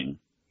chilling.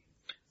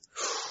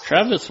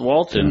 Travis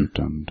Walton's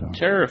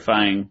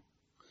terrifying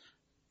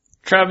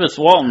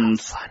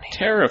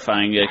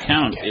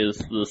account is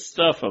the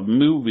stuff of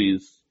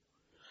movies.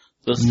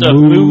 The stuff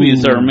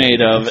movies are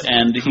made of,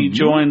 and he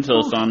joins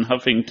us on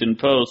Huffington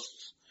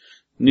Post's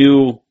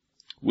new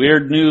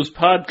Weird News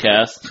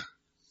podcast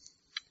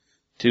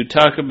to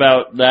talk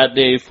about that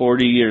day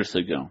 40 years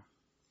ago.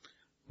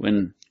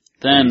 When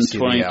then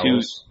 22,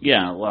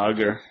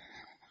 lager.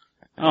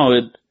 Oh,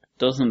 it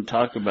doesn't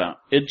talk about.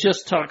 It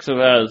just talks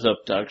about his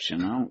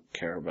abduction. I don't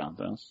care about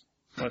this.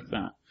 Fuck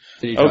that.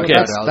 Did he Okay,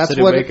 did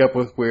he wake up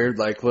with weird,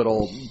 like,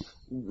 little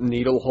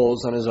needle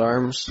holes on his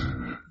arms?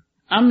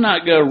 I'm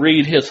not gonna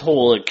read his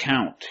whole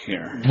account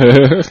here.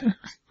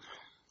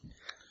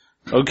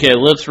 Okay,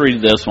 let's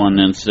read this one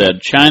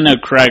instead. China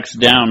cracks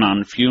down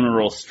on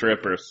funeral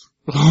strippers.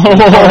 That's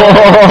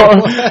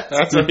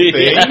a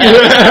thing.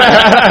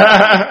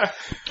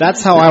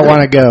 That's how I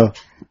want to go.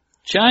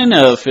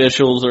 China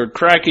officials are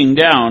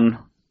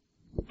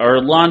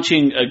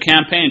launching a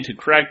campaign to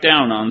crack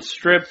down on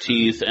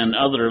striptease and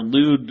other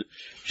lewd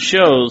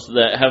shows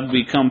that have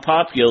become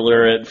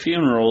popular at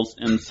funerals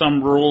in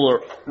some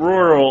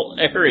rural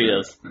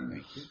areas.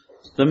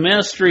 The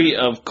Ministry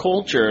of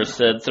Culture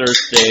said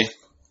Thursday.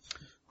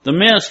 The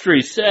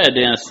ministry said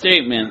in a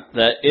statement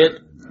that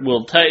it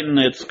will tighten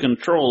its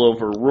control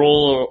over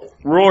rural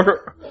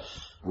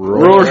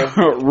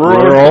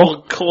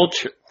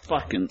culture.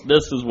 Fucking,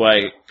 this is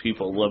why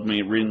people love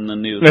me reading the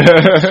news.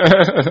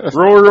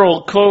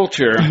 Rural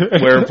culture,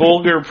 where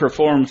vulgar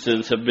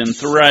performances have been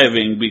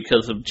thriving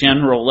because of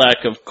general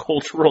lack of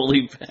cultural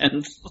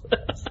events.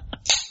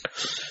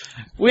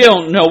 We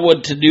don't know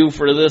what to do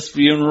for this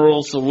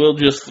funeral, so we'll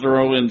just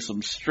throw in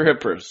some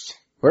strippers.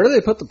 Where do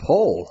they put the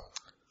pole?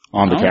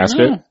 On the I don't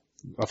casket? know.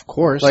 Of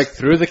course. Like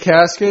through the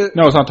casket?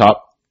 No, it's on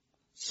top.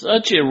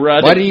 Such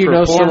erotic Why do you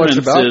know so much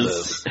about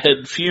performances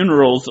at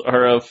funerals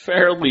are a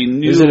fairly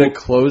new Is it a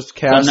closed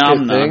casket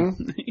phenomenon.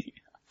 Thing?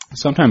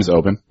 Sometimes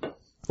open.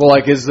 Well,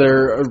 like, is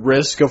there a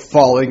risk of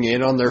falling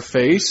in on their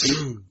face?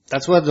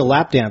 That's where the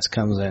lap dance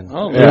comes in.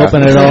 Oh, They yeah.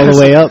 open it all the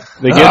way up.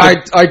 They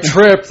give I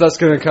tripped. That's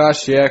going to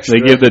cost you extra.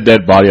 they give the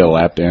dead body a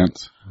lap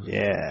dance.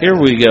 Yeah. Here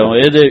we go.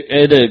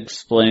 It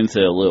explains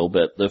it a little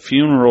bit. The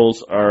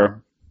funerals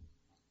are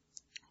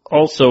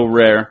also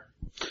rare.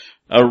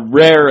 A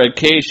rare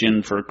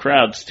occasion for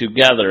crowds to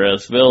gather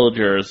as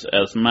villagers,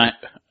 as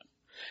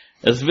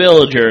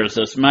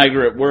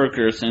migrant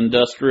workers,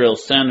 industrial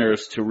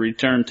centers to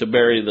return to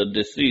bury the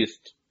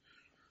deceased.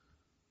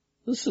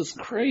 This is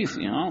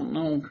crazy. I don't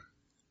know.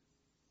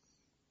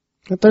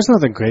 But there's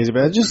nothing crazy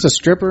about it. It's just a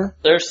stripper.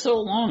 They're so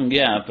long,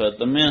 yeah, but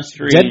the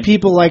ministry... Dead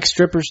people like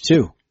strippers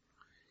too.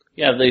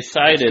 Yeah, they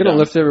cited It's going to them.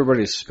 lift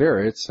everybody's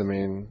spirits. I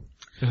mean...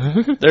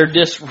 They're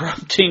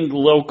disrupting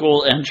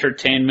local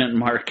entertainment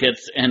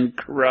markets and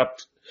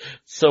corrupt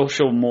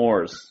social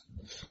mores,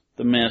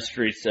 the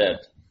ministry said.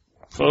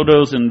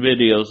 Photos and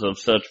videos of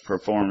such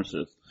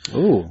performances.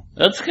 Ooh.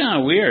 That's kind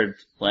of weird.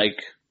 Like,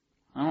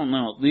 I don't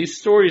know. These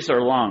stories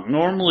are long.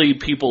 Normally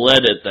people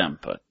edit them,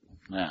 but,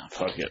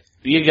 fuck it.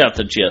 You got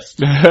the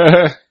gist.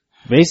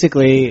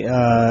 Basically,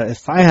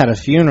 if I had a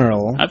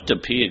funeral... I have to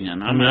pee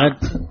again. I'm I out.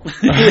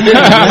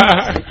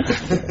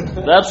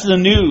 That's the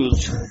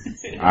news.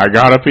 I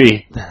gotta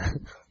pee.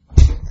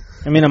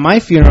 mean, at my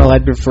funeral,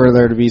 I'd prefer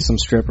there to be some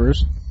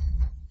strippers.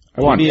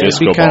 I want It'd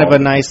disco be kind ball.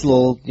 of a nice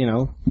little,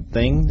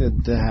 thing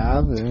to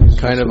have.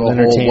 Kind of a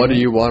whole, what do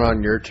you want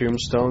on your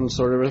tombstone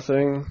sort of a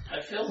thing?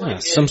 I feel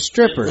like some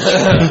strippers.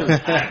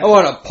 I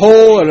want a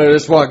pole and I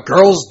just want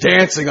girls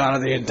dancing on it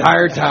the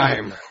entire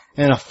time.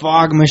 And a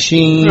fog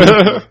machine.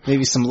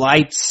 Maybe some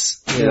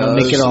lights.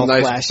 Make it all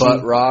nice flashy.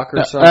 butt rock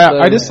or something.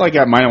 I just like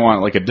at mine. I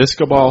want like a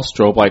disco ball,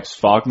 strobe lights,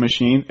 fog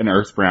machine, and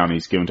earth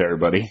brownies given to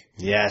everybody.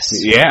 Yes.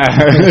 Yeah.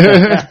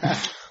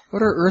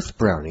 What are earth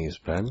brownies,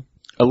 Ben?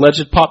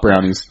 Alleged pop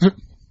brownies.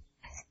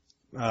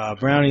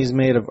 Brownies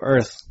made of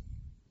earth.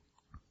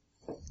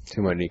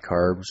 Too many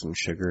carbs and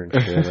sugar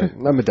and shit.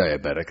 I'm a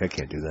diabetic. I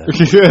can't do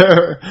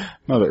that.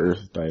 Mother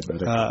Earth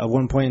diabetic. At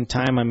one point in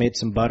time, I made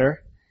some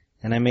butter,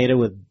 and I made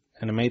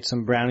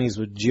some brownies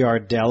with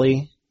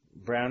Ghirardelli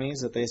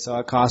brownies that they sell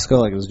at Costco,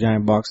 like it was a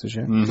giant box of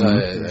shit.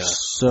 Mm-hmm.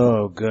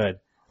 So good.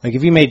 Like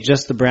if you made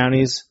just the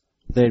brownies,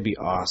 they'd be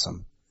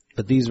awesome.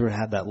 But these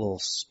had that little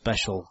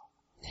special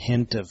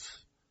hint of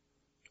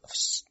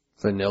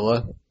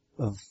Vanilla?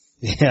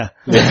 yeah.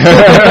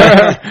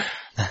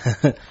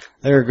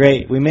 They were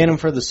great. We made them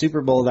for the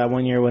Super Bowl that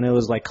one year when it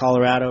was like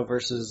Colorado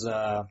versus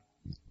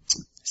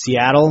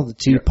Seattle, the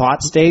two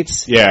pot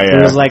states. Yeah.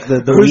 It was like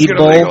the Who's weed gonna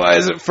bowl.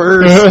 legalize it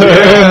first?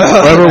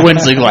 Whoever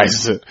wins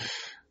legalizes it.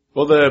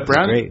 Well, the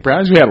great.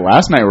 brownies we had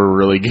last night were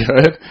really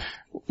good.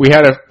 We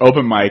had an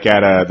open mic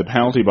at the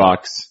penalty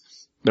box,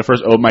 the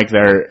first open mic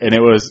there, and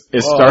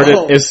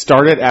it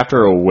started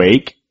after a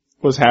wake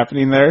was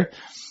happening there,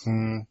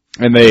 and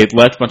they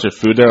left a bunch of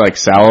food there, like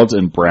salads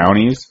and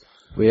brownies.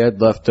 We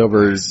had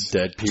leftovers,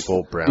 dead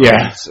people,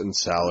 brownies, and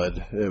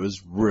salad. It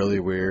was really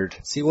weird.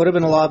 See, it would have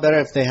been a lot better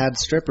if they had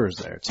strippers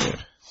there too.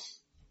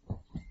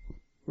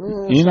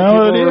 You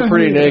know, People were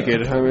pretty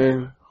naked. I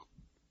mean,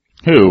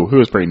 who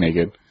was pretty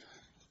naked?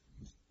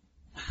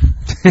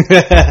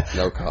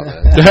 no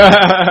comment.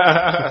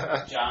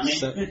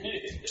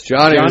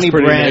 Johnny was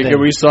pretty Brandon. naked.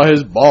 We saw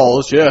his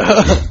balls.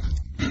 Yeah.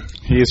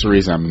 He's the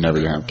reason I'm never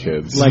gonna have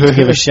kids. I'd like to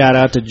give a shout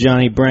out to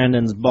Johnny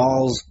Brandon's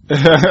balls.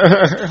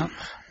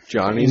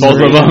 Johnny's Both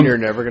the of reason them. you're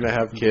never gonna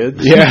have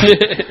kids. Yeah.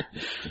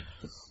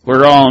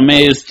 We're all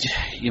amazed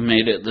you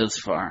made it this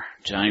far,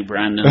 Johnny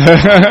Brandon.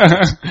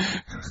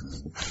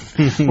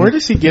 Where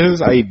does he get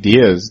his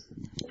ideas?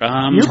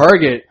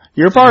 Target.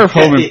 You're part of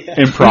home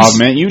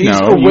improvement. You He's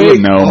know. You awake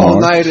would know all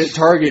more. night at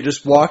Target,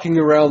 just walking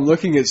around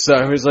looking at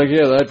stuff. He's like,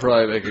 yeah, that'd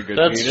probably make a good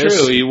That's penis.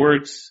 true. He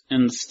works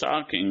in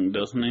stocking,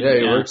 doesn't he? Yeah,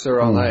 he works there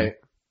all night.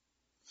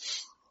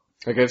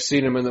 Like, I've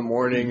seen him in the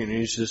morning, and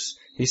he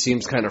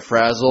seems kind of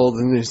frazzled,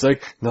 and he's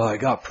like, no, I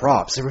got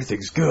props.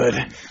 Everything's good.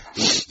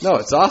 No,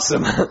 it's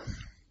awesome.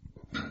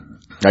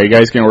 Are you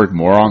guys going to work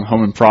more on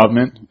home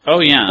improvement?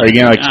 Oh, yeah. Are you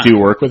going to do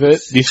work with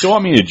it? Do you still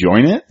want me to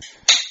join it?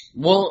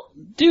 Well,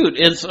 dude,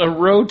 it's a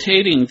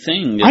rotating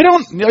thing. I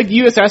don't,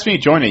 you just asked me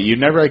to join it. You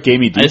never gave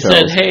me details. I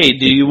said, hey,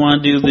 do you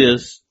want to do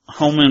this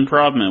home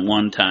improvement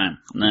one time?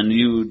 And then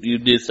you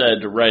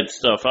decided to write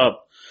stuff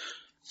up.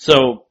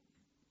 So,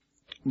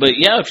 but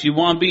yeah, if you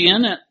want to be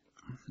in it,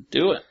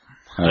 do it.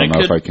 I don't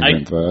know if I can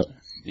think that.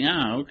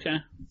 Yeah, okay.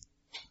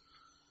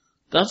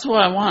 That's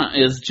what I want,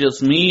 is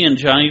just me and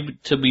Johnny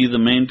to be the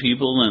main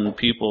people and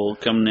people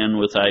coming in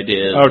with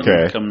ideas.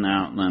 Okay. And coming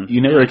out and then.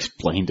 You never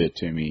explained it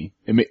to me.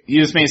 You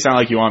just made it sound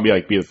like you want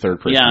to be the third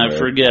person. Yeah, I there.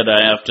 forget.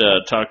 I have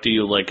to talk to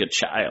you like a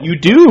child. You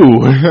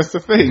do. That's the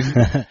thing.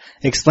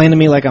 Explain to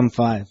me like I'm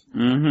 5.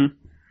 Mm-hmm.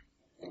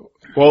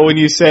 Well, when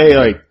you say,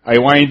 I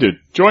want you to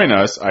join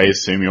us, I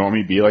assume you want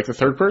me to be the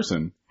third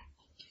person.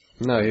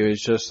 No, he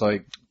was just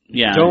like,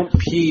 Yeah. don't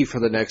pee for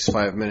the next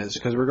 5 minutes,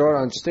 because we're going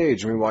on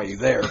stage and we want you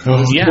there for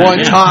this Yeah, one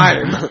yeah.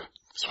 time. This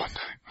one time.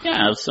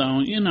 Yeah, so,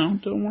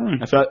 don't worry.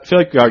 I feel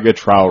like we got a good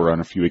trial run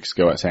a few weeks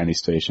ago at Sandy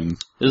Station.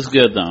 It's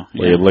good, though.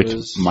 Where Yeah. you licked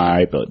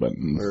my belly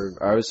button.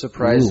 I was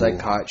surprised I Ooh,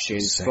 caught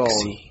Shane's sexy.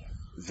 phone.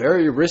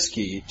 Very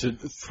risky to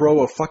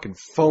throw a fucking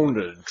phone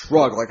to a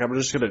drug. Like, I'm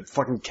just gonna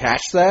fucking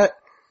catch that?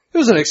 It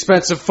was an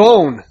expensive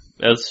phone.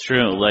 That's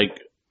true.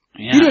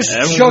 Yeah, You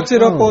just chucked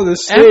it up on the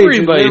stage.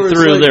 everybody and there was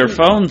threw their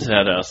phones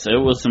at us. It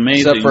was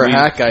amazing. Except for a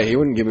hat guy, he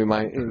wouldn't give me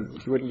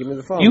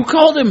the phone. You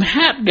called him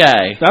Hat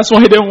Guy. That's why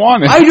I didn't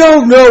want it. I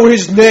don't know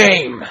his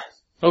name.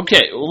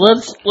 Okay, well,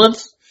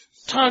 let's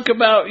talk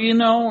about,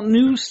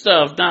 new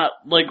stuff, not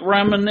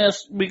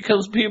reminisce,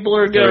 because people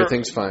are gonna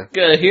Everything's fine.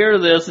 hear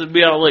this and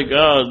be all like,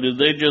 oh, did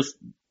they just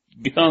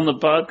get on the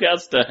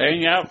podcast to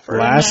hang out for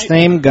Last a night?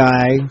 name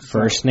Guy,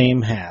 first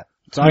name Hat.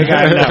 That's all you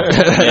gotta know.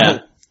 Yeah,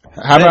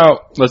 How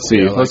about, let's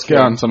see, Yeah, let's get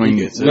on something.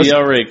 we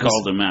already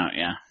called him out,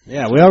 yeah.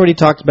 Yeah, we already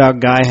talked about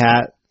Guy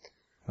Hat.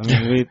 I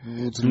mean,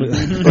 Let's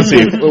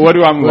see, what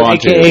do I move on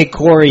AKA to?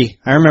 Corey.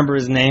 I remember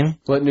his name.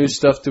 What new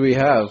stuff do we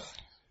have?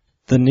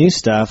 The new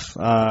stuff,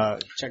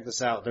 check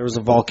this out. There was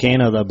a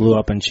volcano that blew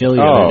up in Chile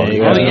the Oh, other day.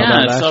 You yeah. guys Oh, know yeah,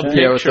 about I that saw shit?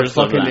 Yeah, with the Pictures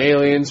of fucking that.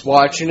 aliens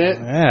watching it.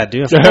 Yeah,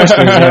 dude, of course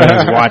there's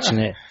aliens watching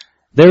it.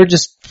 They were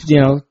just,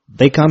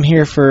 they come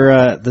here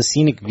for the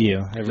scenic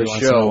view every The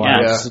once show, in a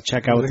while, yeah. just to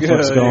check out what the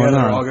fuck's going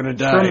They're all on. gonna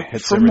die.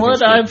 From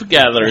what I've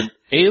gathered,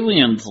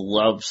 aliens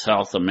love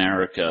South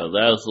America.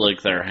 That's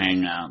their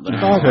hangout.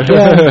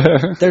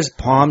 Yeah, there's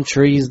palm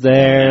trees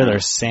there.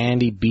 There's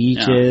sandy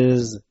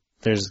beaches.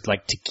 There's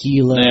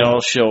tequila. They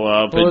all show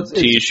up Well, in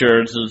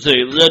T-shirts and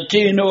say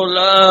 "Latino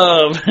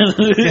love."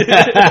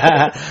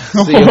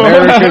 The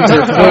Americans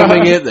are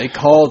filming it. They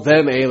call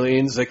them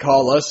aliens. They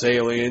call us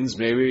aliens.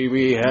 Maybe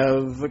we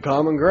have a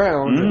common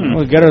ground.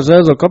 We get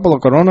ourselves a couple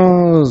of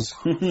coronas.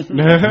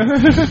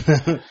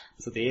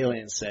 That's what the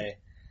aliens say.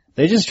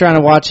 They're just trying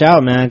to watch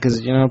out, man,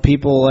 because,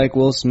 people like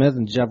Will Smith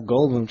and Jeff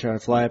Goldblum try to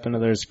fly up into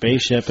their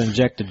spaceship,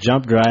 inject a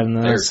jump drive, and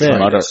then They're that's it.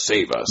 trying to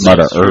save us.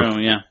 Mother That's Earth.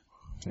 true, yeah.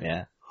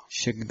 Yeah.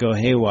 Shit could go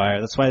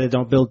haywire. That's why they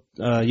don't build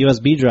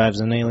USB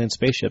drives in alien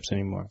spaceships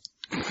anymore.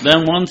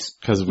 Then once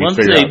 'Cause we they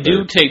figured out do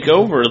they're- take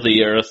over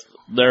the Earth,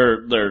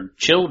 their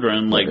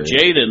children like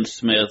Jaden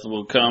Smith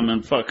will come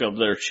and fuck up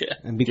their shit.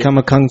 And become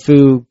a kung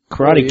fu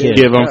karate kid.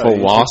 Give them Yeah,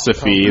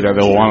 philosophy that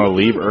they'll want to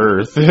leave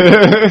Earth.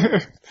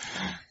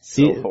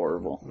 See, So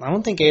horrible. I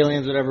don't think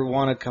aliens would ever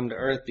want to come to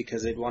Earth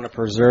because they'd want to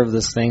preserve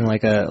this thing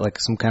like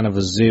some kind of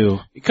a zoo.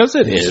 Because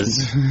it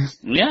is.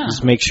 Yeah.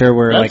 Just make sure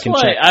we're That's in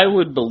why check. I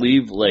would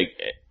believe,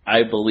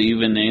 I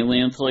believe in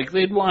aliens.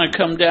 They'd want to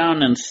come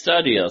down and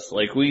study us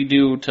like we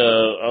do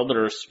to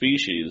other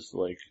species.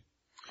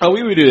 Oh,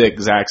 we would do the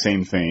exact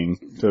same thing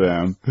to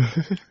them.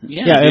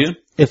 Yeah, dude.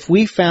 if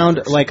we found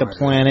a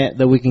planet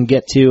that we can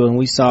get to and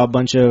we saw a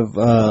bunch of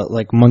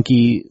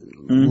monkey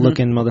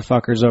looking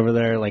motherfuckers over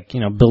there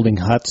building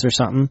huts or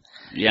something,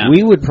 Yeah.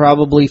 we would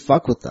probably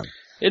fuck with them.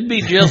 It'd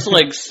be just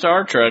like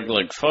Star Trek,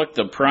 fuck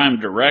the Prime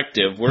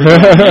Directive. We're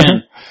going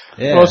in.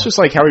 Yeah. Well, it's just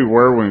like how we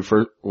were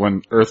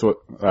when Earth was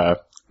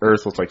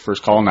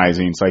first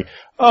colonizing. It's like,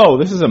 oh,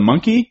 this is a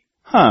monkey?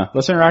 Huh,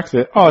 let's interact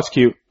with it. Oh, it's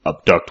cute.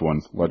 Abduct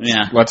one.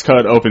 Let's cut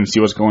it open and see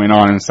what's going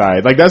on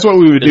inside. That's what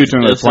we would do to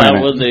another Is planet.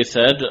 that what they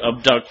said?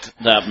 Abduct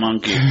that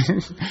monkey.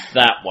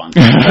 That one.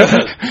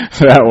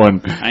 That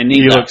one. I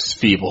need He that. looks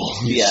feeble.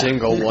 Yeah.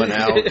 Single one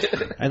out.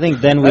 I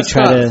think then we That's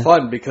try not to...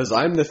 fun because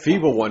I'm the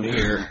feeble one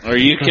here. Are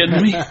you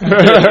kidding me?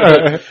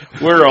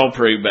 We're all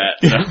pretty bad.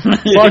 As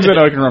long as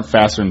I can run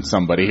faster than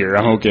somebody here,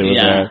 I'm okay with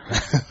that.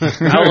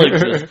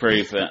 Alex is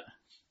pretty fit.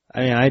 I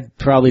mean, I'd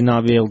probably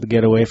not be able to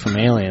get away from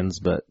aliens,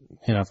 but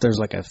You know, if there's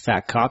like a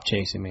fat cop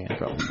chasing me, I'd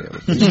probably be able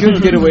to. You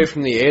couldn't get away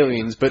from the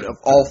aliens, but if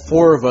all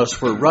 4 of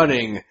us were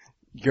running,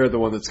 you're the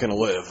one that's going to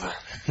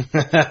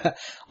live.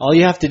 All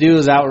you have to do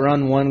is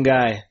outrun one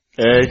guy.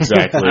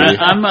 Exactly.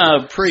 I'm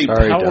a pretty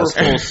powerful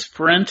Dustin.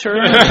 sprinter.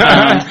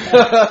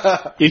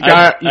 I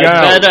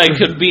bet I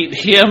could beat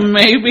him,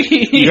 maybe.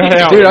 Dude,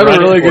 I'm a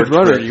really good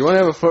runner. Do you want to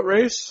have a foot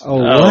race? Oh,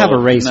 we'll have a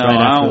race no, right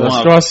I after don't this.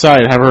 want- Let's go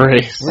outside, have a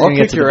race. We're gonna I'll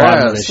get kick to your the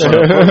bottom of ass. this On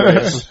shit. a foot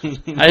race.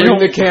 I Bring don't.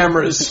 the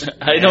cameras.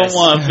 I don't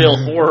want to feel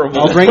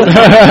horrible.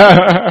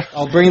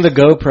 I'll bring the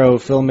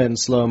GoPro, film it in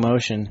slow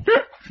motion.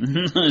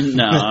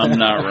 No, I'm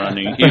not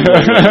running.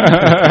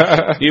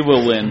 He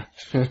will win.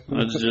 I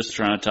was just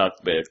trying to talk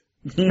big.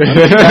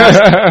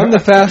 I'm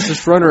the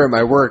fastest runner at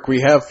my work.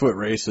 We have foot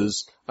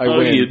races. I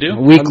win. You do?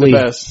 Weekly.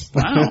 I'm the best.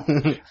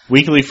 Wow.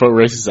 Weekly foot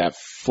races at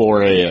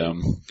 4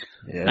 a.m.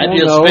 Yeah. I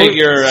just no,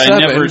 figure I 7.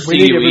 never We see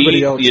need you everybody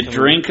eat. else You to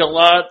drink a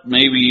lot.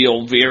 Maybe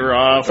you'll veer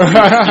off and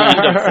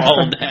kind of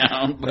fall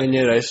down. win. And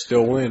yet I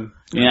still win.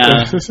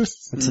 Yeah.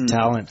 It's a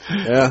talent.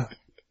 Yeah.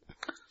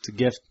 It's a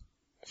gift.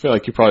 I feel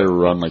like you probably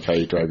run like how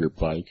you drive your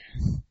bike.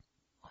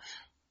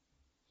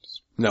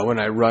 No,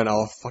 when I run,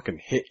 I'll fucking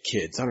hit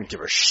kids. I don't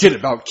give a shit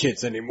about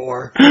kids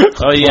anymore.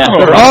 Oh yeah.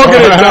 They're all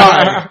gonna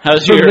die.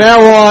 How's From your now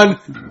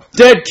on,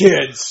 dead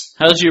kids.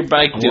 How's your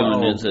bike doing?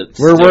 Whoa. Is it?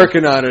 We're still-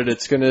 working on it.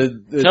 It's gonna...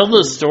 Tell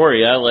the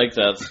story. I like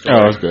that story.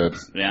 Oh, that's good.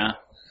 Yeah.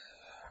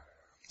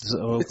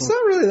 So, It's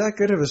not really that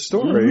good of a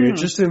story. It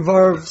just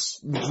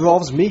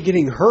involves me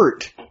getting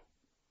hurt.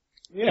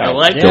 Yeah, I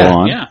like go that.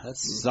 on. Yeah.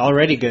 that's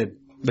already good.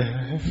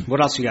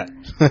 What else you got?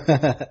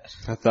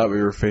 I thought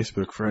we were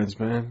Facebook friends,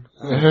 man.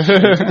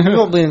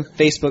 We've been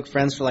Facebook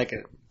friends for like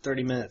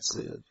 30 minutes.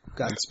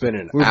 God, It's been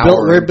an we're,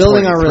 hour. we're and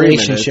building our 23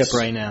 relationship minutes.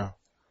 right now.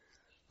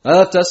 I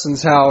left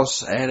Dustin's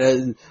house,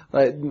 and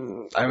I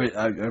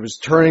was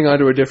turning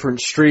onto a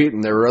different street,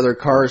 and there were other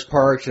cars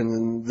parked, and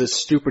then this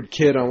stupid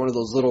kid on one of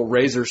those little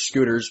Razor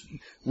scooters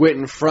went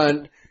in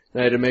front,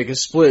 and I had to make a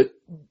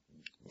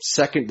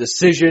split-second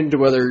decision to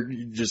whether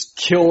you just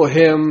kill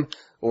him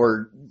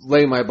or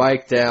lay my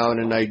bike down,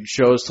 and I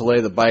chose to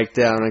lay the bike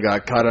down and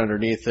got caught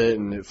underneath it,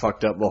 and it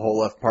fucked up the whole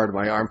left part of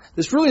my arm.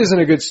 This really isn't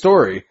a good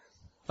story.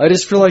 I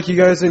just feel like you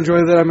guys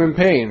enjoy that I'm in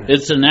pain.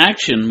 It's an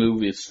action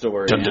movie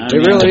story. I It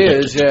mean, really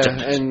is, yeah.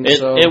 And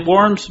so It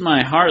warms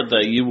my heart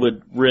that you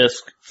would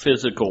risk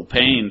physical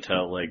pain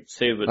to like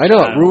save a I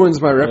know child. it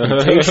ruins my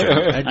reputation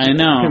I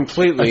know.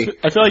 completely.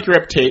 I feel like your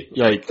reputation,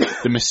 like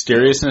the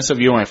mysteriousness of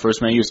you when I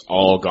first met you, is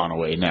all gone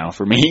away now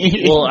for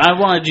me. Well, I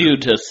wanted you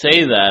to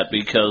say that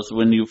because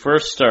when you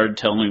first started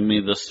telling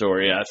me the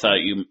story, I thought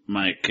you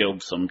might have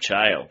killed some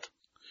child.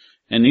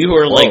 And you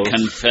were like Close.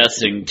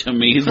 confessing to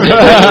me. So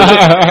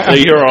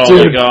you're all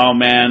Dude, like, "Oh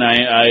man,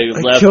 I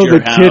left killed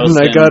your a house kid and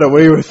I got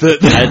away with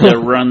it. I had to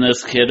run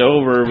this kid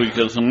over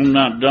because I'm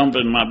not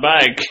dumping my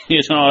bike."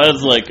 You know, I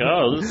was like,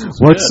 "Oh, this is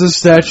What's good." the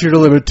statute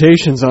of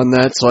limitations on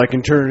that so I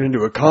can turn it into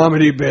a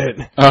comedy bit?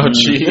 Oh,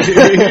 gee.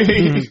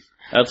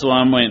 That's what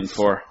I'm waiting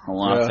for. A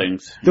lot of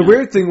things. The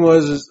weird thing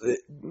was,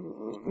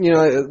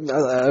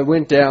 I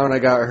went down, I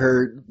got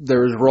hurt,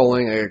 there was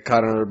rolling, I got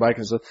caught on a bike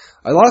and stuff.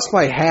 I lost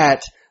my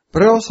hat,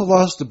 but I also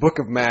lost a book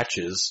of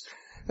matches.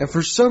 And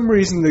for some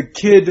reason the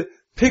kid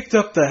picked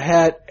up the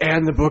hat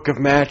and the book of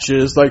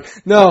matches. Like,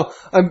 no,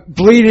 I'm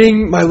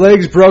bleeding, my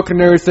leg's broken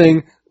and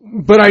everything,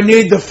 but I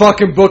need the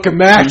fucking book of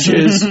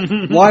matches.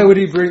 Why would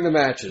he bring the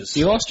matches?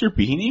 You lost your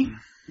beanie?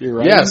 Your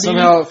riding Yeah, beanie?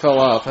 somehow it fell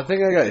off. I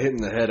think I got hit in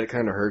the head. It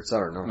kind of hurts. I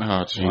don't know.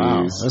 Oh, jeez.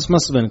 Wow, this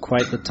must have been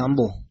quite the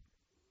tumble.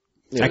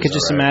 Yeah, I could it's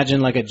just all right. imagine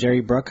like a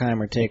Jerry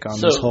Bruckheimer take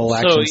on this whole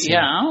action So scene.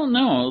 yeah, I don't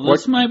know.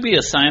 This might be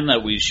a sign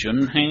that we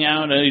shouldn't hang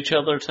out at each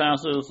other's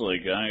houses.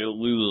 Like I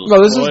lose. No,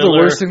 this is the spoiler.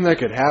 worst thing that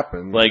could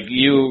happen. Like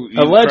you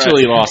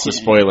Allegedly tried- lost a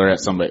spoiler at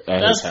somebody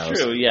at That's his house.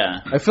 true. Yeah.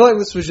 I feel like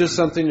this was just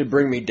something to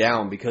bring me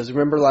down because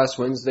remember last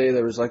Wednesday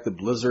there was like the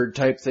blizzard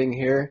type thing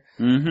here,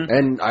 Mm-hmm.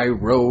 and I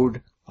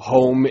rode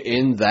home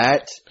in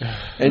that,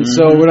 and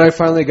so when I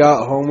finally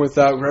got home with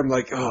that, I'm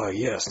like, oh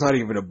yes, not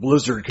even a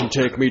blizzard can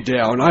take me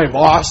down. I'm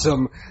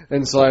awesome,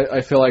 and so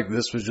I feel like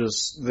this was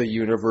just the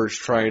universe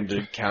trying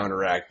to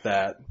counteract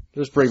that.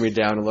 Just bring me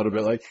down a little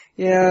bit. Like,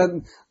 yeah,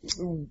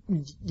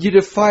 you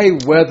defy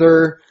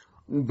weather,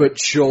 but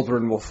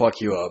children will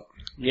fuck you up.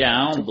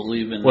 Yeah, I don't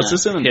believe in What's that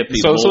this in? hippie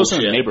So it's in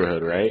bullshit. the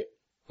neighborhood, right?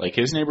 Like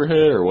his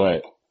neighborhood or what?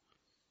 It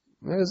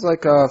was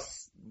like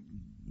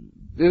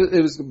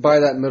it was by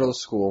that middle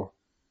school.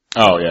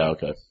 Oh yeah,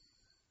 okay.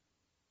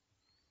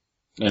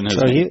 And his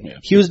So name, yeah.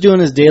 he was doing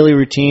his daily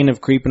routine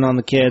of creeping on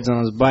the kids on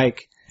his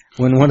bike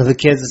when one of the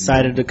kids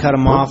decided to cut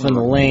him off in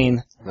the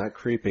lane. Not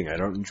creeping. I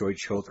don't enjoy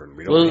children.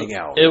 We don't hang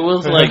out. It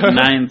was like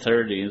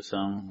 9:30, so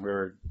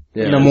we're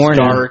Yeah, in the it was morning.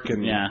 dark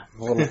and Yeah.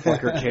 a little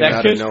fucker came That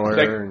out kid, of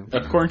nowhere. and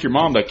according to your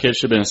mom, that kid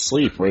should have been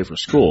asleep, ready for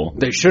school.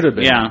 they should have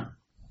been. yeah.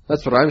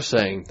 That's what I'm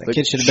saying. That The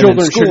kid should have been in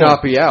children should school.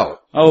 not be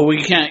out. Oh,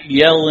 we can't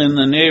yell in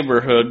the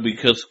neighborhood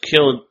because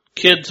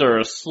kids are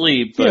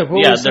asleep. But Yeah,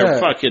 what was they're that?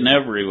 fucking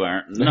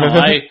everywhere. No,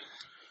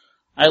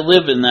 I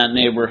live in that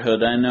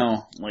neighborhood. I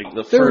know. Like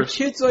the There were first.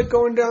 kids like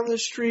going down the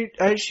street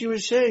as she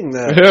was saying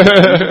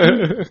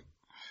that.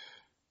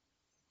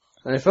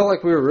 And I felt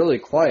like we were really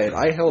quiet.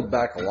 I held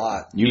back a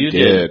lot. You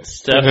did.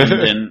 Stefan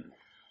didn't.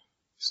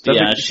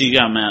 Yeah, she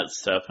got mad at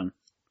Stefan.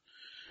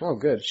 Oh,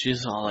 good.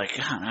 She's all like,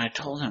 God, I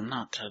told him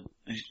not to.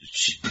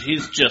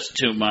 He's just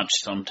too much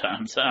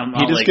sometimes.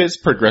 He just gets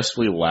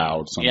progressively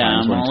loud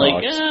sometimes when he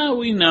talks. Yeah,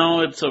 we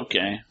know it's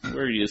okay.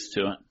 We're used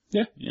to it.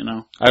 Yeah. You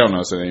know? I don't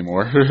notice it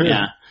anymore.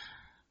 Yeah.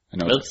 I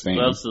know it's the thing.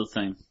 That's the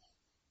thing.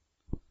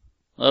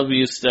 Love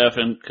you,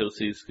 Stefan, because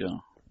he's going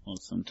to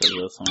listen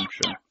to this, I'm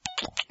sure.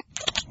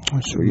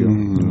 What's for you,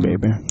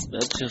 baby?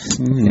 That just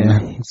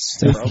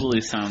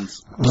probably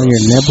sounds... Oh,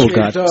 your nipple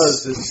got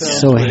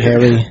so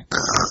hairy.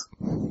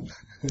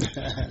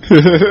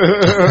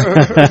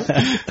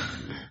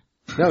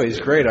 No, he's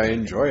great. I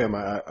enjoy him.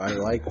 I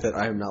like that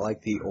I'm not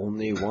like the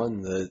only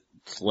one that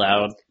it's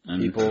loud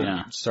and people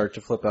start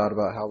to flip out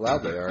about how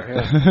loud they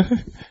are.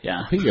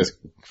 Yeah. He is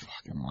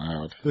fucking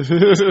loud.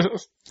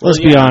 Let's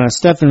be honest,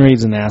 Stefan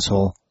Reed's an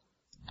asshole.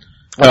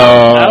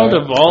 Out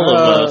of all of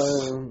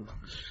us,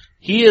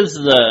 he is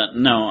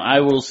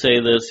I will say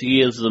this,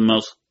 he is the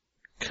most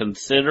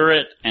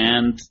considerate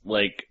and,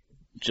 like,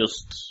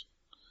 just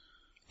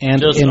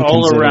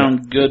all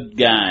around good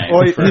guy.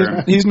 Well,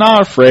 he's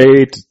not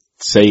afraid to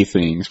say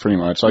things, pretty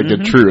much, like the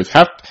truth.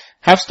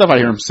 Half stuff I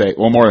hear him say,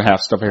 well, more than half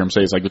stuff I hear him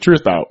say is like the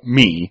truth about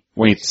me.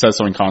 When he says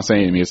something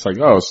constantly to me, it's like,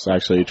 oh, it's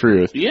actually the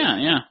truth. Yeah,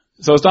 yeah.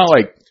 So it's not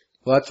like,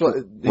 well, that's what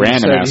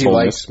random he assholeness.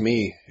 likes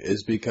me,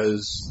 is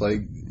because,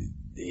 like,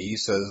 he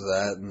says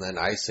that, and then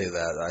I say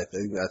that. I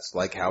think that's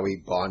like how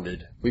we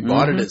bonded. We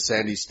bonded at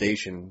Sandy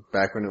Station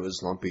back when it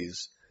was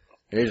Lumpy's.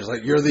 And he's just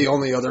like, you're the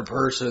only other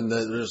person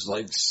that just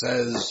like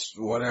says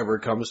whatever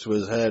comes to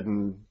his head,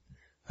 and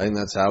I think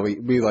that's how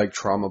we like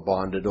trauma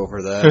bonded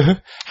over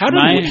that.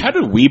 How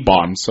did we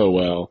bond so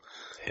well?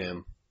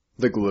 Him.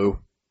 The glue.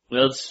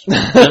 That's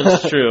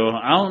true.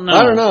 I don't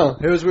know.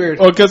 It was weird.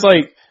 Well, cause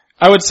like,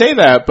 I would say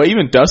that, but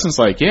even Dustin's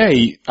like, yeah,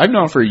 I've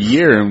known him for a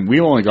year, and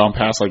we've only gone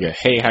past like a,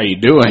 hey, how you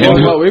doing?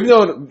 Well, we've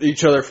known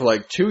each other for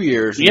like 2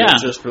 years. Yeah.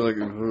 It's just for like,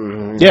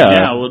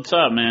 yeah, what's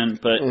up, man?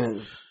 But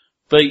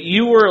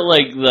you were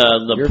like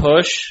the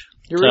push.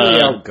 You're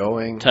really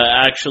outgoing. To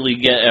actually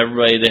get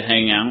everybody to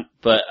hang out.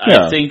 But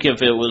I think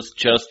if it was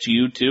just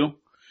you two,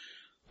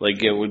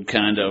 like it would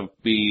kind of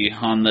be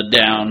on the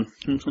down,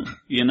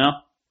 you know?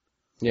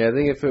 Yeah, I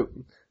think if it...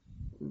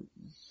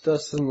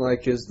 Dustin,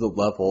 like, is the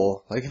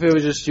level. Like, if it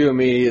was just you and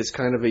me, it's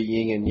kind of a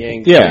yin and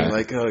yang thing.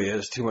 Like, oh yeah,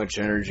 there's too much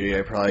energy,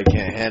 I probably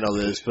can't handle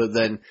this. But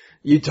then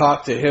you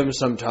talk to him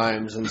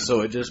sometimes, and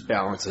so it just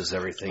balances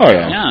everything out.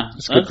 Yeah.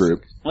 It's a good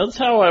group. That's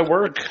how I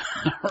work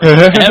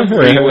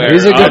everywhere.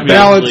 He's a good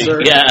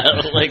balancer. Yeah,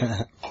 like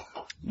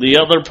the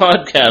other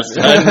podcast.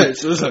 I'm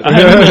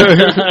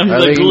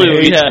the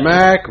glue,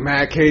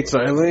 Mac hates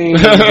Eileen.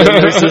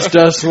 And it's just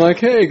Dustin like,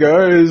 hey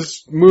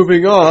guys,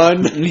 moving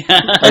on.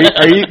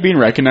 Are you being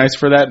recognized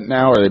for that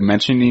now? Are they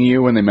mentioning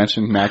you when they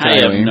mention Mac and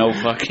Eileen? I have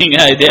no fucking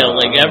idea.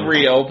 Like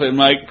every open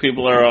mic,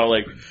 people are all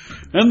like,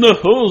 and the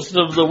host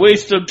of the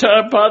Waste of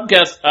Time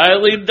podcast,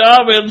 Eileen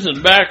Dobbins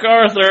and Mac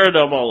Arthur, and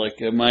I'm all like,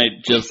 am I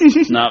just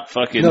not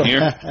fucking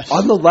here?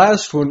 On the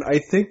last one, I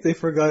think they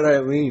forgot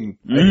Eileen.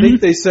 I think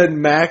they said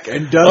Mac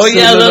and Dustin. Oh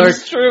yeah,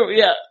 that's true,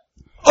 yeah.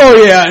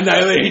 Oh yeah, and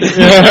Eileen.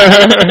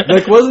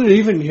 Like, wasn't it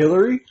even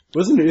Hillary?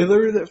 Wasn't it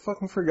Hillary that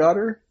fucking forgot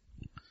her?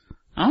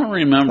 I don't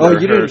remember. Oh,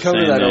 you didn't come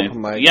to that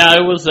open mic. Yeah, I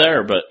was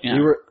there, but yeah.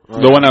 You were,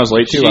 the one I was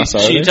late to last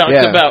Saturday? She talked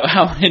about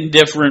how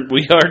indifferent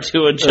we are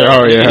to each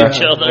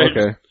other.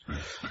 Okay.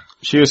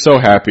 She was so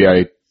happy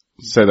I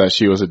said that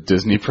she was a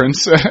Disney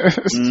princess.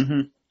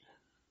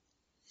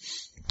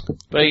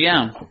 But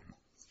yeah,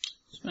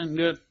 it's been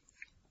good.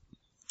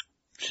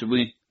 Should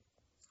we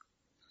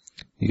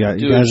do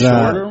a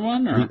shorter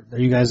one? Or? Are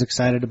you guys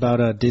excited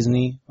about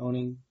Disney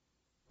owning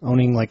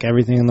like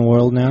everything in the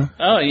world now?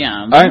 Oh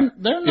yeah,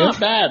 they're not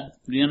bad,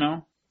 you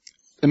know.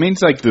 It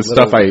means like the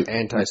stuff I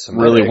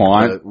really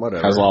want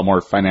has a lot more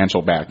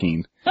financial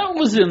backing. That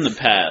was in the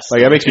past.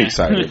 Like, that makes me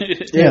excited.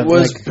 It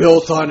was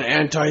built on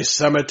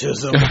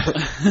anti-Semitism.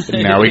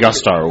 Now we got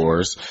Star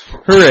Wars.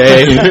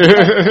 Hooray!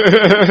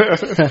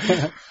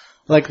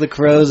 Like the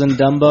Crows and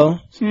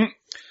Dumbo.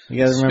 You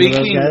guys remember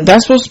those guys?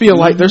 That's supposed to be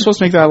they're supposed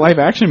to make that a live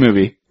action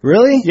movie.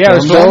 Really? Yeah,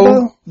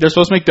 they're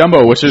supposed to make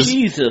Dumbo, which is...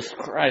 Jesus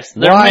Christ.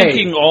 They're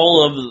making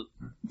all of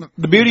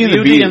the Beauty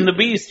and the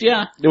Beast,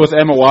 yeah. With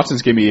Emma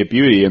Watson's gonna be a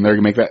Beauty, and they're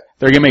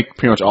gonna make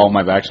pretty much all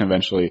live action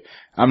eventually.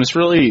 I'm just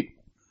really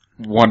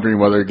wondering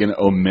whether they're gonna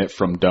omit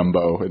from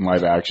Dumbo in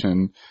live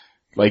action.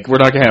 Like, we're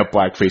not gonna have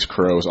blackface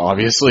crows,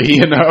 obviously,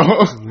 you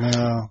know?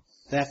 No.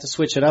 They have to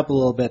switch it up a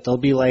little bit. They'll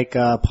be like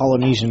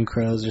Polynesian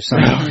crows or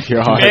something. Oh,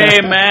 God. Hey,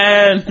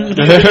 man! Just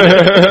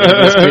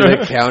be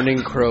the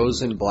counting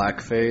crows in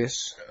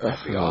blackface.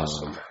 That'd be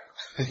awesome.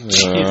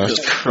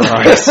 Jesus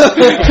Christ. Mr.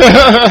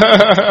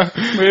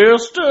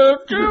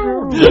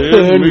 Crows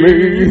and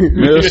me.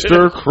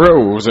 Mr.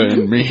 Crows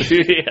and me.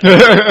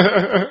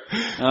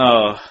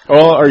 Oh.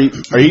 Well, are you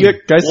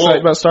guys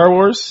excited about Star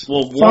Wars?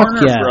 Well,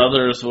 Warner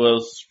Brothers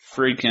was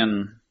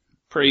freaking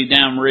pretty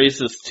damn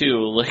racist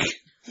too.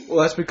 Like,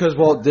 Well, that's because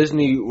Walt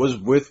Disney was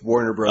with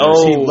Warner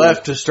Brothers. He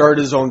left to start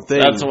his own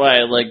thing. That's why,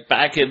 like,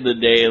 back in the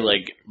day,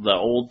 like, the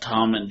old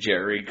Tom and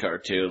Jerry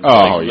cartoons.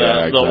 Oh, like,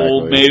 yeah, the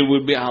old maid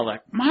would be all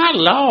like, my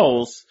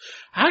laws,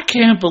 I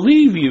can't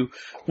believe you.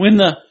 When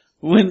the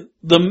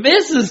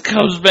missus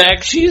comes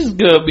back, she's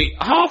gonna be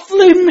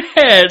awfully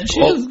mad.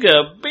 She's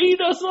gonna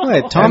beat us all.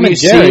 Wait, Tom Have and you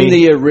Jerry. seen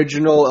the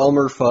original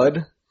Elmer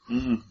Fudd?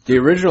 Mm-mm. The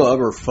original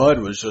Elmer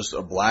Fudd was just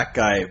a black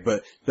guy,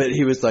 but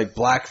he was like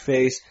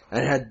blackface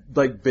and had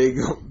like big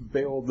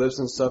old lips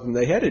and stuff, and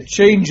they had to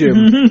change him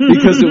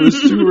because it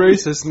was too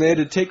racist, and they had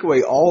to take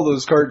away all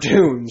those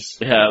cartoons.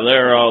 Yeah,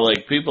 they're all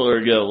like, people are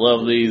gonna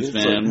love these,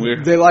 man.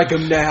 Like, they like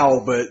him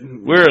now, but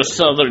We're a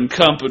Southern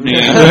company.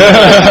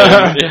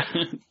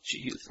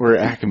 Jeez. We're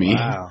Acme.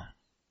 Wow.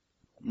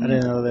 I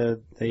didn't know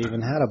that they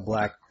even had a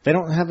black. They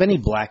don't have any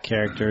black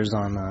characters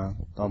on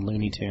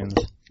Looney Tunes.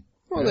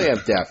 well, they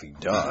have Daffy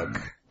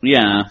Duck.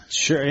 Yeah.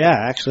 Sure, yeah,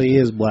 actually he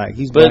is black.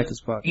 He's But- black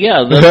as fuck.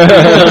 Yeah, that's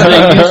because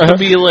they used to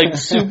be like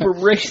super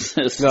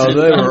racist. No, and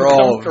they were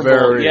all uncomfortable.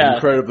 very Yeah.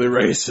 incredibly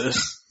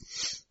racist.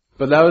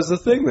 But that was the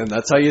thing then.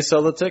 That's how you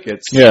sell the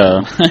tickets.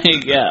 Yeah.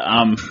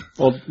 Yeah,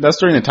 Well, that's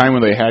during the time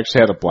when they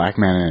actually had a black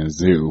man in a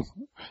zoo.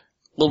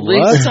 well,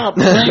 What? they stopped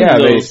playing Yeah,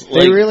 those.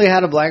 They really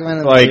had a black man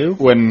in the Like zoo?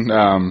 when,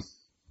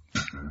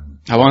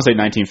 I want to say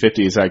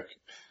 1950s, like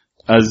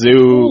a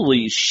zoo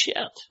holy shit.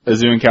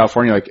 in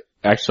California, like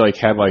actually like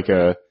had like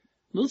a,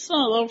 That's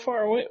not that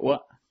far away.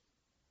 What?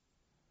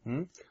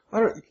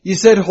 You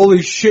said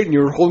holy shit and you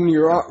were holding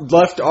your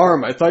left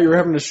arm. I thought you were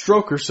having a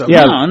stroke or something.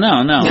 Yeah.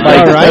 No.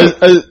 like,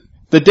 right.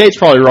 the date's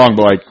probably wrong,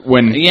 but like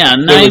when, Yeah,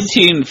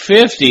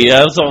 1950.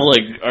 I was all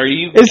like, are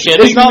you it's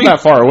kidding not me?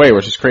 that far away,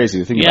 which is crazy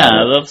to think Yeah,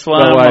 about it. that's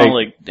why But, I'm like, all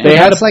like, damn. they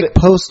had That's like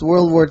post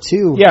World War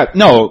II. Yeah,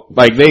 no,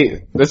 like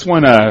this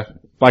one,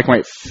 black and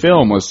white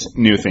film was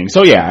new thing.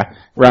 So yeah,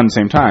 around the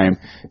same time.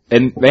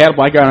 And they had a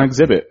black guy on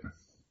exhibit.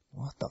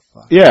 What the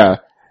fuck? Yeah.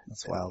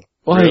 That's wild.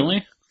 Well, like,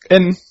 Really?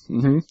 and,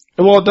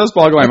 well, it does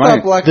boggle my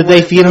mind. Did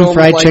they feed him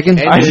fried chicken?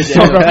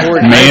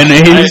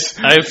 Mayonnaise?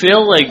 I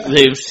feel like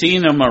they've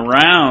seen him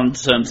around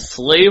since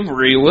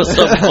slavery was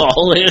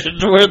abolished.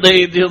 Where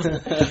they just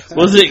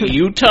was it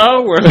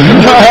Utah? Where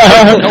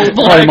no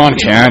Probably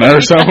Montana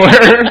or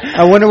somewhere.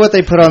 I wonder what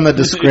they put on the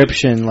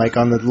description, like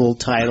on the little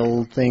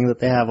title thing that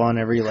they have on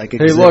every like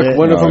Hey, exhibit. look,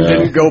 one of them yeah.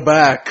 didn't go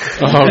back.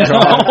 Oh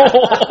god.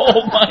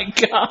 Oh my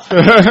god!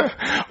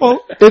 Well,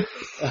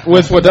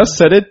 with what Dust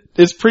said,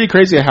 it's pretty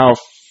crazy how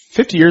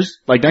 50 years,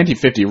 like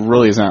 1950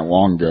 really isn't that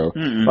long ago.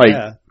 Mm-mm. Like,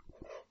 Yeah.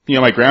 you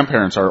know, my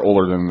grandparents are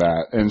older than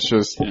that, and it's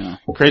just Yeah.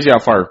 crazy how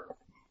far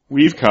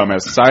we've come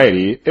as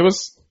society. It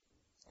was,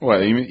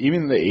 what, even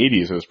in the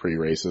 80s it was pretty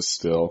racist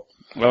still.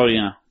 Oh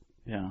yeah,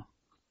 yeah.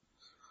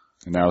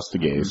 And now it's the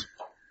gays.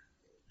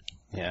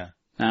 Yeah.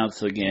 Now it's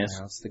the gas.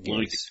 Now it's the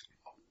gays.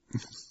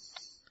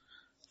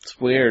 It's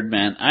weird,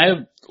 man.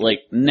 I've like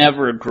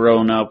never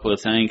grown up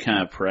with any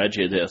kind of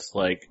prejudice.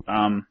 Like,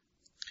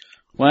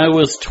 when I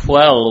was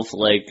 12,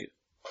 like,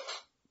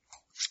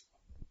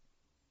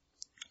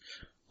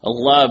 a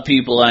lot of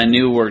people I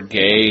knew were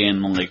gay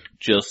and like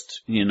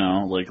just, you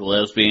know, like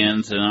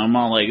lesbians, and I'm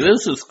all like,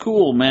 this is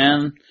cool,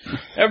 man.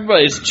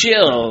 Everybody's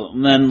chill.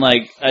 And then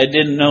like, I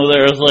didn't know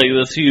there was like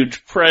this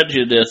huge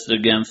prejudice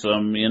against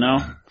them, you know?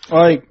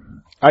 Like,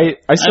 I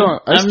still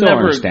I've still never-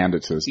 understand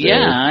it to this day.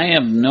 Yeah, I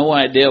have no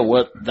idea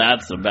what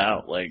that's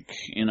about. Like,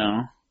 you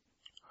know?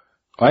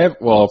 I have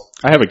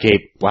a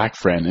gay black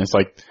friend, and it's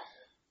like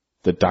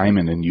the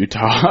diamond in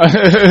Utah.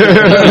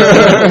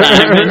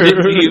 Diamond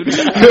in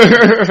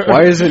Utah.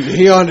 Why isn't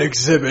he on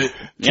exhibit?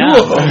 Yeah.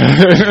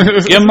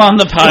 Get him on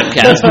the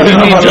podcast. We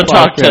need to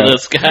talk to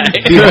this guy.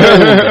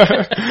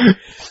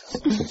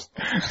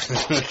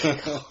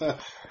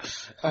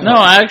 No,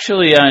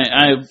 actually,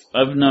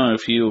 I've known a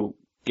few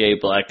gay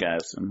black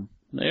guys, and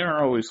they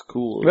are always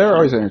cool. They're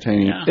always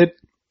entertaining. Yeah. It,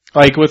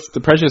 like with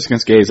the prejudice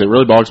against gays, it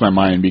really bogs my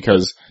mind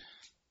because,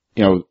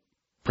 you know,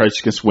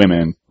 prejudice against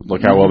women,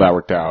 look how well that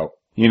worked out.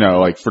 You know,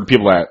 like for the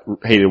people that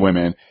hated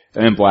women,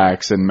 and then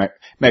blacks and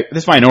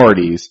this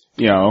minorities,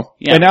 you know.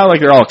 Yeah. And now like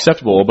they're all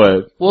acceptable,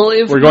 but Well,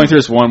 if we're going through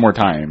this one more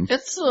time.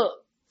 it's the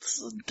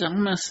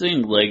dumbest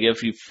thing. Like,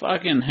 if you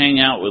fucking hang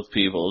out with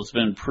people, it's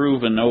been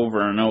proven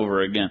over and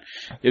over again.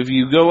 If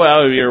you go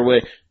out of your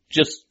way,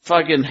 just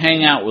fucking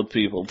hang out with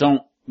people.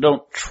 Don't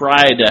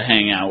try to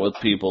hang out with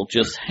people.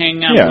 Just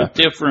hang out Yeah. with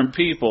different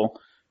people.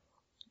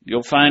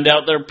 You'll find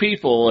out they're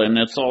people, and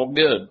it's all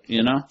good,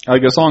 you know?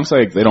 Like as long as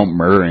like they don't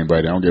murder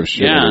anybody, I don't give a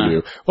shit what Yeah. they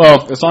do.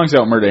 Well, as long as they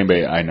don't murder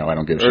anybody, I know I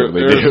don't give a shit what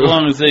they Or do. as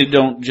long as they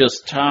don't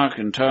just talk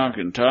and talk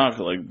and talk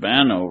like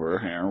Ben over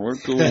here. We're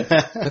cool.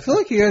 I feel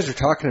like you guys are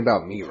talking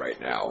about me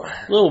right now.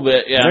 A little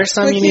bit, yeah. Next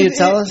time Like, you need to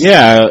tell us?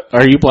 Yeah,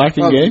 are you black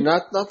and gay?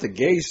 Not the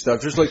gay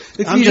stuff. Just like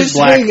if I'm you just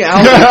just black. hang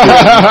out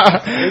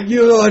with them,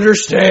 you'll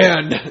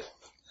understand.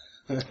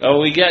 Oh,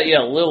 we got you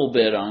a little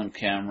bit on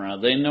camera.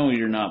 They know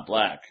you're not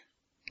black.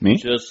 Me?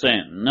 Just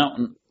saying.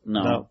 No.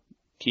 No.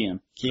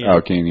 Keane. Yeah.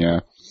 Oh, Keane, yeah.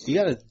 You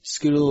gotta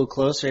scoot a little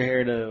closer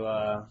here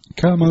to,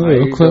 Come a you little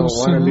don't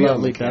closer. wanna be on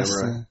lovely the camera.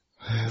 Dustin.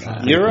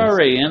 You're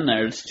already in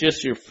there. It's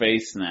just your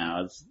face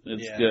now. It's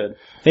good.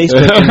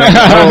 Facebook.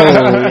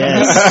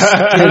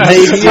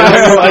 Yes.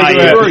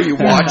 Are you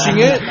watching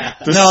it?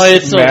 No,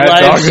 it's a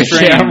live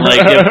stream.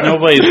 Like, if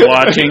nobody's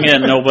watching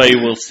it, nobody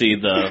will see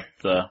the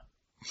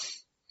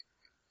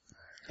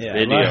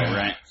video,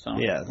 right? So.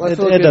 Yeah, Well, I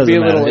feel like it'd be a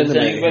little Is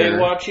intimate anybody here.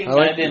 watching?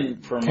 I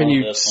didn't promote Can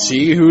you this one.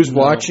 see who's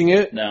watching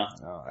it? No.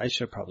 Oh, I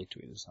should probably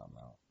tweet this out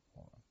now.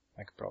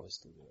 I could probably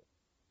still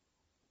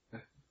do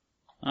it.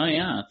 Oh,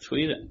 yeah.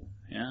 Tweet it.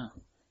 Yeah.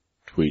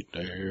 Tweet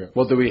there.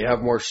 Well, do we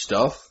have more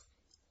stuff?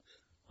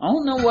 I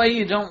don't know why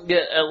you don't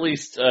get at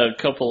least a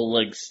couple,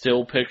 like,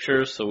 still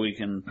pictures so we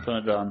can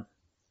put it on.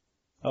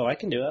 Oh, I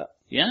can do that.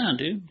 Yeah,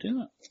 dude.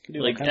 Do it.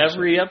 Do Like,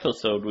 every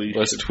episode we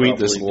Let's should tweet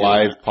this probably do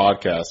live that.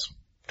 podcast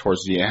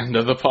towards the end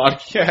of the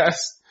podcast.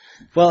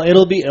 Well,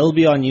 it'll be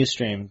on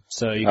Ustream,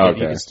 so you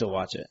can still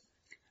watch it.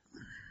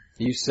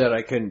 You said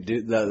I couldn't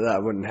do that.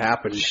 That wouldn't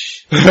happen.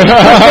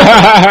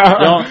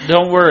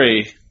 Don't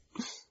worry.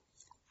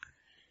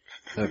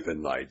 I've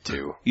been lied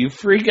to. You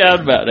freak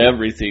out about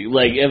everything.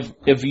 Like,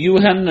 if you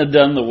hadn't have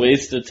done the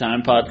Waste of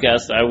Time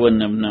podcast, I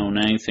wouldn't have known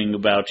anything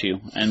about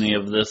you. Any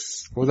of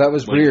this, Well, that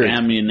was like, weird.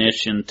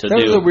 ammunition to That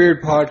do. was a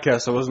weird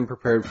podcast. I wasn't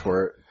prepared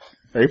for it.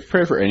 Are you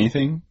prepared for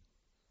anything?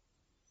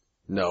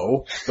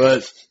 No,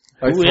 but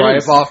I Who thrive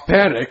is? off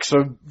panic,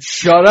 so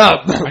shut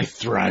up. I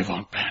thrive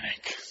on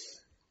panic.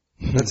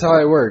 That's how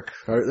I work.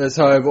 That's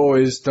how I've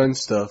always done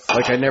stuff.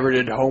 Like, I never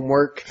did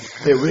homework.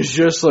 It was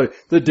just like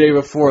the day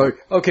before, like,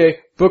 okay,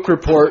 book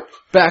report,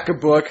 back a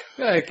book.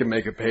 I can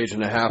make a page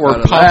and a half Or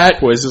out of pop that.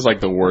 quiz is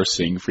like the worst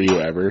thing for you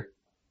ever.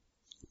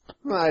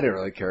 Well, I didn't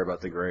really care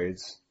about the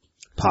grades.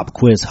 Pop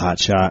quiz,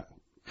 hotshot.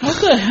 How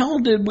the hell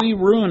did we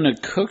ruin a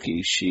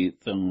cookie sheet,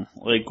 though?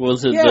 Like,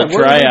 was it Yeah, the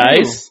what dry did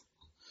we do? ice?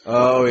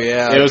 Oh,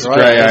 yeah. It was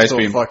dry ice will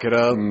being- fuck it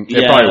up. It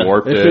Yeah. probably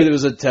warped If it. it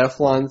was a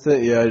Teflon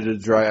thing, yeah, the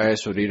dry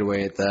ice would eat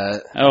away at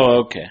that. Oh,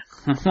 okay.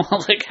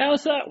 Well, like,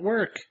 how's that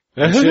work?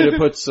 I should have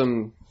put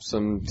some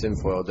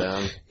tinfoil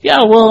down. Yeah,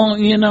 well,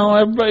 you know,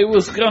 everybody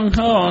was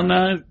gung-ho and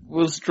I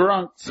was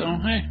drunk, so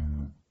hey.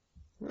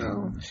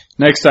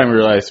 Next time we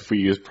realize if we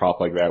use prop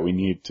like that, we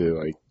need to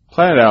like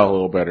plan it out a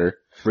little better.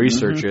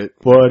 Research it.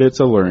 But it's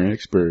a learning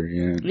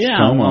experience. Yeah,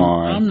 Come well,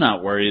 on. I'm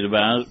not worried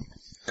about it.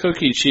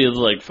 Cookie sheet is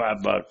like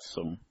 $5,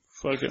 so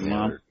fuck it,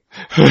 Mom.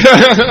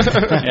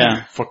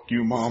 Yeah, Fuck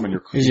you, Mom, and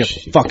your Here's cookie your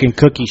sheet. fucking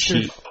cookie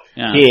sheet.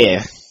 yeah.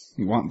 Yeah.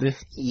 You want this?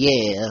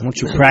 Yeah.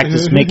 Won't you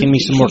practice making me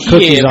some more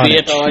cookies on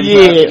it?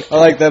 bitch. I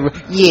like that.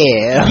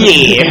 Yeah.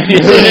 Yeah.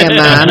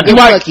 Yeah, Mom. Good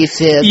luck, you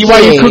said. You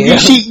want your Yeah. cookie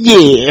sheet?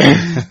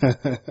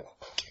 Yeah.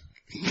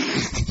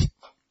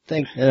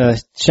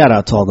 Shout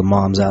out to all the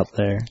moms out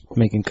there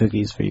making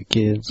cookies for your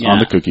kids. Yeah. On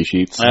the cookie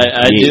sheets.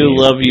 I do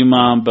love you,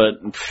 Mom, but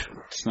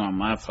it's not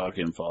my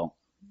fucking fault.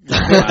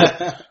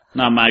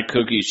 Not my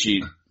cookie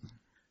sheet.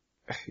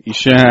 You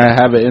shouldn't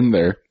have it in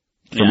there.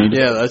 For me to-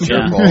 Yeah, that's Yeah.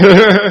 your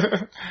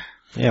fault.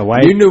 Yeah, why?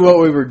 You knew what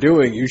we were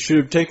doing. You should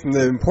have taken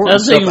the important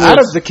That stuff thing out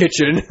was- of the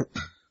kitchen.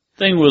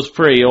 Thing was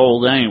pretty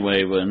old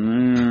anyway, but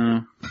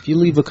If you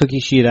leave a cookie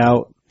sheet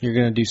out, you're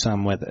gonna do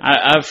something with it.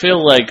 I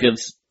feel like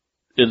it's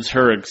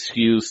her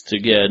excuse to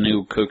get a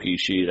new cookie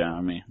sheet out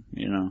of me,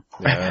 you know.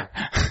 Yeah.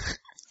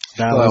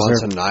 That Well, was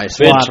that's her a nice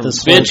plot one.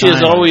 this whole Bitch is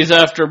time. always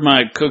after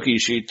my cookie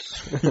sheets.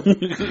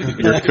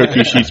 Your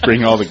cookie sheets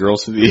bring all the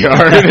girls to the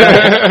yard.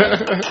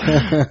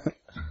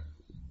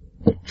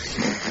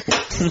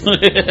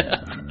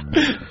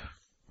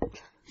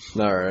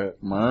 Alright.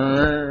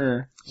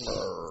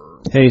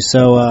 Hey,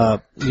 so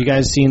you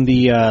guys seen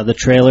the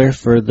trailer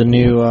for the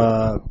new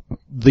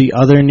the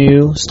other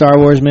new Star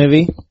Wars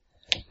movie?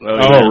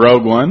 Oh,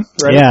 Rogue One?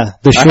 Right? Yeah,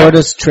 the I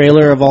shortest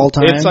trailer of all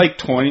time. It's like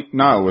 20,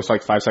 no, it's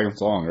like 5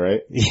 seconds long,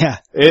 right? yeah,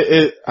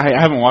 I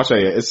haven't watched that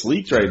yet. It's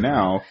leaked right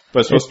now, but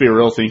it's supposed to be a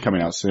real thing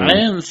coming out soon. I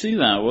didn't see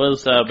that. What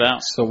is that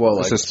about? So what,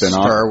 It's like a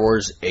spin-off. Star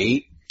Wars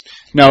 8?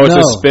 No, it's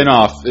No. a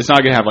spin-off. It's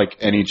not gonna have like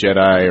any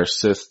Jedi or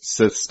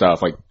Sith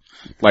stuff, like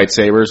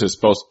lightsabers.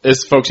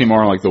 It's focusing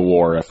more on like the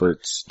war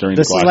efforts during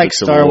this the is Galactic like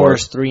Civil Star War.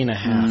 Wars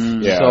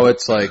 3.5. Yeah. So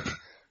it's like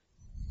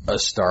a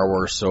Star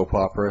Wars soap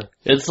opera.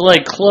 It's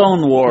like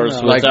Clone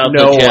Wars Like without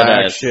no the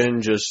Jedi.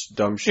 action, just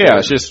dumb shit. Yeah,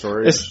 it's just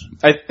stories.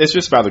 it's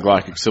just about the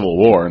Galactic Civil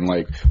War and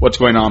like what's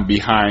going on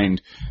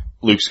behind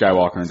Luke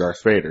Skywalker and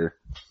Darth Vader,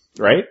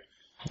 right?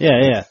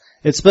 Yeah.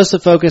 It's supposed to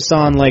focus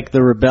on like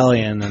the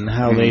rebellion and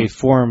how they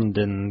formed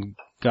and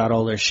got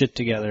all their shit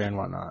together and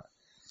whatnot.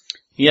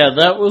 Yeah,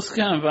 that was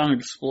kind of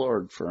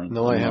unexplored for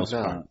No, the I have most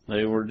not. part.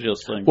 They were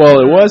just like, Well,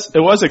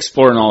 it was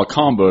exploring all the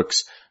comic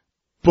books,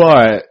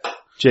 but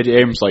J.J.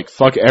 Abrams like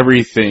fuck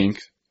everything,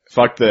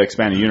 fuck the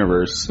expanded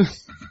universe.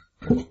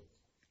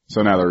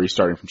 So now they're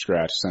restarting from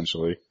scratch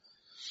essentially.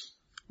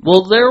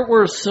 well, there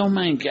were so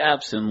many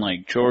gaps in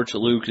like George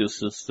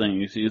Lucas's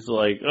things. He's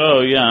like,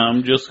 oh yeah,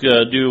 I'm just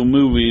gonna do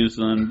movies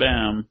and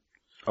bam.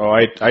 Oh,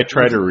 I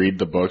try to read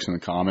the books and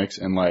the comics,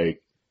 and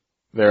like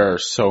there are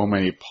so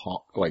many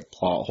plot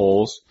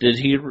holes. Did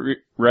he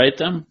write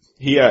them?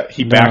 He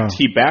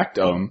backed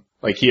them,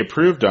 like he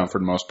approved them for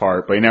the most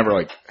part, but he never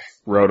like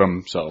wrote them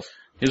himself.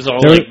 He's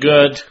all There- like,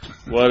 good.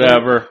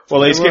 Whatever.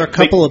 Well, There were a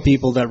couple of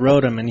people that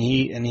wrote him, and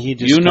he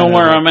just. You know kinda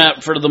where like- I'm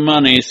at for the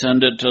money.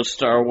 Send it to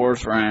Star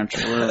Wars Ranch.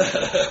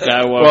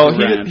 Skywalker Well,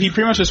 Ranch. he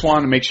pretty much just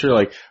wanted to make sure,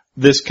 like,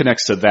 this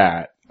connects to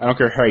that. I don't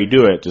care how you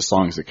do it, just as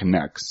long as it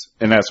connects.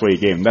 And that's what he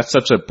gave him. That's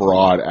such a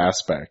broad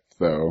aspect,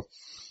 though,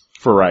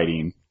 for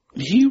writing.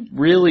 He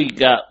really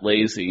got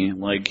lazy.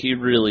 Like, he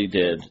really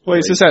did. Well,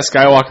 it's just that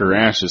Skywalker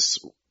Ranch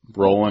just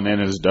rolling in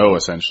his dough,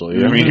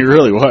 essentially. I mean, he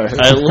really was.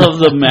 I love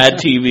the Mad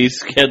TV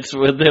skits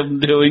with him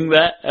doing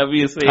that. Have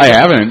you seen I it?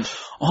 haven't.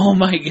 Oh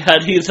my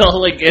god, he's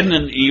all like in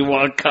an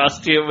Ewok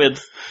costume.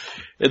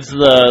 It's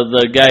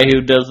the guy who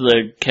does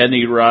the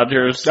Kenny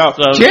Rogers stuff.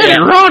 Kenny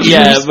Rogers!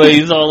 Yeah, but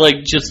he's all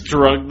like just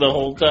drunk the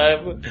whole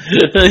time.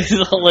 He's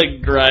all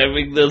like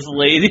driving this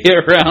lady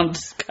around.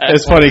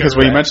 It's funny because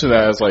when you mentioned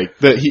that, I was like,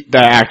 that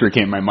actor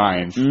came to my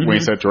mind when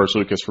he said George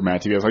Lucas for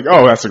Mad TV. I was like,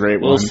 oh, that's a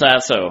great Will one.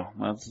 Sasso.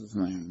 That's his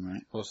name,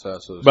 right? Will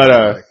Sasso's But,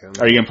 like him.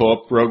 are you going to pull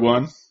up Rogue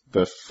One?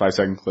 The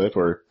 5-second clip?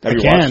 Or have I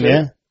you can, watched it?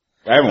 yeah.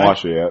 I haven't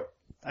watched it yet.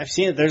 I've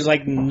seen it. There's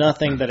like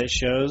nothing that it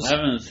shows. I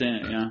haven't seen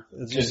it, yeah.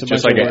 It's just a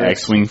Just bunch like of an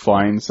words. X-Wing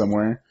flying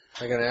somewhere.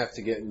 I'm gonna have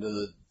to get into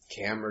the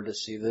camera to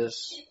see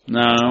this.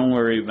 No, don't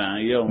worry about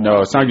it. You don't No,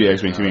 want it's not going to be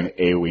X-Wing. It's going to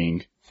be an A-Wing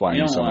You flying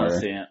don't want to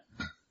somewhere. see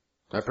it.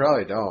 I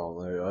probably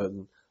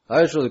don't.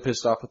 I was really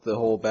pissed off with the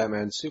whole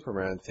Batman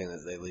Superman thing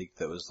that they leaked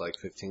that was like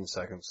 15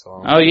 seconds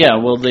long. Oh yeah,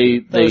 well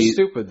that was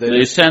stupid.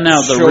 they sent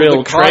out the showed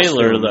real the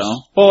trailer costumes.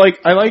 though. Well, like,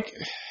 I like...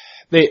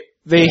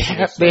 They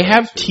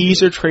have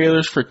teaser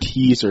trailers for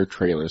teaser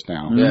trailers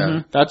now.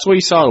 Yeah. That's what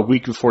you saw a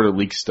week before the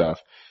leak stuff.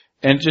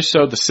 And it just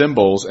showed the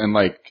symbols and,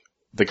 like,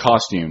 the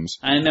costumes.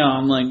 I know,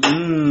 I'm like,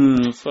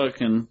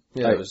 fucking...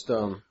 Yeah, it was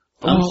dumb.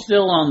 I'm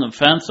still on the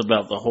fence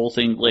about the whole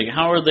thing. Like,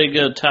 how are they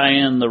gonna tie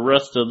in the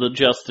rest of the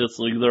Justice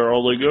League? They're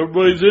all like,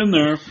 everybody's in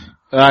there.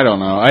 I don't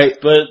know.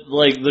 But,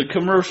 like, the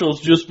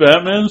commercial's just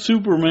Batman,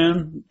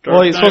 Superman, Dark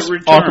Well, it's Knight supposed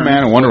Returns.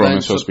 Aquaman and Wonder Then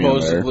Woman supposed to be in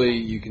there. supposedly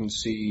you can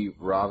see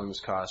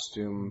Robin's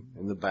costume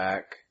in the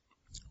back.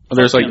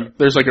 There's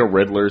like a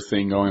Riddler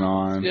thing going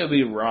on. It'll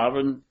be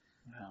Robin.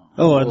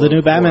 Oh, the Well, new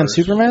of Batman course.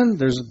 Superman?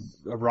 There's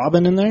a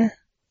Robin in there?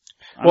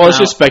 Well, it's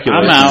I'm just out.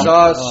 speculation. I'm I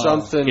out. saw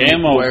something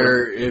Game over.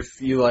 where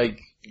if you like,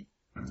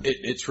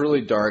 it's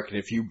really dark, and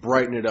if you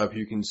brighten it up,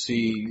 you can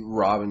see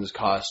Robin's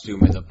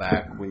costume in the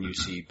back when you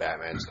see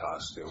Batman's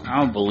costume. I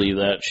don't believe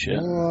that shit.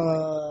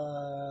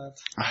 What?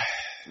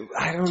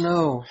 I don't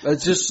know.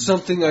 That's just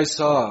something I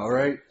saw,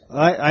 alright?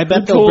 I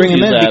bet Who they'll told bring him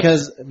you in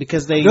that?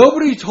 because they...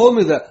 Nobody told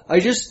me that. I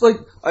just, like,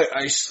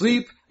 I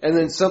sleep, and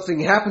then something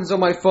happens on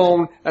my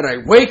phone, and I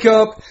wake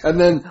up, and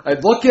then I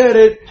look at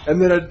it,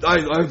 and then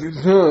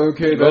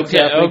okay, that's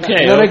happening. Okay,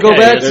 And then I go okay.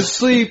 back to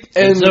sleep,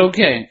 and It's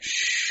okay.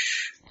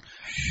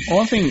 Well,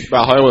 one thing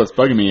about Hollywood that's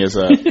bugging me is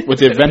with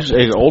the Avengers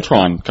Age of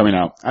Ultron coming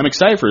out, I'm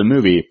excited for the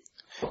movie,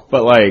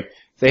 but like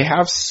they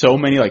have so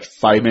many like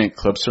 5-minute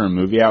clips from a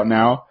movie out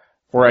now,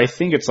 where I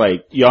think it's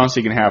like you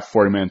honestly can have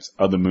 40 minutes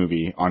of the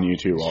movie on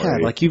YouTube Yeah,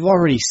 already. like you've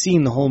already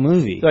seen the whole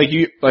movie.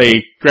 Granted,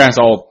 it's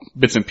all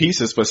bits and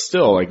pieces, but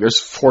still, like there's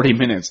 40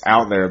 minutes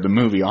out there of the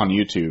movie on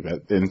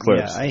YouTube in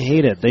clips. Yeah, I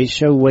hate it. They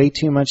show way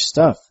too much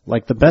stuff.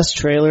 Like the best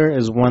trailer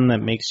is one that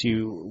makes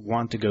you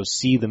want to go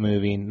see the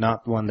movie,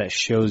 not one that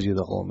shows you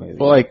the whole movie.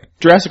 Well, like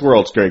Jurassic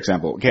World's a great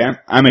example. Okay,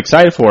 I'm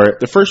excited for it.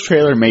 The first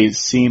trailer may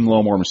seem a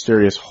little more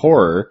mysterious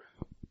horror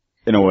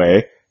in a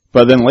way,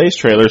 but then the latest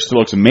trailer still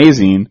looks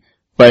amazing.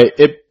 But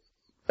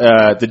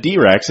the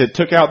D-Rex, it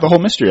took out the whole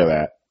mystery of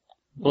that.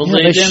 Well, Yeah,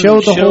 they they didn't showed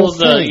the show whole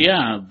the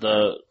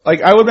thing.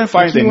 Like, I would have been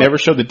fine if they never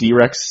showed the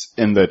D-Rex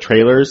in the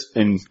trailers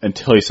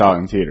until you saw it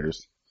in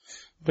theaters.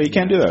 But you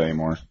can't do that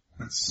anymore.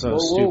 It's so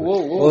stupid.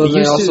 well, It they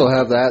used also to-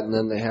 have that, and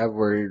then they have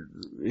where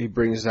he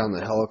brings down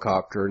the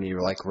helicopter and he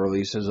like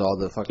releases all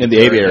the fucking In the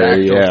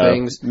aviary, pterodactyl yeah.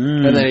 things,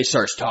 and then he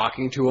starts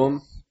talking to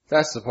him.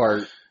 That's the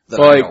part that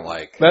Well, I like, don't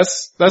like.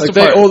 That's Like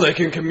the part. they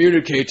can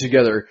communicate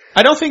together.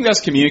 I don't think that's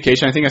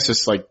communication. I think that's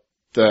just like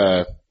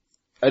they're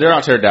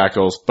not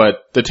pterodactyls, but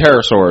the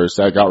pterosaurs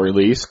that got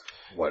released.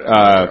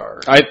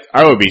 Whatever they are.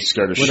 I would be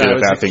scared of When shit I if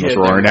was that a thing was kid,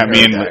 roaring they at were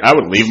me, and pterodactyls. I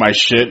would leave my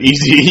shit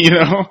easy, you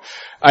know?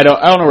 I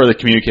don't know where they're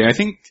communicating. I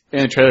think in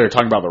the trailer they're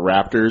talking about the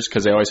raptors,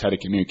 because they always had a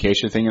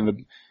communication thing in the They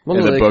books.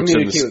 And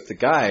communicate with the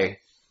guy.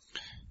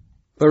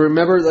 But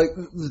remember, like,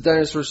 the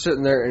dinosaur's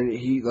sitting there and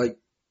he, like,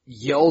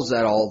 yells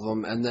at all of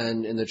them, and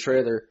then in the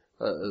trailer,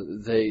 all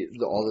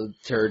the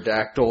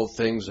pterodactyl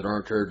things that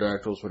aren't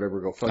pterodactyls,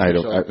 whatever, go fuck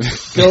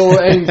yourself. Go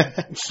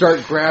and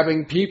start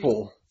grabbing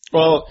people.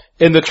 Well,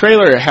 in the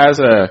trailer it has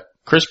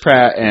Chris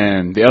Pratt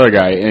and the other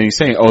guy, and he's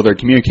saying, oh, they're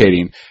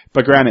communicating.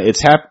 But granted,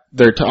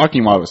 they're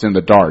talking while it's in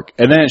the dark.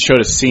 And then it showed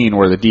a scene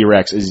where the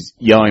D-Rex is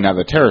yelling at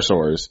the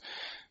pterosaurs.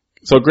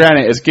 So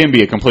granted, it's going to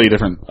be a completely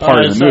different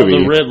part of the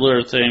movie. The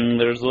Riddler thing,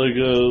 there's like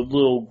a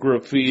little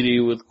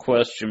graffiti with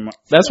question marks.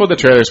 That's what the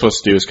trailer's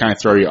supposed to do, is kind of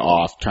throw you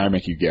off, try to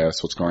make you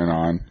guess what's going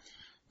on.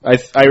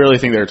 I really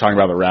think they were talking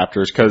about the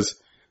raptors, because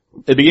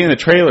at the beginning of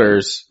the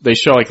trailers, they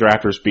show like the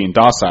raptors being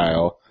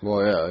docile.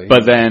 Well, yeah.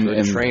 But then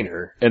the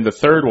trainer. in the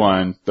third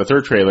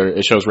trailer,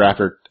 it shows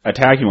raptor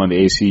attacking one of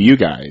the ACU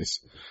guys.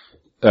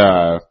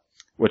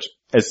 Which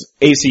as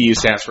ACU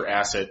stands for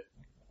Asset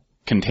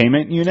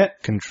Containment Unit.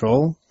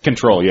 Control?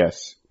 Control,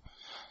 yes.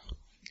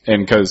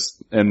 And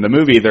because in the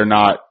movie, they're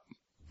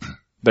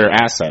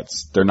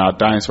assets. They're not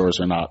dinosaurs.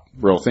 They're not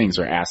real things.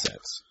 They're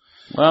assets.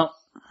 Well,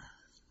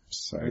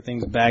 So,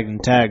 Everything's bagged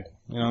and tagged.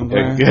 You know what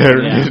I'm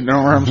saying? you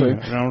know what I'm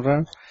saying? You know what I'm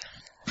saying?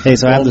 Hey,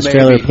 so I have Well, this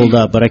trailer maybe pulled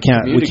up, but we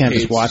can't just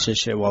communicates watch this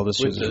shit while this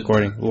shit's with the-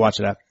 recording. We'll watch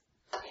it after.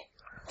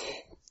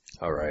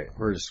 All right,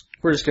 we're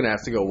just gonna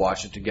have to go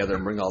watch it together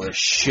and bring all this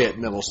shit,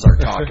 and then we'll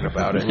start talking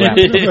about it.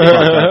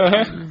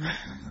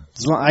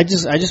 I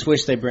just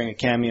wish they bring a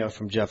cameo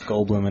from Jeff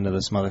Goldblum into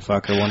this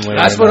motherfucker one way.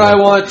 That's or what I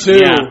another. want too.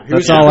 Yeah, He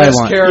was that's all the I best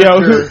want. character.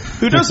 Yo,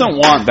 who doesn't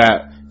want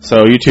that?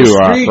 So you two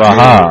are Screeching,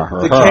 raha,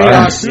 the raha.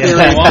 chaos theory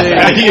thing.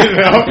 You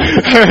know?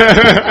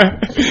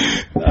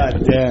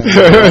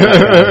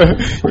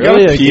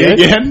 Really, Pee again?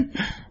 again?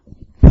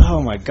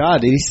 Oh my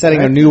god, dude, he's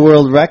setting a new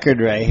world record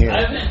right here.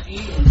 I haven't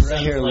eaten since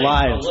here like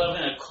live.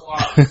 11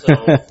 o'clock,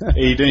 so...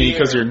 You didn't eat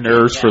because you're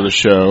nerves for the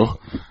show.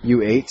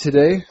 You ate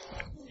today?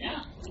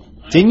 Yeah.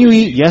 Didn't you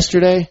eat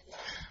yesterday?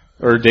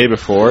 Or day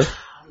before.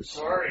 I'm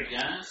sorry,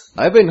 guys.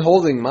 I've been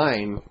holding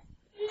mine.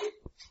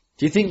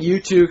 Do you think you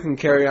two can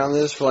carry on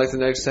this for like the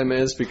next 10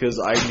 minutes? Because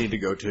I need to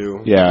go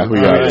too. Yeah, we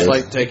got Alright, it. it's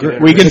like taking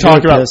it. We can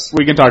talk about this.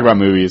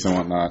 movies and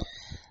whatnot.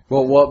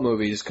 Well, what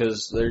movies?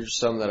 Because there's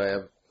some that I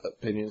have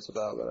opinions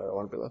about, but I don't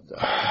want to be left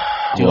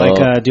out. Do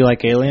you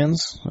like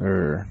aliens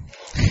or?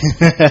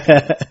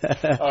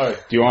 Oh,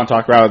 do you want to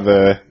talk about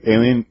the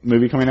Alien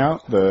movie coming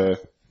out? The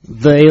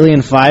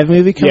Alien 5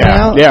 movie coming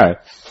out? Yeah.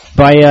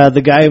 By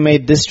the guy who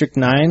made District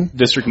 9?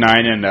 District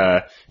 9 and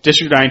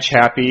District 9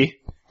 Chappie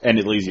and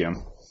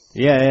Elysium.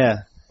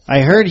 Yeah.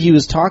 I heard he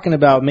was talking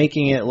about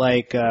making it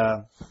like,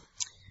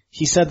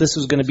 he said this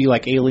was going to be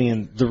like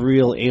the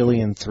real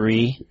Alien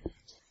 3.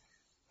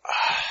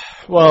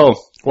 Well,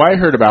 what I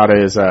heard about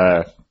it is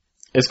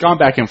it's gone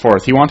back and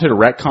forth. He wanted to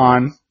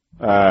retcon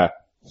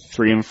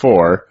 3 and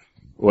 4,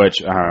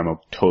 which I'm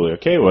totally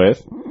okay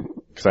with,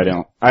 because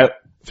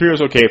 3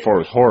 was okay, 4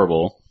 was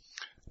horrible.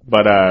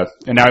 But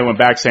and now he went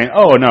back saying,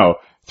 oh no,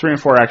 3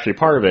 and 4 are actually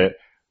part of it,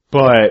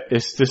 but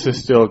this is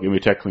still going to be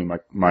technically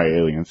my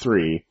Alien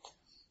 3.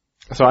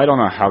 So I don't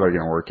know how they're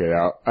going to work it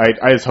out.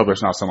 I just hope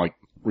there's not some like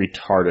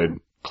retarded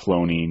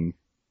cloning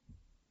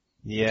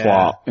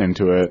plot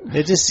into it.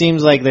 It just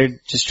seems like they're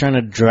just trying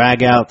to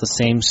drag out the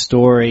same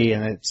story,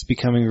 and it's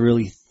becoming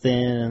really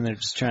thin, and they're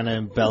just trying to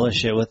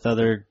embellish it with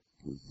other,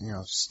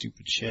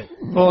 stupid shit.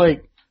 Well,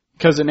 like,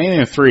 because in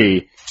Alien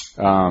 3,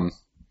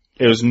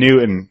 it was new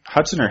in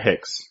Hudson or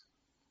Hicks?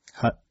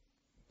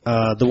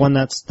 The one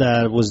that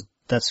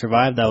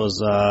survived, that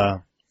was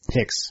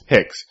Hicks.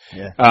 Hicks.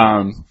 Yeah.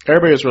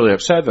 Everybody was really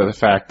upset at the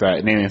fact that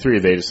in Alien 3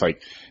 they just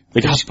like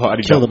they got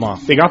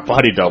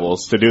body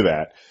doubles to do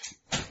that.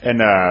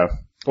 And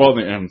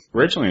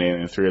originally in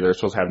Alien 3 they're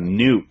supposed to have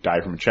Newt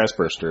die from a chest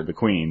burster, the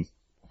Queen.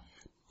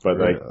 But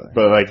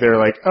they're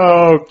like,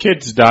 oh,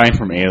 kids dying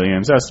from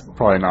aliens, that's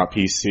probably not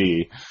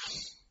PC.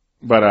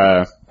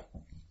 But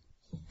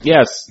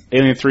yes,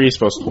 Alien 3 is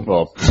supposed to,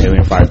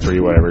 Alien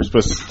 5-3, whatever, is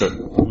supposed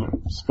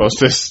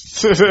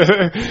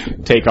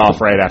to take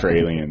off right after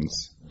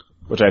Aliens,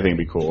 which I think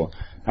would be cool.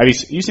 Have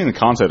you seen the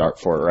concept art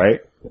for it, right?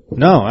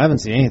 No, I haven't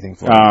seen anything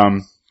for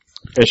it.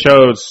 It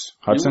shows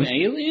Hudson. New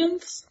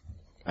aliens?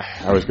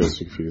 I always get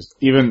so confused.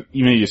 Even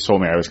you just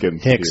told me I was getting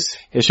Hicks. confused.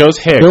 It shows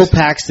Hicks. Bill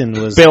Paxton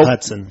was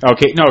Hudson.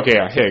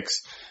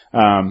 Hicks.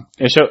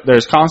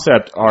 There's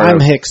concept art. I'm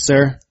Hicks,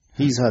 sir.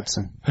 He's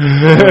Hudson.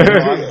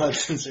 I'm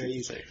Hudson, sir.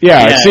 He's Hicks.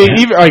 Yeah, see,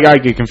 even I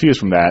get confused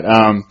from that.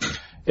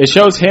 It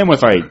shows him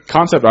with like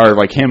concept art of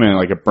like him in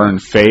like a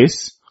burned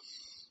face.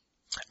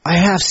 I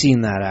have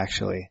seen that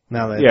actually.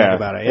 Now that I think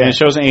about it, and it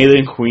shows an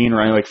alien queen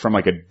running like from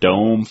like a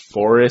dome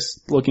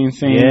forest looking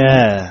thing.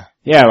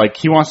 Yeah, like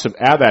he wants to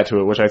add that to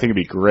it, which I think would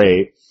be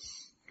great.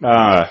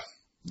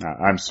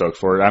 I'm stoked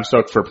for it. I'm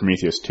stoked for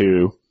Prometheus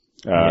 2,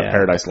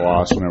 Paradise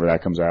Lost, whenever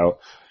that comes out.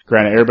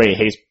 Granted, everybody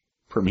hates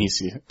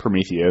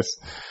Prometheus.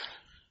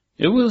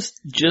 It was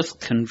just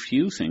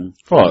confusing.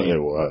 Well, it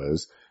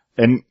was.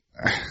 And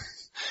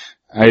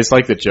I just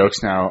like the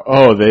jokes now.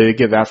 Oh, they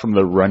get that from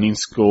the running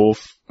school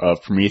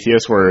of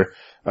Prometheus where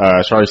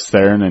Charlize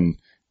Theron and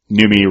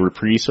Numi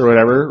Rapace or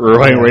whatever were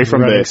running away from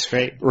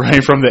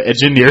the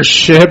engineer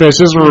ship. It's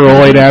just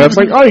rolling out. It's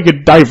like, oh, you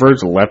could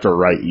diverge to left or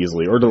right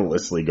easily, or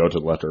deliciously go to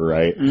left or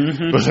right.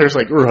 Mm-hmm. But there's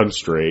like, run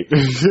straight.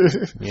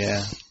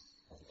 Yeah.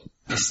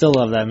 I still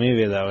love that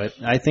movie though.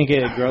 I think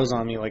it grows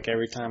on me like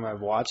every time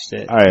I've watched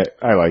it. I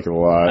like it a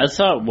lot. I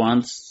saw it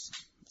once,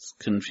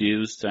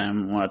 confused. I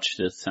haven't watched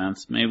it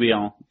since. Maybe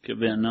I'll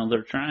give it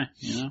another try,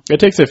 It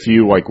takes a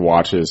few like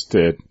watches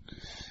to,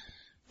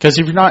 cause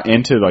if you're not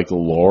into like the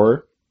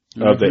lore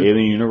of the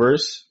Alien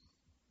universe,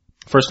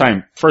 first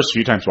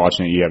few times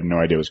watching it, you have no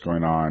idea what's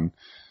going on.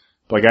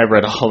 Like I've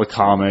read all the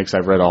comics,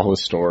 I've read all the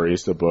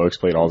stories, the books,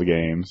 played all the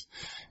games,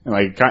 and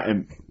like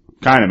kind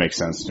of makes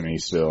sense to me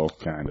still,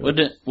 kind of.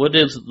 What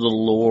is the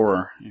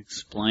lore?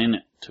 Explain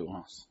it to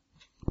us.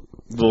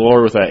 The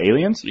lore with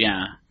aliens?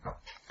 Yeah.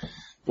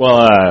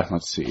 Well,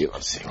 let's see where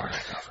did I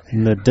go from here?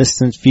 In the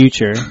distant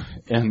future.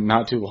 And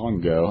not too long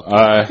ago.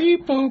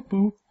 Beep, boop,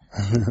 boop.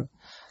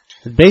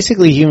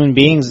 Basically, human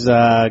beings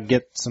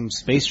get some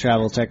space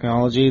travel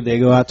technology. They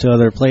go out to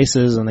other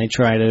places and they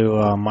try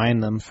to mine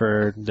them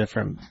for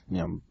different,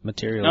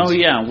 materials. Oh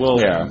yeah, well,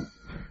 Yeah.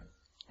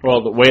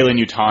 Well, the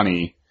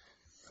Weyland-Yutani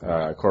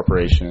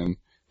Corporation,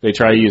 they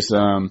try to use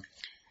them.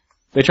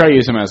 They try to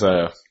use them as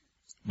a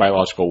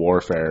biological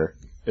warfare.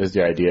 Is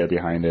the idea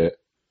behind it?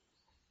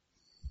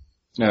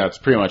 No, that's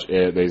pretty much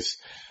it.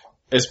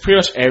 It's pretty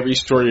much every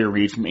story you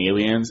read from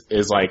aliens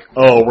is like,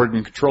 oh, we're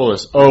going to control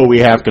this. Oh, we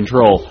have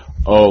control.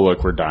 Oh,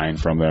 look, we're dying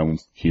from them.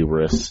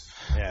 Hubris.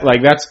 Yeah.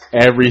 Like, that's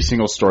every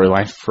single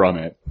storyline from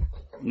it.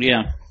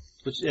 yeah.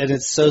 And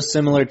it's so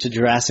similar to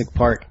Jurassic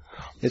Park.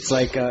 It's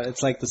like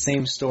the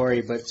same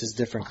story, but just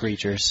different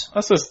creatures.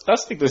 That's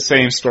like the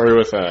same story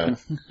with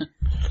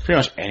pretty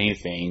much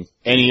anything.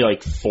 Any,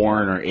 like,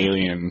 foreign or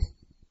alien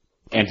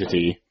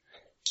entity.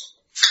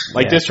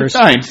 Like District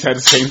 9 said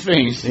the same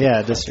thing.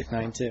 Yeah, District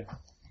 9 too.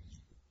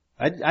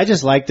 I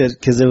just liked it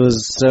because it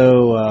was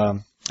so.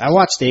 I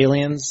watched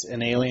Aliens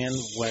and Alien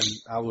when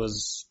I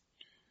was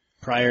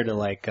prior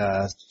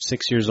to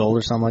 6 years old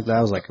or something like that.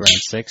 I was like around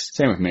 6.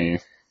 Same with me.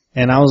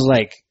 And I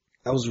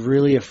was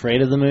really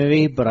afraid of the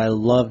movie, but I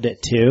loved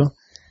it too.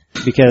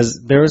 Because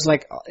there was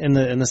in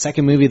the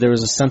second movie there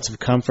was a sense of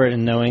comfort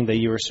in knowing that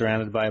you were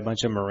surrounded by a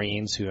bunch of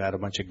Marines who had a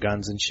bunch of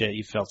guns and shit.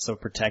 You felt so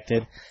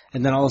protected.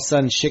 And then all of a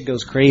sudden shit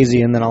goes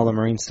crazy and then all the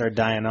Marines start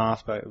dying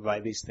off by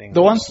these things.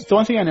 The one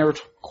thing I never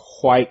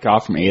quite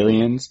got from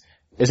Aliens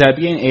is that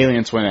being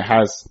Aliens when it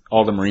has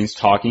all the Marines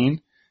talking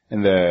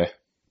in that's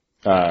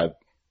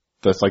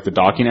like the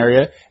docking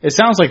area, it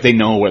sounds like they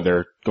know what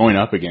they're going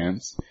up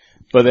against.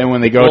 But then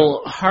when they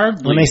go,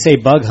 hardly. When they say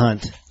bug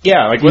hunt,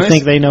 yeah, like you when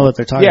think they know what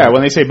they're talking about. Yeah,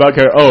 when they say bug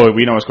hunt, oh,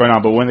 we know what's going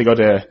on. But when they go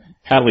to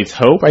Hadley's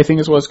Hope, I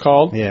think is what it's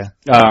called. Yeah.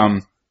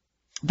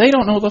 They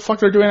don't know what the fuck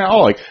they're doing at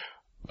all. Like,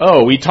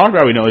 oh, we talked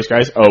about we know these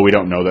guys. Oh, we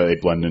don't know that they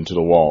blend into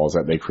the walls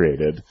that they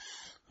created.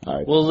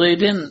 Well, they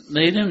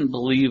didn't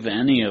believe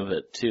any of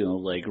it too.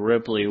 Like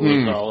Ripley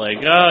was all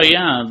like, oh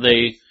yeah,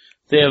 they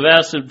have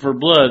acid for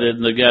blood,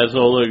 and the guy's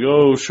all like,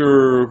 oh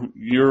sure,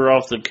 you're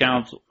off the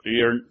council,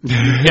 you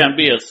can't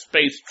be a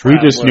space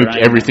traveler. We just nuked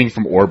everything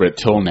from orbit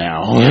till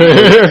now.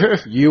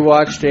 You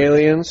watched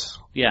Aliens?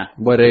 Yeah.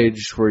 What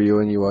age were you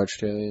when you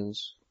watched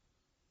Aliens?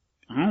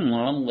 I don't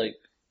know, like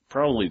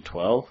probably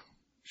 12.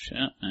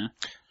 Shit, man.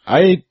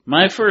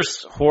 My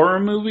first horror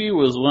movie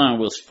was when I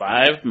was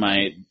 5.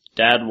 My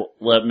dad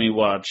let me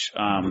watch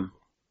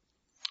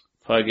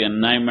fucking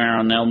Nightmare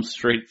on Elm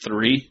Street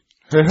 3.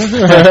 Like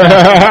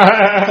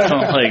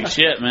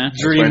shit, man.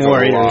 Dream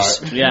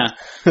Warriors. Yeah.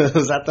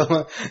 Was that the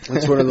one?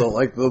 That's one of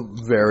the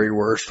very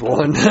worst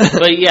one.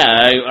 But yeah,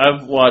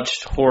 I've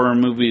watched horror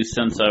movies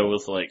since I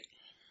was like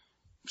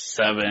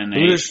 7, 8.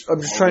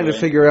 I'm just trying to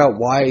figure out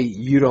why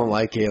you don't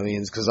like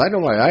Aliens, because I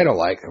don't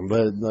like them,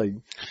 but like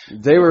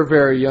they were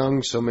very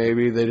young, so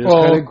maybe they just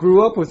kind of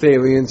grew up with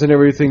aliens and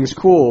everything's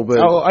cool. But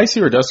I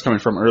see where Dust's coming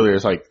from earlier.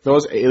 It's like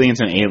those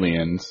aliens and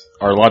aliens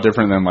are a lot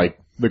different than like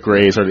the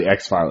Greys or the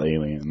X-File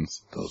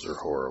aliens. Those are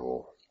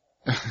horrible.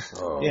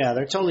 Yeah,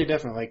 they're totally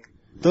different. Like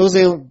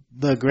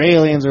the gray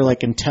aliens are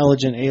like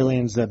intelligent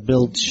aliens that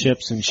build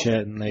ships and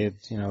shit, and they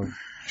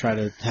try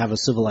to have a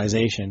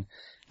civilization.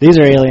 These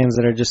are aliens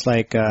that are just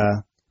like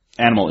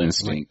animal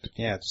instinct.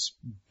 Yeah, just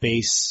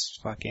base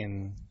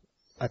fucking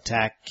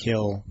attack,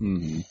 kill.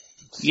 Mm-hmm.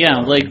 Yeah,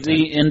 like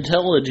the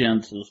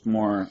intelligence is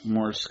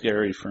more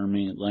scary for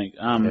me. Like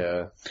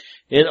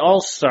it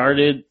all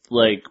started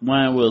like when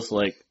I was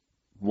like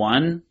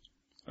 1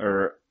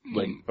 or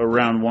like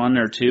around 1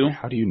 or 2.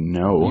 How do you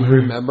know? You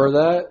remember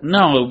that?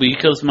 No,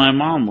 because my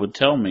mom would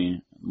tell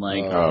me.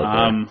 Like,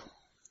 okay.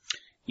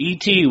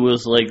 E.T.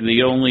 was like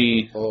the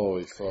only.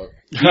 Holy fuck!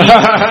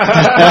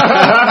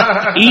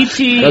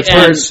 E.T. That's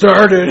where it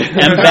started.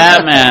 And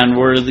Batman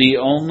were the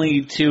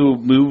only 2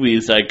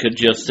 movies I could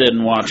just sit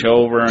and watch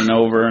over and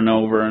over and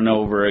over and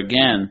over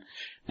again.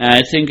 And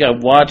I think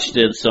I've watched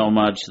it so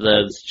much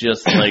that it's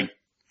just like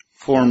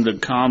formed a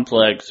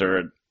complex or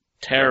a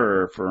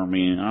terror for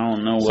me. I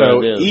don't know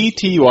what it is. So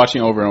E.T.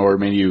 watching over and over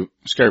made you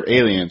scared of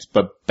aliens,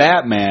 but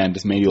Batman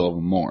just made you love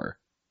him more.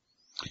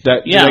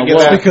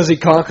 Because he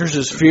conquers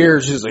his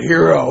fears. He's a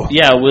hero.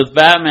 Yeah, with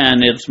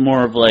Batman, it's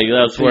more of like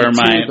that's where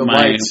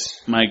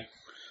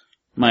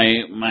my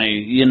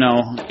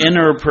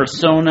inner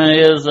persona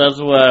is. That's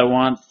what I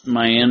want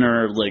my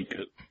inner like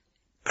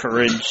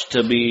courage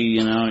to be.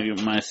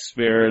 My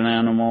spirit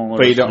animal.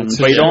 But you don't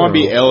want to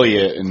be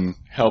Elliot and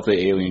help the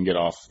alien get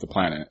off the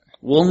planet.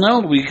 Well,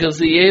 no, because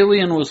the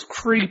alien was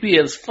creepy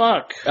as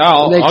fuck.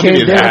 I'll came give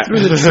you down that.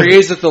 through the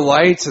trees at the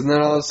lights, and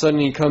then all of a sudden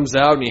he comes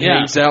out and he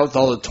hangs out with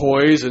all the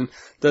toys, and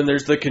then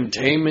there's the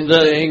containment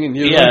thing, and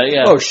you're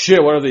yeah. oh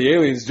shit, what are the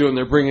aliens doing?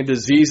 They're bringing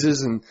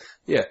diseases, and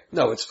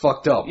no, it's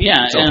fucked up.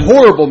 Yeah, it's a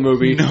horrible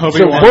movie. It's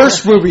the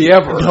worst movie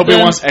ever. Nobody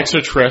wants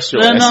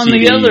extraterrestrial Then on the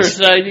STDs. other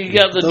side, you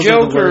got the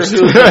Joker, who's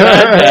the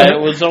bad guy.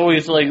 It was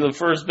always like the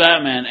first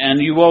Batman, and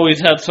you always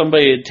had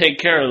somebody to take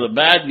care of the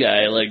bad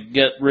guy, like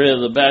get rid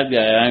of the bad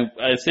guy.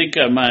 I think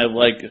I might have,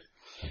 like,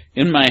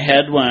 in my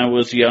head when I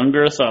was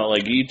younger, thought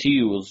like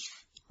E.T. was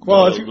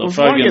Well, the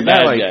fucking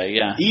bad guy,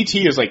 yeah.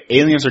 E.T. is like,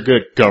 aliens are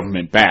good,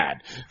 government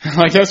bad.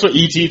 Like, that's what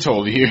E.T.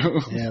 told you.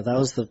 Yeah, that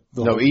was the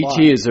No, whole E.T.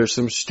 plot. is there's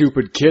some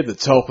stupid kid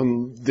that's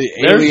helping the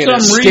There's alien some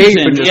escape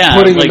reason, and just yeah,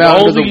 putting like them out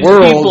all into the these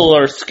world. people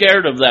are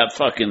scared of that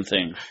fucking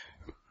thing.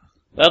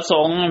 That's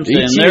all I'm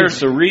saying. E.T. There's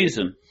the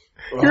reason.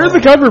 You're the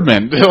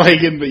government,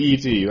 like in the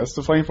E.T. That's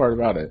the funny part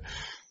about it.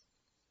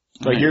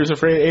 Like, you're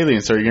afraid of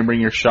aliens, so you're gonna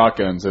bring your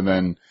shotguns, and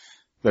then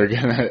they're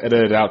gonna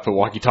edit it out, put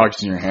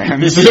walkie-talkies in your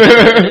hands.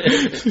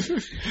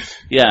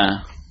 Yeah.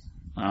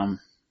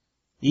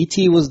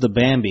 E.T. was the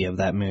Bambi of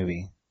that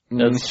movie.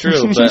 That's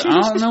true, but I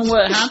don't know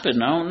what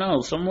happened. I don't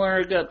know. Somewhere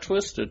it got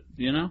twisted,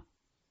 you know?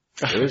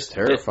 It was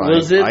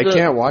terrifying. I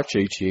can't watch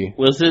E.T.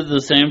 Was it the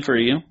same for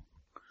you?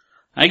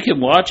 I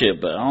can watch it,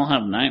 but I'll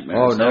have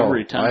nightmares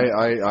every time.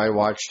 I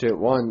watched it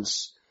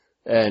once,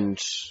 and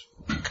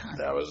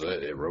that was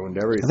it. It ruined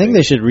everything. I think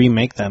they should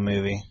remake that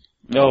movie.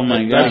 Oh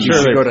my god.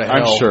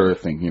 I'm sure they're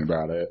thinking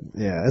about it.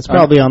 Yeah, it's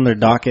probably on their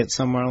docket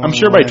somewhere along I'm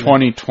sure the by line.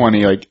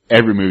 2020, like,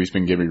 every movie's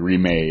been getting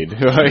remade,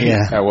 like,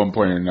 Yeah. at one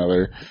point or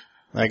another.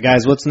 Alright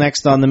guys, what's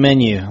next on the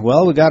menu?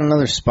 Well, we got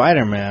another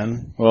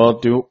Spider-Man.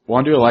 Well,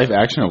 want to do a live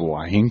action of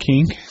Lion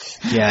King?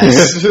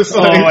 Yes. Just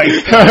like,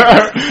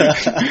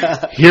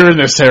 here in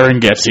the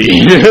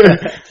Serengeti.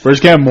 We're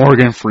just gonna have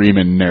Morgan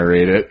Freeman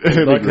narrate it.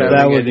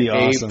 That would be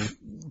awesome.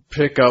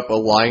 Pick up a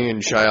lion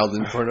child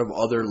in front of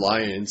other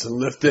lions and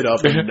lift it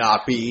up and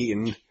not be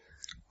eaten.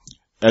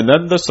 And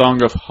then the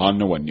song of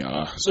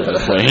Hanawanya started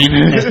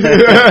playing.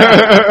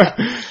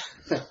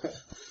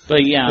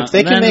 But yeah. If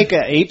they can make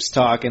apes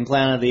talk in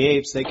Planet of the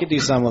Apes, they could do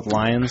something with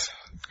lions.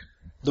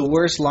 The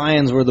worst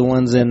lions were the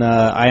ones in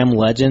I Am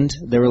Legend.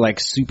 They were like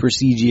super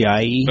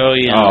CGI-y. Oh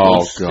yeah.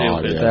 Oh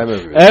god. god, yeah. That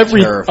movie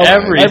was terrifying.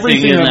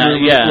 Everything in that,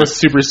 yeah. was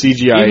super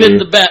CGI. Even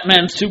the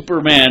Batman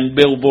Superman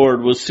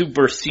billboard was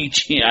super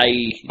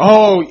CGI.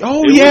 Oh It yeah,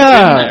 was in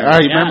there, I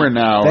yeah. remember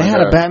now. They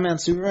had a Batman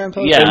Superman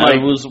poster? Yeah, like-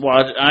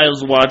 I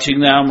was watching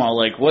that. I'm all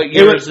like, what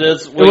year is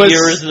this? What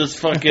year is this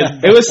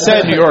fucking... It was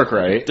set in New York,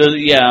 right?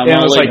 Yeah, I'm And it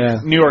all was like...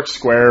 like New York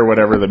Square, or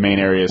whatever the main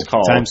area is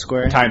called. Times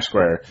Square. Times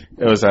Square.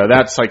 It was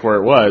that's like where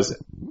it was.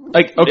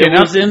 Like, okay, it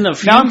was in the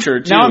future,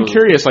 too. Now I'm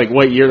curious, like,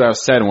 what year that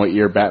was set and what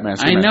year Batman.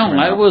 I know.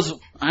 I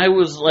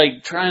was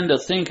like trying to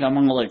think. I'm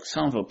all like,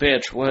 son of a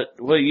bitch. What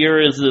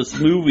year is this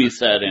movie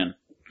set in?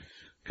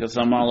 Because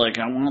I'm all like,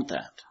 I want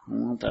that. I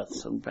want that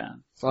so bad.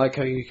 It's like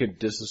how you could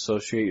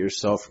disassociate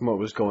yourself from what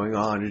was going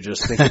on and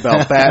just think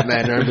about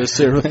Batman or this.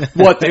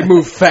 What, they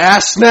move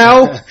fast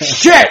now?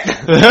 Shit!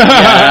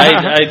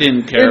 Yeah, I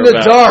didn't care In the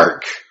about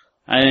dark.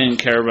 I didn't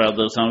care about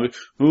the zombie.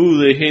 Ooh,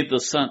 they hate the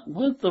sun.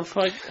 What the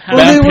fuck? How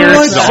Well, they were Vampiric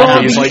like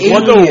zombies, zombie like,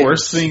 what the aliens.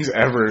 worst things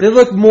ever. They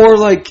look more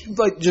like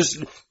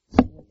just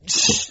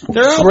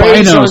They're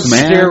brains on albinos,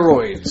 man.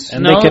 steroids.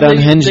 And they could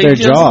unhinge their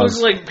just jaws.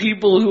 look like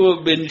people who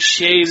have been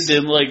shaved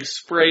and like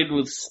sprayed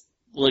with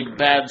like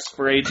bad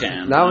spray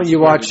tan. Now when That's you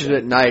what watch it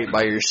at night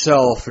by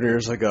yourself and you're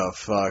just like, oh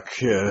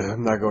fuck, yeah,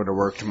 I'm not going to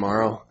work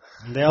tomorrow.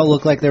 They all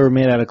look like they were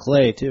made out of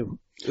clay, too.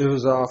 It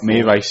was awful.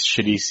 Made by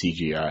shitty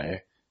CGI.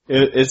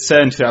 It's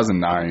set in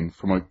 2009,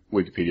 from what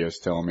Wikipedia is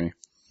telling me.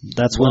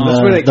 That's when That's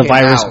when it the came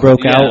virus out.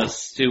 broke Yeah, out.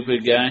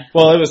 stupid guy.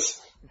 Well, it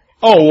was.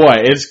 Oh,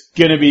 what? It's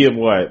gonna be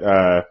what?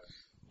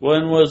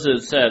 When was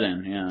it set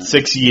in? Yeah.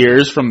 6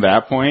 years from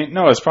that point?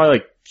 No, it's probably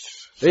like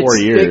 4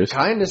 years. It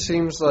kind of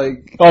seems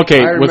like. Okay,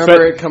 I with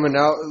remember it coming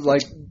out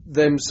like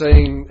them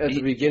saying at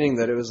the beginning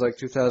that it was like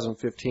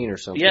 2015 or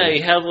something. Yeah, he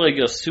had like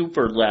a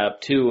super lab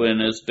too in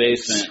his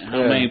basement. How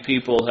Yeah. many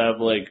people have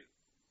like?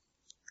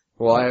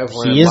 Well, I have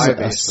one He in is my a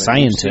basement.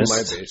 scientist. It's in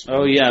my basement.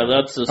 Oh yeah,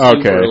 that's a super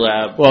Okay.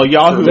 lab. Well,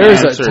 Yahoo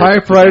There's a answered-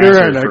 typewriter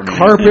and answered a for me.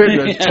 carpet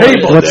and a Yeah.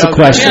 table. What's the down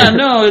question? Yeah,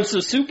 no, it's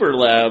a super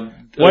lab.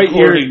 What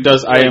year according-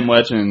 does I Am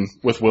Legend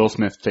with Will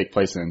Smith take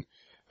place in?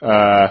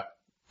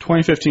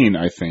 2015,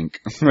 I think.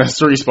 That's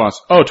the response.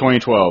 Oh,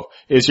 2012.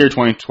 It's year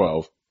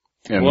 2012.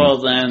 And Well,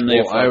 then they.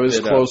 Well, I was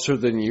fucked it up. closer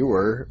than you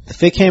were.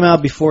 If it came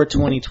out before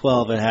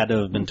 2012, it had to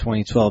have been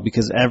 2012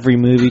 because every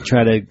movie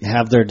tried to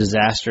have their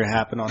disaster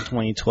happen on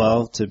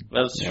 2012 to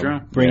That's true.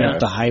 bring Yeah. up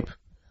the hype.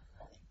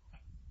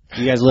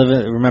 You guys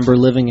remember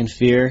living in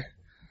fear?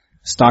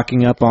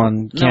 Stocking up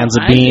on cans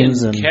No, of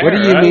beans I didn't and care. What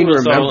do you mean, I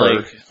was all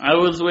remember? like, I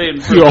was waiting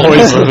for. you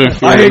always live in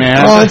fear, I man.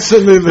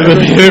 constantly live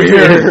in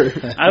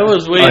fear. I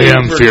was I waiting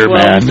am for fear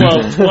 12, man.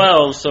 12,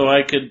 12, so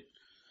I could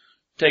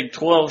take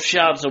 12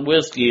 shots of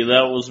whiskey.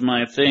 That was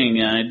my thing,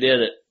 and I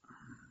did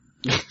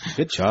it.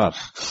 good job.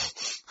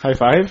 High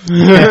five?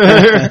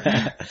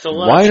 It's a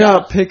lot Why of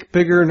not shots. pick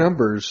bigger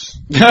numbers?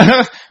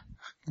 Yeah,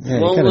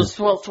 Well, it kinda- was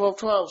 12, 12,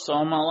 12, so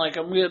I'm not like,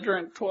 I'm gonna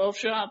drink 12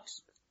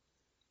 shots.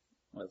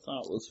 I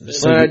thought it was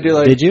 50. Why not do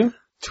like Did you?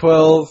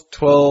 12,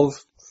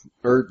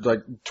 or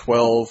like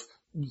 12,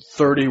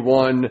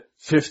 31,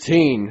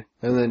 15,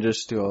 and then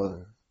just do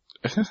all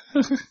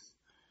that.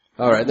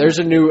 Alright, there's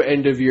a new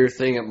end of year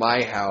thing at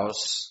my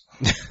house.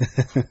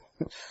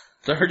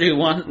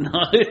 31? No.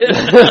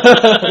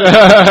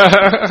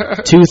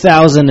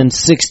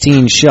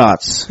 2016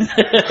 shots.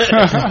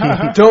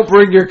 Don't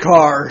bring your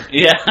car.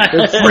 Yeah.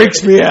 It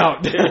freaks me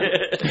out.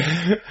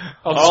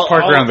 I'll just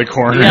park around the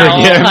corner yeah,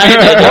 again. Why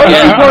do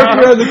you park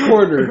around the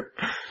corner?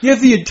 You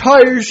have the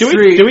entire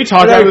street. Did we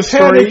talk about the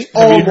story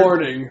all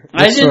morning?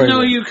 I didn't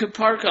know you could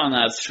park on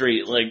that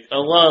street. Like, a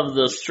lot of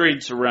the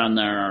streets around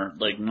there are,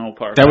 like, no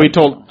parking. That we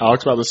told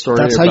Alex about the story.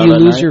 That's how about you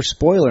that lose night? your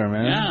spoiler,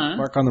 man. Yeah.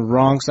 Park on the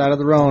wrong side of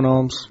the road,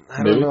 Holmes.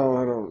 I don't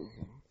know.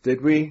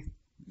 Did we?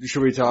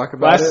 Should we talk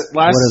about it?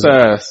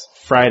 Last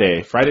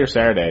Friday or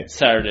Saturday?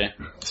 Saturday.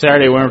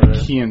 Saturday, we went over to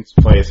Keane's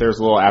place. There was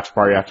a little after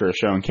party after a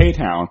show in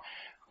K-Town.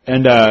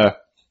 And,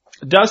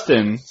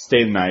 Dustin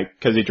stayed the night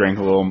because he drank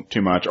a little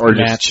too much. Or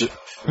just...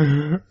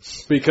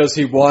 Because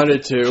he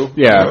wanted to.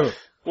 Yeah.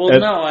 Well,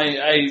 no,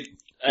 I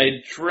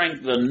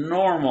drank the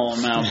normal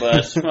amount, but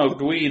I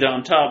smoked weed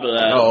on top of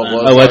that. Oh,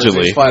 well,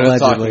 allegedly. He's fine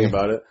with Allegedly. talking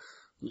about it.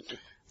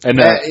 And,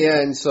 Yeah,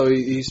 and so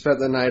he spent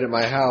the night at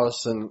my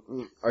house, and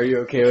are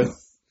you okay with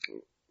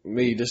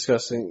me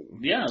discussing?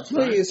 Yeah, it's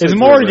fine. it's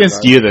more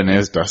against you than it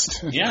is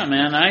Dustin. Yeah,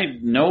 man, I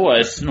know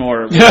I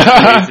snore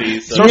like crazy.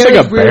 So. Snorts He like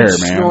has a weird bear,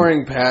 man.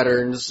 snoring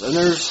patterns, and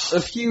there's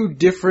a few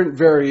different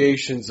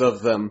variations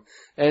of them.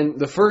 And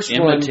the first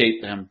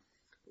Imitate them.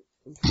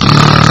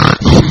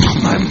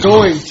 I'm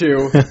going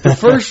to. The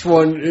first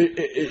one,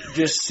 it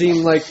just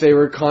seemed like they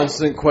were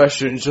constant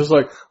questions, just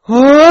like,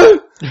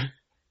 what?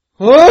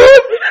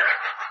 What?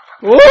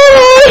 What?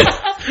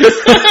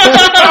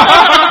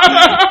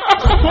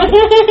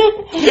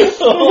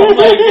 Oh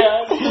my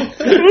god.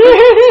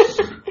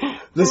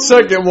 The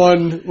second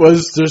one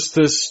was just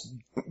this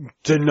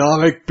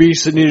dynamic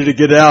beast that needed to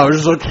get out.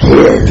 Just like,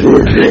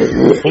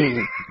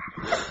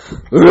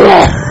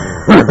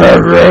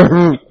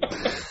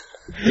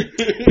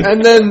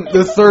 and then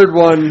the third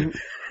one,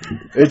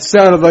 it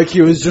sounded like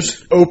he was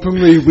just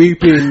openly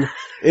weeping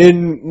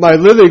in my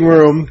living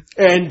room,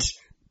 and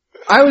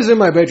I was in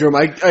my bedroom.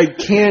 I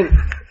can't.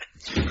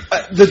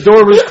 The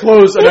door was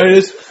closed, and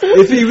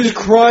if he was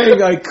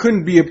crying, I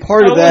couldn't be a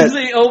part of that. Was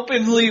the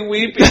openly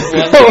weeping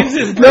one?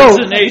 These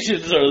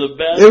impersonations are the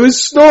best. It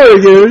was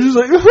snoring, and it was just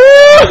like,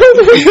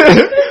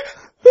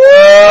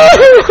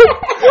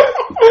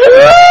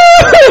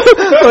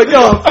 like,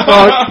 oh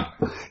fuck,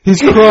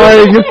 he's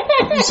crying,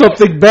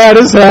 something bad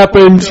has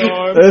happened.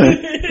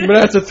 I'm gonna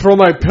have to throw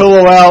my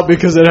pillow out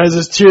because it has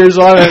his tears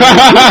on it. It's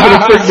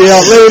gonna freak me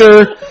out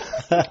later.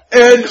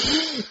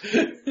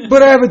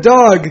 But I have a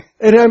dog,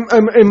 and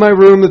I'm in my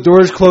room, the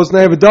door is closed, and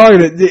I have a dog,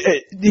 and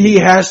he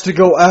has to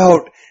go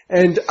out,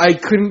 and I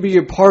couldn't be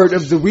a part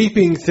of the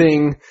weeping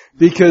thing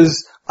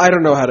because I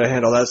don't know how to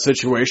handle that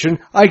situation.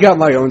 I got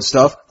my own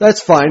stuff. That's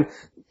fine.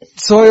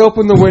 So I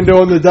opened the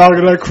window on the dog,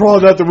 and I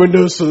crawled out the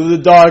window so that the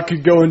dog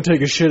could go and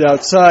take a shit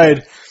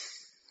outside.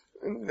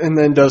 And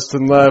then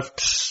Dustin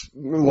left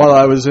while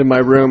I was in my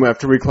room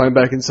after we climbed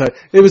back inside.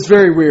 It was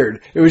very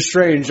weird. It was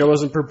strange. I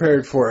wasn't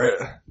prepared for it.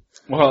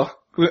 Well,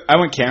 I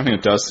went camping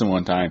with Dustin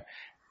one time,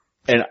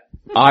 and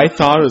I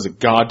thought it was a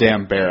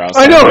goddamn bear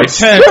outside. I know, it's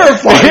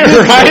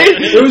terrifying, right?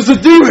 It was the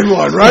demon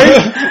one, right?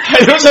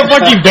 It was a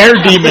fucking bear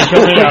demon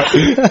coming out.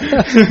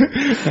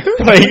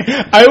 Like,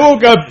 I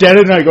woke up dead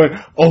at night going,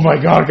 oh my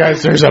god,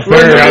 guys, there's a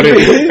bear out here.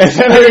 And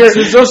then I heard,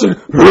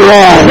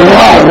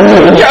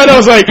 yeah, and I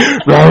was like,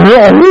 and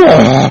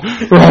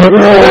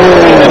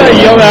then I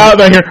yelled out,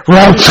 and I hear,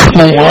 what?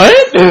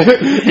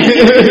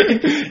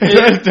 And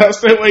then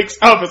Dustin wakes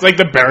up, it's like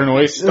the bear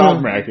noise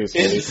stopped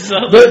miraculously. In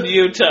southern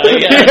Utah,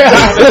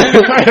 yeah.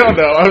 I don't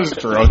know, I was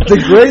drunk. The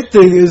great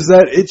thing is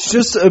that it's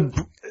just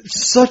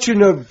such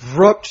an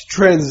abrupt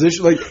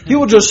transition. Like, he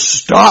will just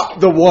stop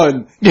the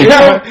one.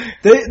 Yeah.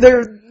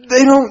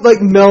 They don't like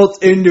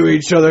melt into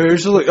each other. They're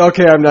just like,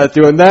 okay, I'm not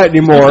doing that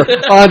anymore.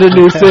 On to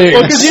new things.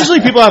 Well, because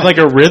usually people have like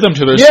a rhythm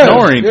to their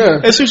snoring. Yeah.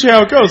 That's usually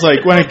how it goes.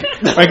 Like when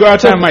I go out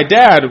to my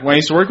dad, when I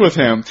used to work with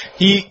him,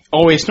 he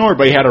always snored,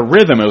 but he had a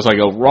rhythm. It was like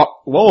a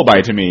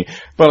lullaby to me.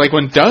 But like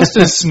when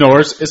Dustin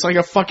snores, it's like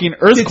a fucking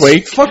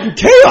earthquake. It's fucking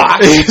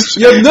chaos.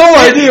 You have no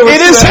idea what's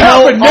It is going to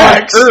hell happen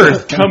next. on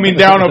earth coming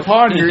down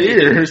upon your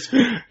ears.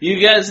 You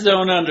guys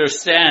don't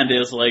understand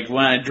is like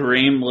when I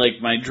dream,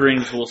 like my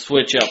dreams will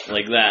switch up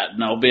like that,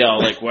 and I'll be all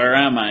like, "Where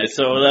am I?"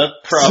 So that's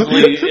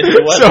probably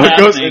what's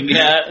happening.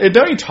 Yeah.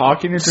 Don't you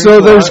talk in your dreams?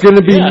 So there's going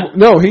to be Yeah.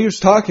 no. He was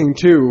talking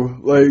too.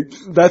 Like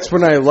that's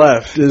when I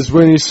left. Is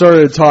when he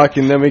started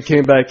talking. Then we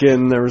came back in.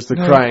 And there was the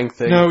crying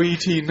thing. No,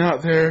 E.T.,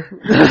 not there.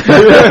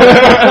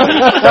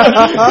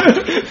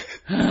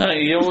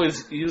 He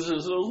always uses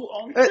those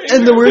long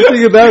And the weird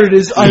thing about it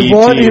is, I E.T.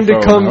 want him to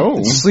come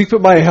home. sleep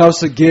at my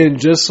house again,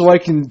 just so I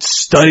can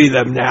study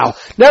them now.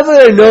 Now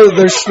that I know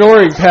their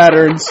snoring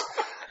patterns,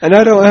 And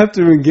I don't have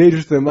to engage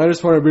with them. I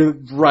just want to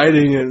be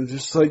writing it,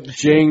 just like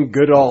Jane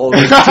Goodall,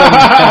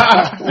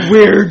 some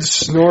weird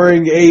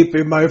snoring ape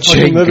in my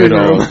fucking living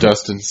room.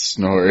 Dustin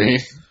snoring.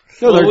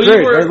 No, they're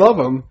great. I love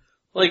them.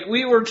 Like,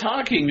 we were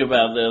talking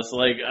about this,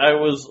 like, I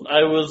was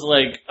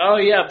like, oh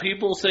yeah,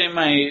 people say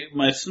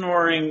my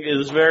snoring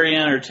is very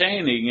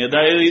entertaining, and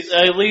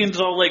Eileen's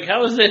all like,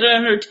 how is it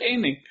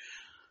entertaining?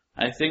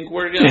 I think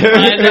we're gonna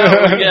find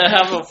out. We're gonna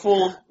have a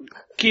full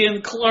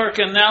Keane Clark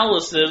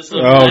analysis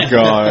of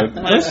God.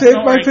 My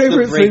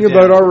favorite thing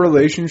about our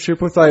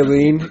relationship with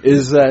Eileen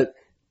is that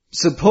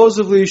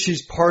supposedly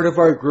she's part of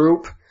our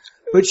group,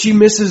 but she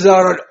misses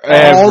out on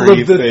all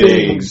of the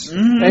things.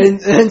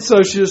 Mm-hmm. And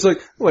so she's just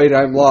like, wait,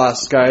 I'm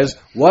lost, guys.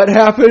 What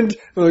happened?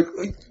 We're like,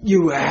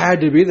 you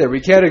had to be there. We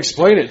can't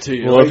explain it to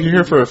you. Well, if you're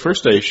here for a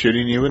first day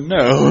shooting, you would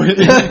know.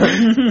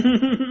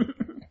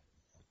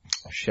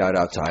 Shout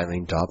out to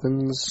Eileen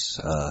Dobbins.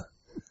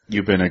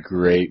 You've been a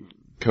great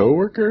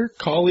coworker,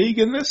 colleague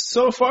in this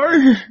so far?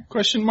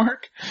 Question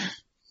mark.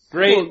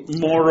 Great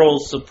moral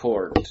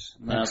support.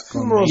 That's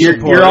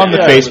you're on the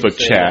Facebook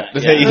chat.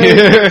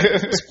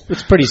 Yeah.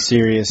 It's pretty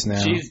serious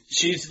now.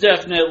 She's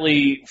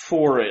definitely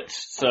for it.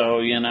 So,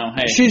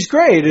 hey. She's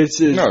great. It's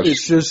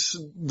just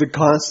the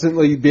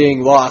constantly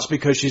being lost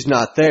because she's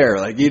not there.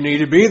 Like, you need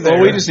to be there.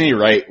 Well, we just need to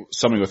write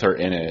something with her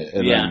in it,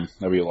 and then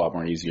that'll be a lot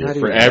more easier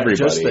for everybody.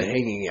 Just the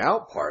hanging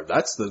out part.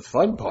 That's the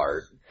fun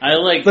part. I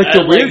like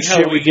the weird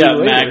shit we got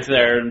Mac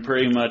there and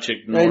pretty much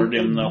ignored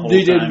him the whole time.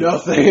 He did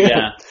nothing.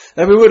 Yeah.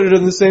 And we would have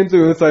done the same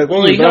thing with Eileen.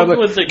 Well, he helped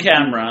with the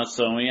camera,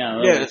 so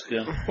that was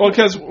good. Well,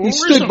 because he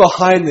stood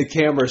behind the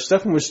camera.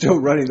 Stefan was still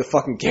running the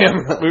fucking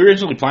camera. We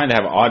originally planned to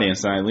have an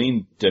audience, and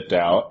Eileen dipped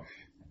out.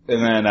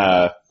 And then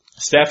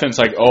Stefan's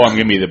like, "Oh, I'm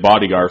going to be the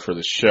bodyguard for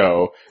the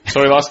show."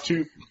 So we lost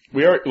two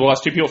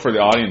people for the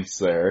audience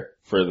there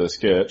for the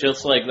skit.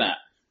 Just like that.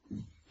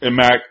 And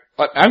Mac,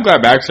 I'm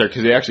glad Mac's there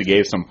because he actually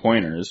gave some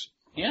pointers.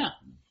 Yeah.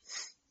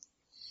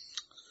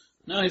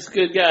 No, he's a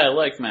good guy. I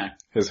like Mac.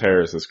 His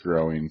hair is just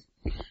growing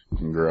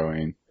and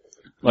growing.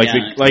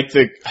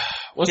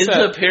 His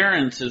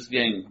appearance is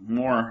getting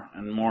more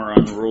and more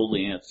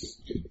unruly.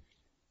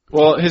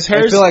 His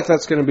hair. I feel like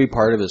that's going to be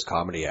part of his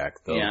comedy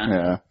act, though.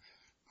 Yeah.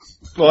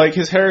 Well,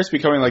 his hair is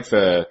becoming like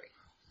the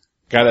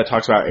guy that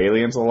talks about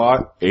aliens a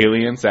lot.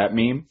 Aliens, that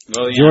meme.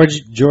 Oh, yeah.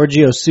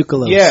 Giorgio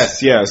Tsoukalos.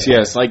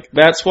 Yes. Like,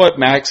 that's what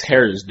Mac's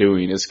hair is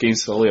doing. It's getting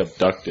slowly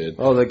abducted.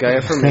 Oh, the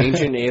guy from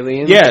Ancient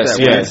Aliens? Yes,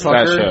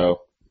 that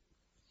show.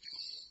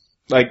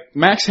 Like,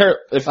 Mac's hair...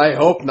 I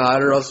hope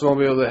not, or else we won't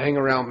be able to hang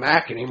around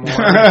Mac anymore.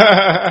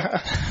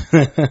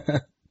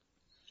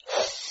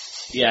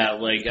 Yeah,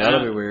 like...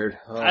 That'll be weird.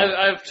 Oh.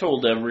 I've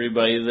told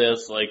everybody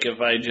this, like, if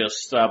I just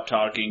stop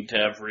talking to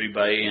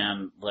everybody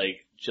and,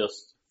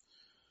 just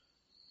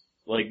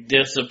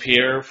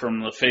disappear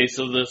from the face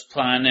of this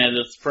planet,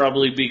 it's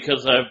probably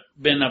because I've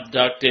been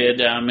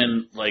abducted. I'm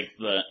in,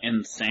 the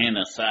insane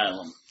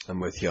asylum. I'm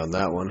with you on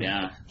that one.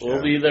 Yeah.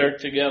 We'll be there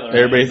together.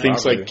 Everybody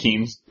thinks,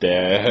 Keane's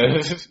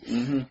dead.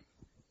 Mm-hmm.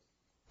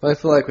 I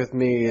feel like with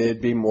me,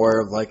 it'd be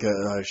more of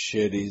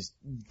shit, he's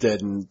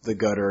dead in the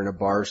gutter in a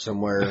bar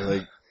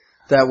somewhere,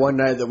 that one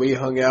night that we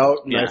hung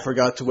out and I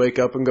forgot to wake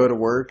up and go to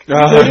work. They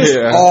just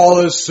all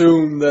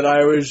assumed that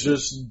I was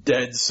just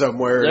dead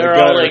somewhere. They're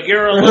all like,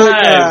 "You're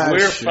alive.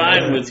 We're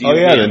fine with you." Oh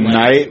yeah, the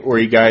night where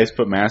you guys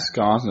put masks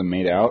on and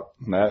made out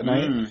that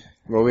night.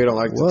 Well, we don't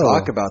like to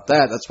talk about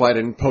that. That's why I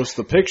didn't post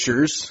the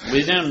pictures.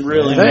 We didn't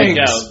really make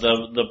out.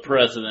 The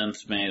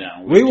presidents made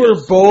out. We were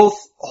both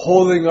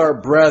holding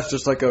our breath,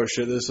 just like, "Oh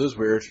shit, this is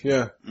weird."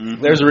 Yeah.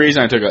 Mm-hmm. There's a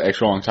reason I took an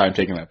extra long time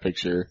taking that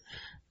picture.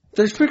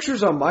 There's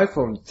pictures on my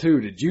phone, too.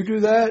 Did you do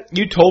that?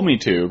 You told me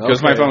to,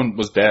 because my phone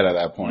was dead at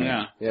that point.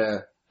 Yeah.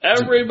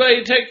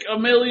 Everybody take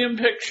 1,000,000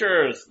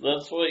 pictures.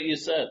 That's what you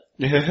said.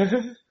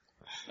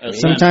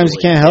 Sometimes you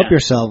can't help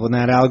yourself when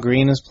that Al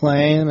Green is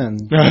playing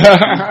and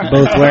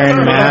both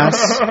wearing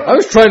masks. I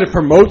was trying to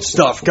promote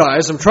stuff,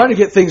 guys. I'm trying to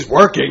get things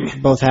working.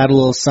 Both had a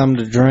little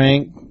something to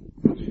drink.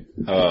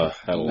 Had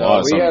a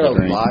lot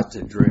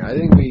to drink. I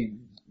think we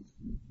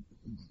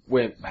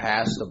went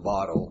past a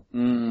bottle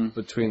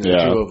between the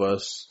two of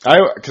us.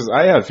 Because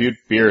I had a few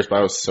beers, but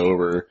I was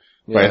sober.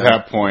 By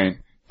that point,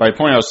 I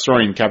was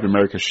throwing Captain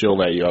America's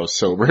shield at you, I was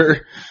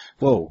sober.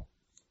 Whoa.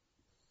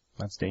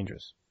 That's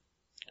dangerous.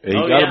 You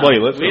got a bloody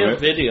lip from it. We have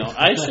video.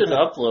 I should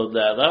upload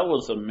that. That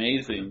was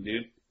amazing,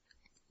 dude.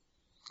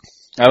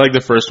 I like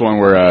the first one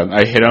where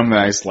I hit him and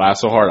I just laugh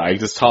so hard I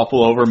just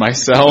topple over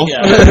myself.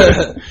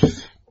 Yeah.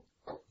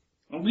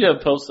 I'm going to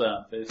post that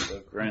on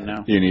Facebook right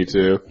now. You need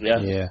to.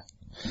 Yeah.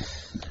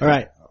 All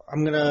right,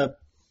 we're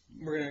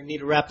gonna need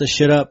to wrap this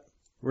shit up.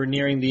 We're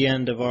nearing the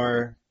end of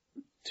our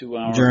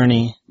 2-hour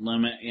journey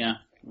limit. Yeah,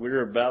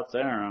 we're about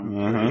there. I'm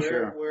pretty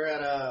sure.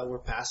 We're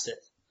past it.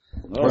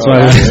 That's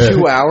why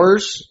 2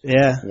 hours.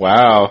 Yeah.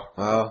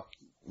 Wow.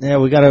 Yeah,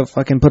 we gotta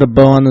fucking put a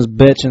bow on this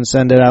bitch and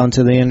send it out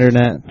into the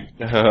internet.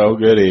 Oh,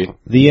 goody.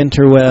 The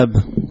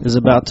interweb is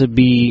about to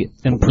be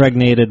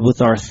impregnated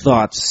with our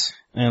thoughts.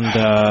 and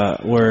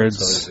So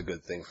words. it's a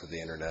good thing for the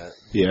internet.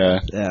 Yeah.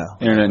 Yeah.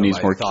 Internet needs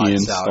My more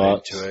Keane's thoughts out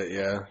thoughts. into it,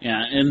 yeah.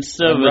 Yeah,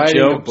 instead I'm of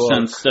writing a jokes book.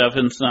 and stuff,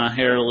 and it's not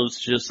here, let's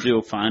just do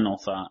a final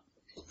thought.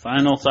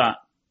 Final thought.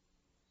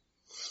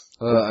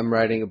 I'm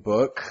writing a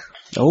book.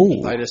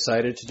 Oh. I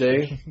decided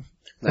today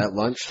at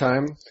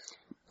lunchtime.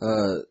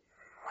 What did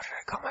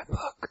I call my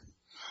book?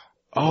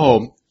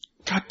 Oh,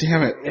 god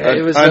damn it. Yeah,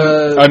 it was,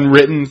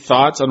 unwritten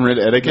thoughts,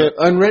 unwritten etiquette?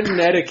 Unwritten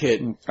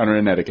etiquette.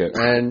 Unwritten etiquette.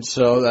 And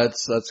so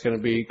that's going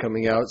to be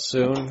coming out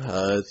soon.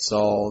 It's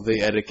all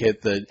the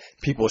etiquette that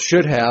people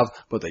should have,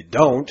 but they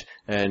don't.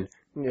 And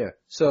yeah,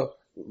 so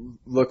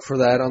look for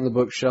that on the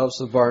bookshelves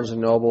of Barnes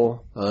and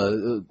Noble.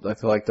 I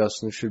feel like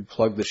Dustin should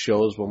plug the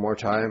shows one more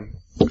time.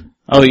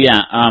 Oh yeah,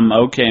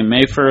 okay,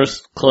 May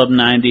 1st, Club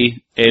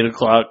 90, 8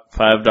 o'clock,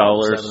 $5.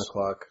 7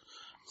 o'clock.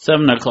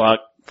 7 o'clock,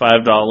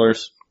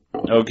 $5.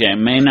 Okay,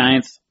 May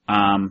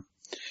 9th,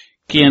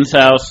 Keane's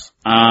house.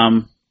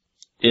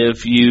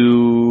 If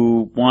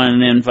you want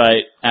an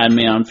invite, add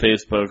me on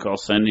Facebook. I'll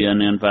send you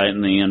an invite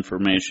and the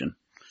information.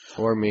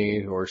 Or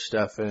me, or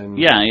Stefan.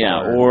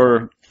 Yeah,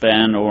 or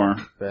Ben, or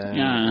Ben.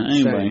 yeah,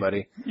 Just anybody.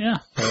 anybody. Yeah.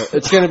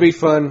 It's going to be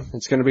fun.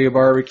 It's going to be a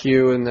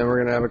barbecue, and then we're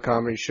going to have a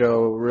comedy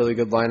show. Really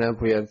good lineup.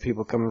 We have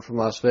people coming from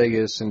Las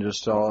Vegas, and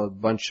just a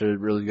bunch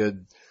of really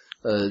good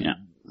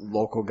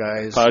local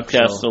guys.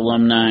 Podcast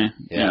alumni.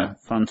 Yeah.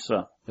 Fun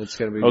stuff. It's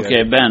going to be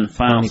Okay, good. Ben,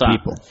 final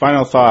thought.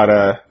 Final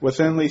thought,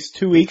 within at least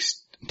 2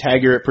 weeks,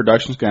 Tag Your It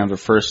Productions going to have their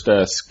first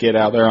skit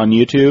out there on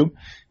YouTube.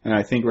 And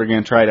I think we're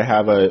going to try to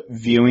have a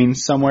viewing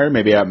somewhere,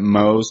 maybe at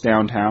Moe's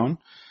downtown.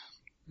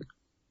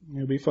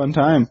 It'll be a fun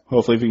time.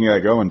 Hopefully we can get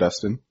that going,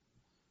 Dustin.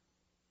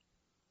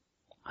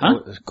 Huh?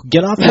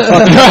 Get off your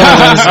fucking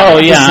phone. Oh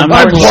yeah,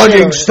 I'm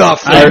plugging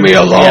stuff. Leave me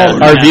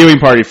alone. Our viewing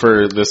party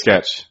for the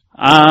sketch.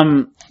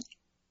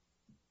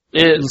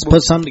 Let's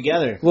put something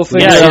together. We'll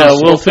figure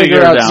we'll figure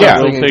it out. Yeah.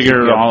 We'll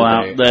figure it all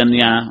out. Today. Then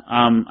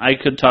I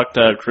could talk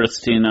to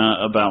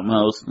Christina about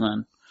most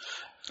then.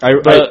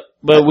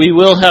 But we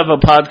will have a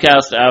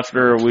podcast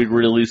after we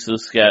release the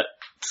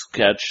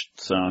sketch,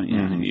 so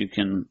you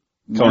can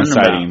learn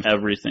Coinciding. about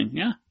everything.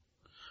 Yeah,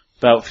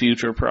 about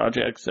future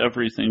projects,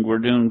 everything. We're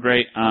doing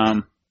great.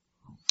 If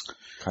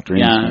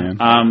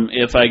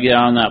I get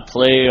on that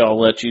play, I'll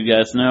let you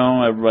guys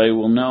know. Everybody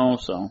will know.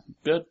 So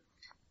good.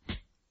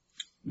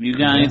 You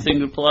got anything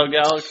to plug,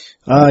 Alex?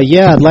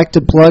 Yeah, I'd like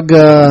to plug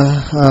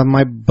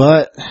my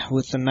butt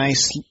with a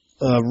nice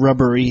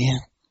rubbery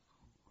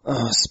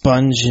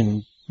sponge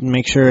and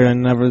make sure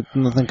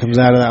nothing comes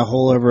out of that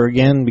hole ever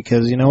again,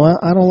 because you know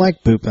what? I don't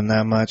like pooping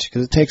that much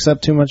because it takes up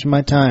too much of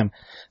my time.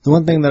 The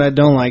one thing that I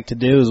don't like to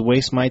do is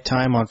waste my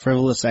time on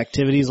frivolous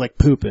activities like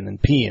pooping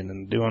and peeing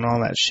and doing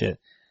all that shit.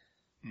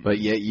 But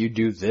yet you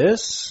do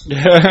this?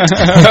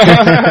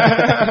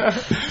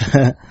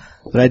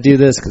 But I do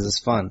this because it's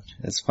fun.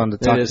 It's fun to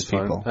talk to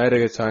people. I had a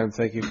good time.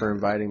 Thank you for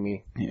inviting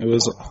me. It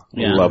was a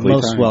Yeah, lovely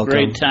most time. welcome.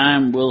 Great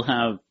time. We'll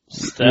have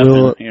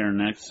Stefan here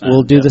next time.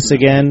 We'll do this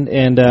again,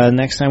 and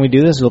next time we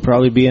do this, we'll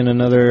probably be in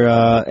another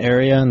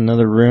area,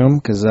 another room,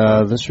 because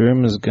this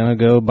room is going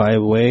to go by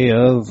way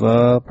of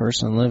a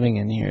person living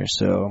in here,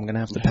 so I'm going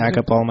to have to pack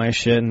up all my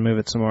shit and move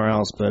it somewhere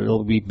else, but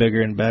it'll be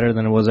bigger and better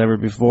than it was ever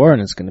before,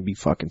 and it's going to be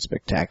fucking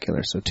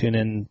spectacular, so tune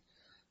in,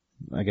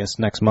 I guess,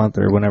 next month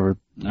or whenever.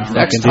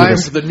 Next time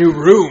for the new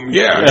room.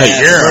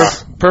 Yeah.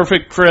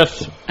 Perfect,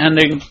 crisp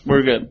ending.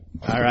 We're good.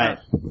 All right.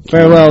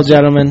 Farewell,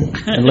 gentlemen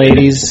and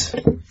ladies.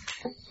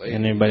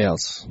 And anybody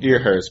else. Your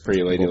hair is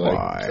pretty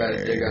ladylike. Try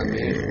to dig on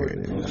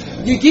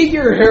me. You get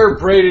your hair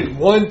braided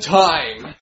one time.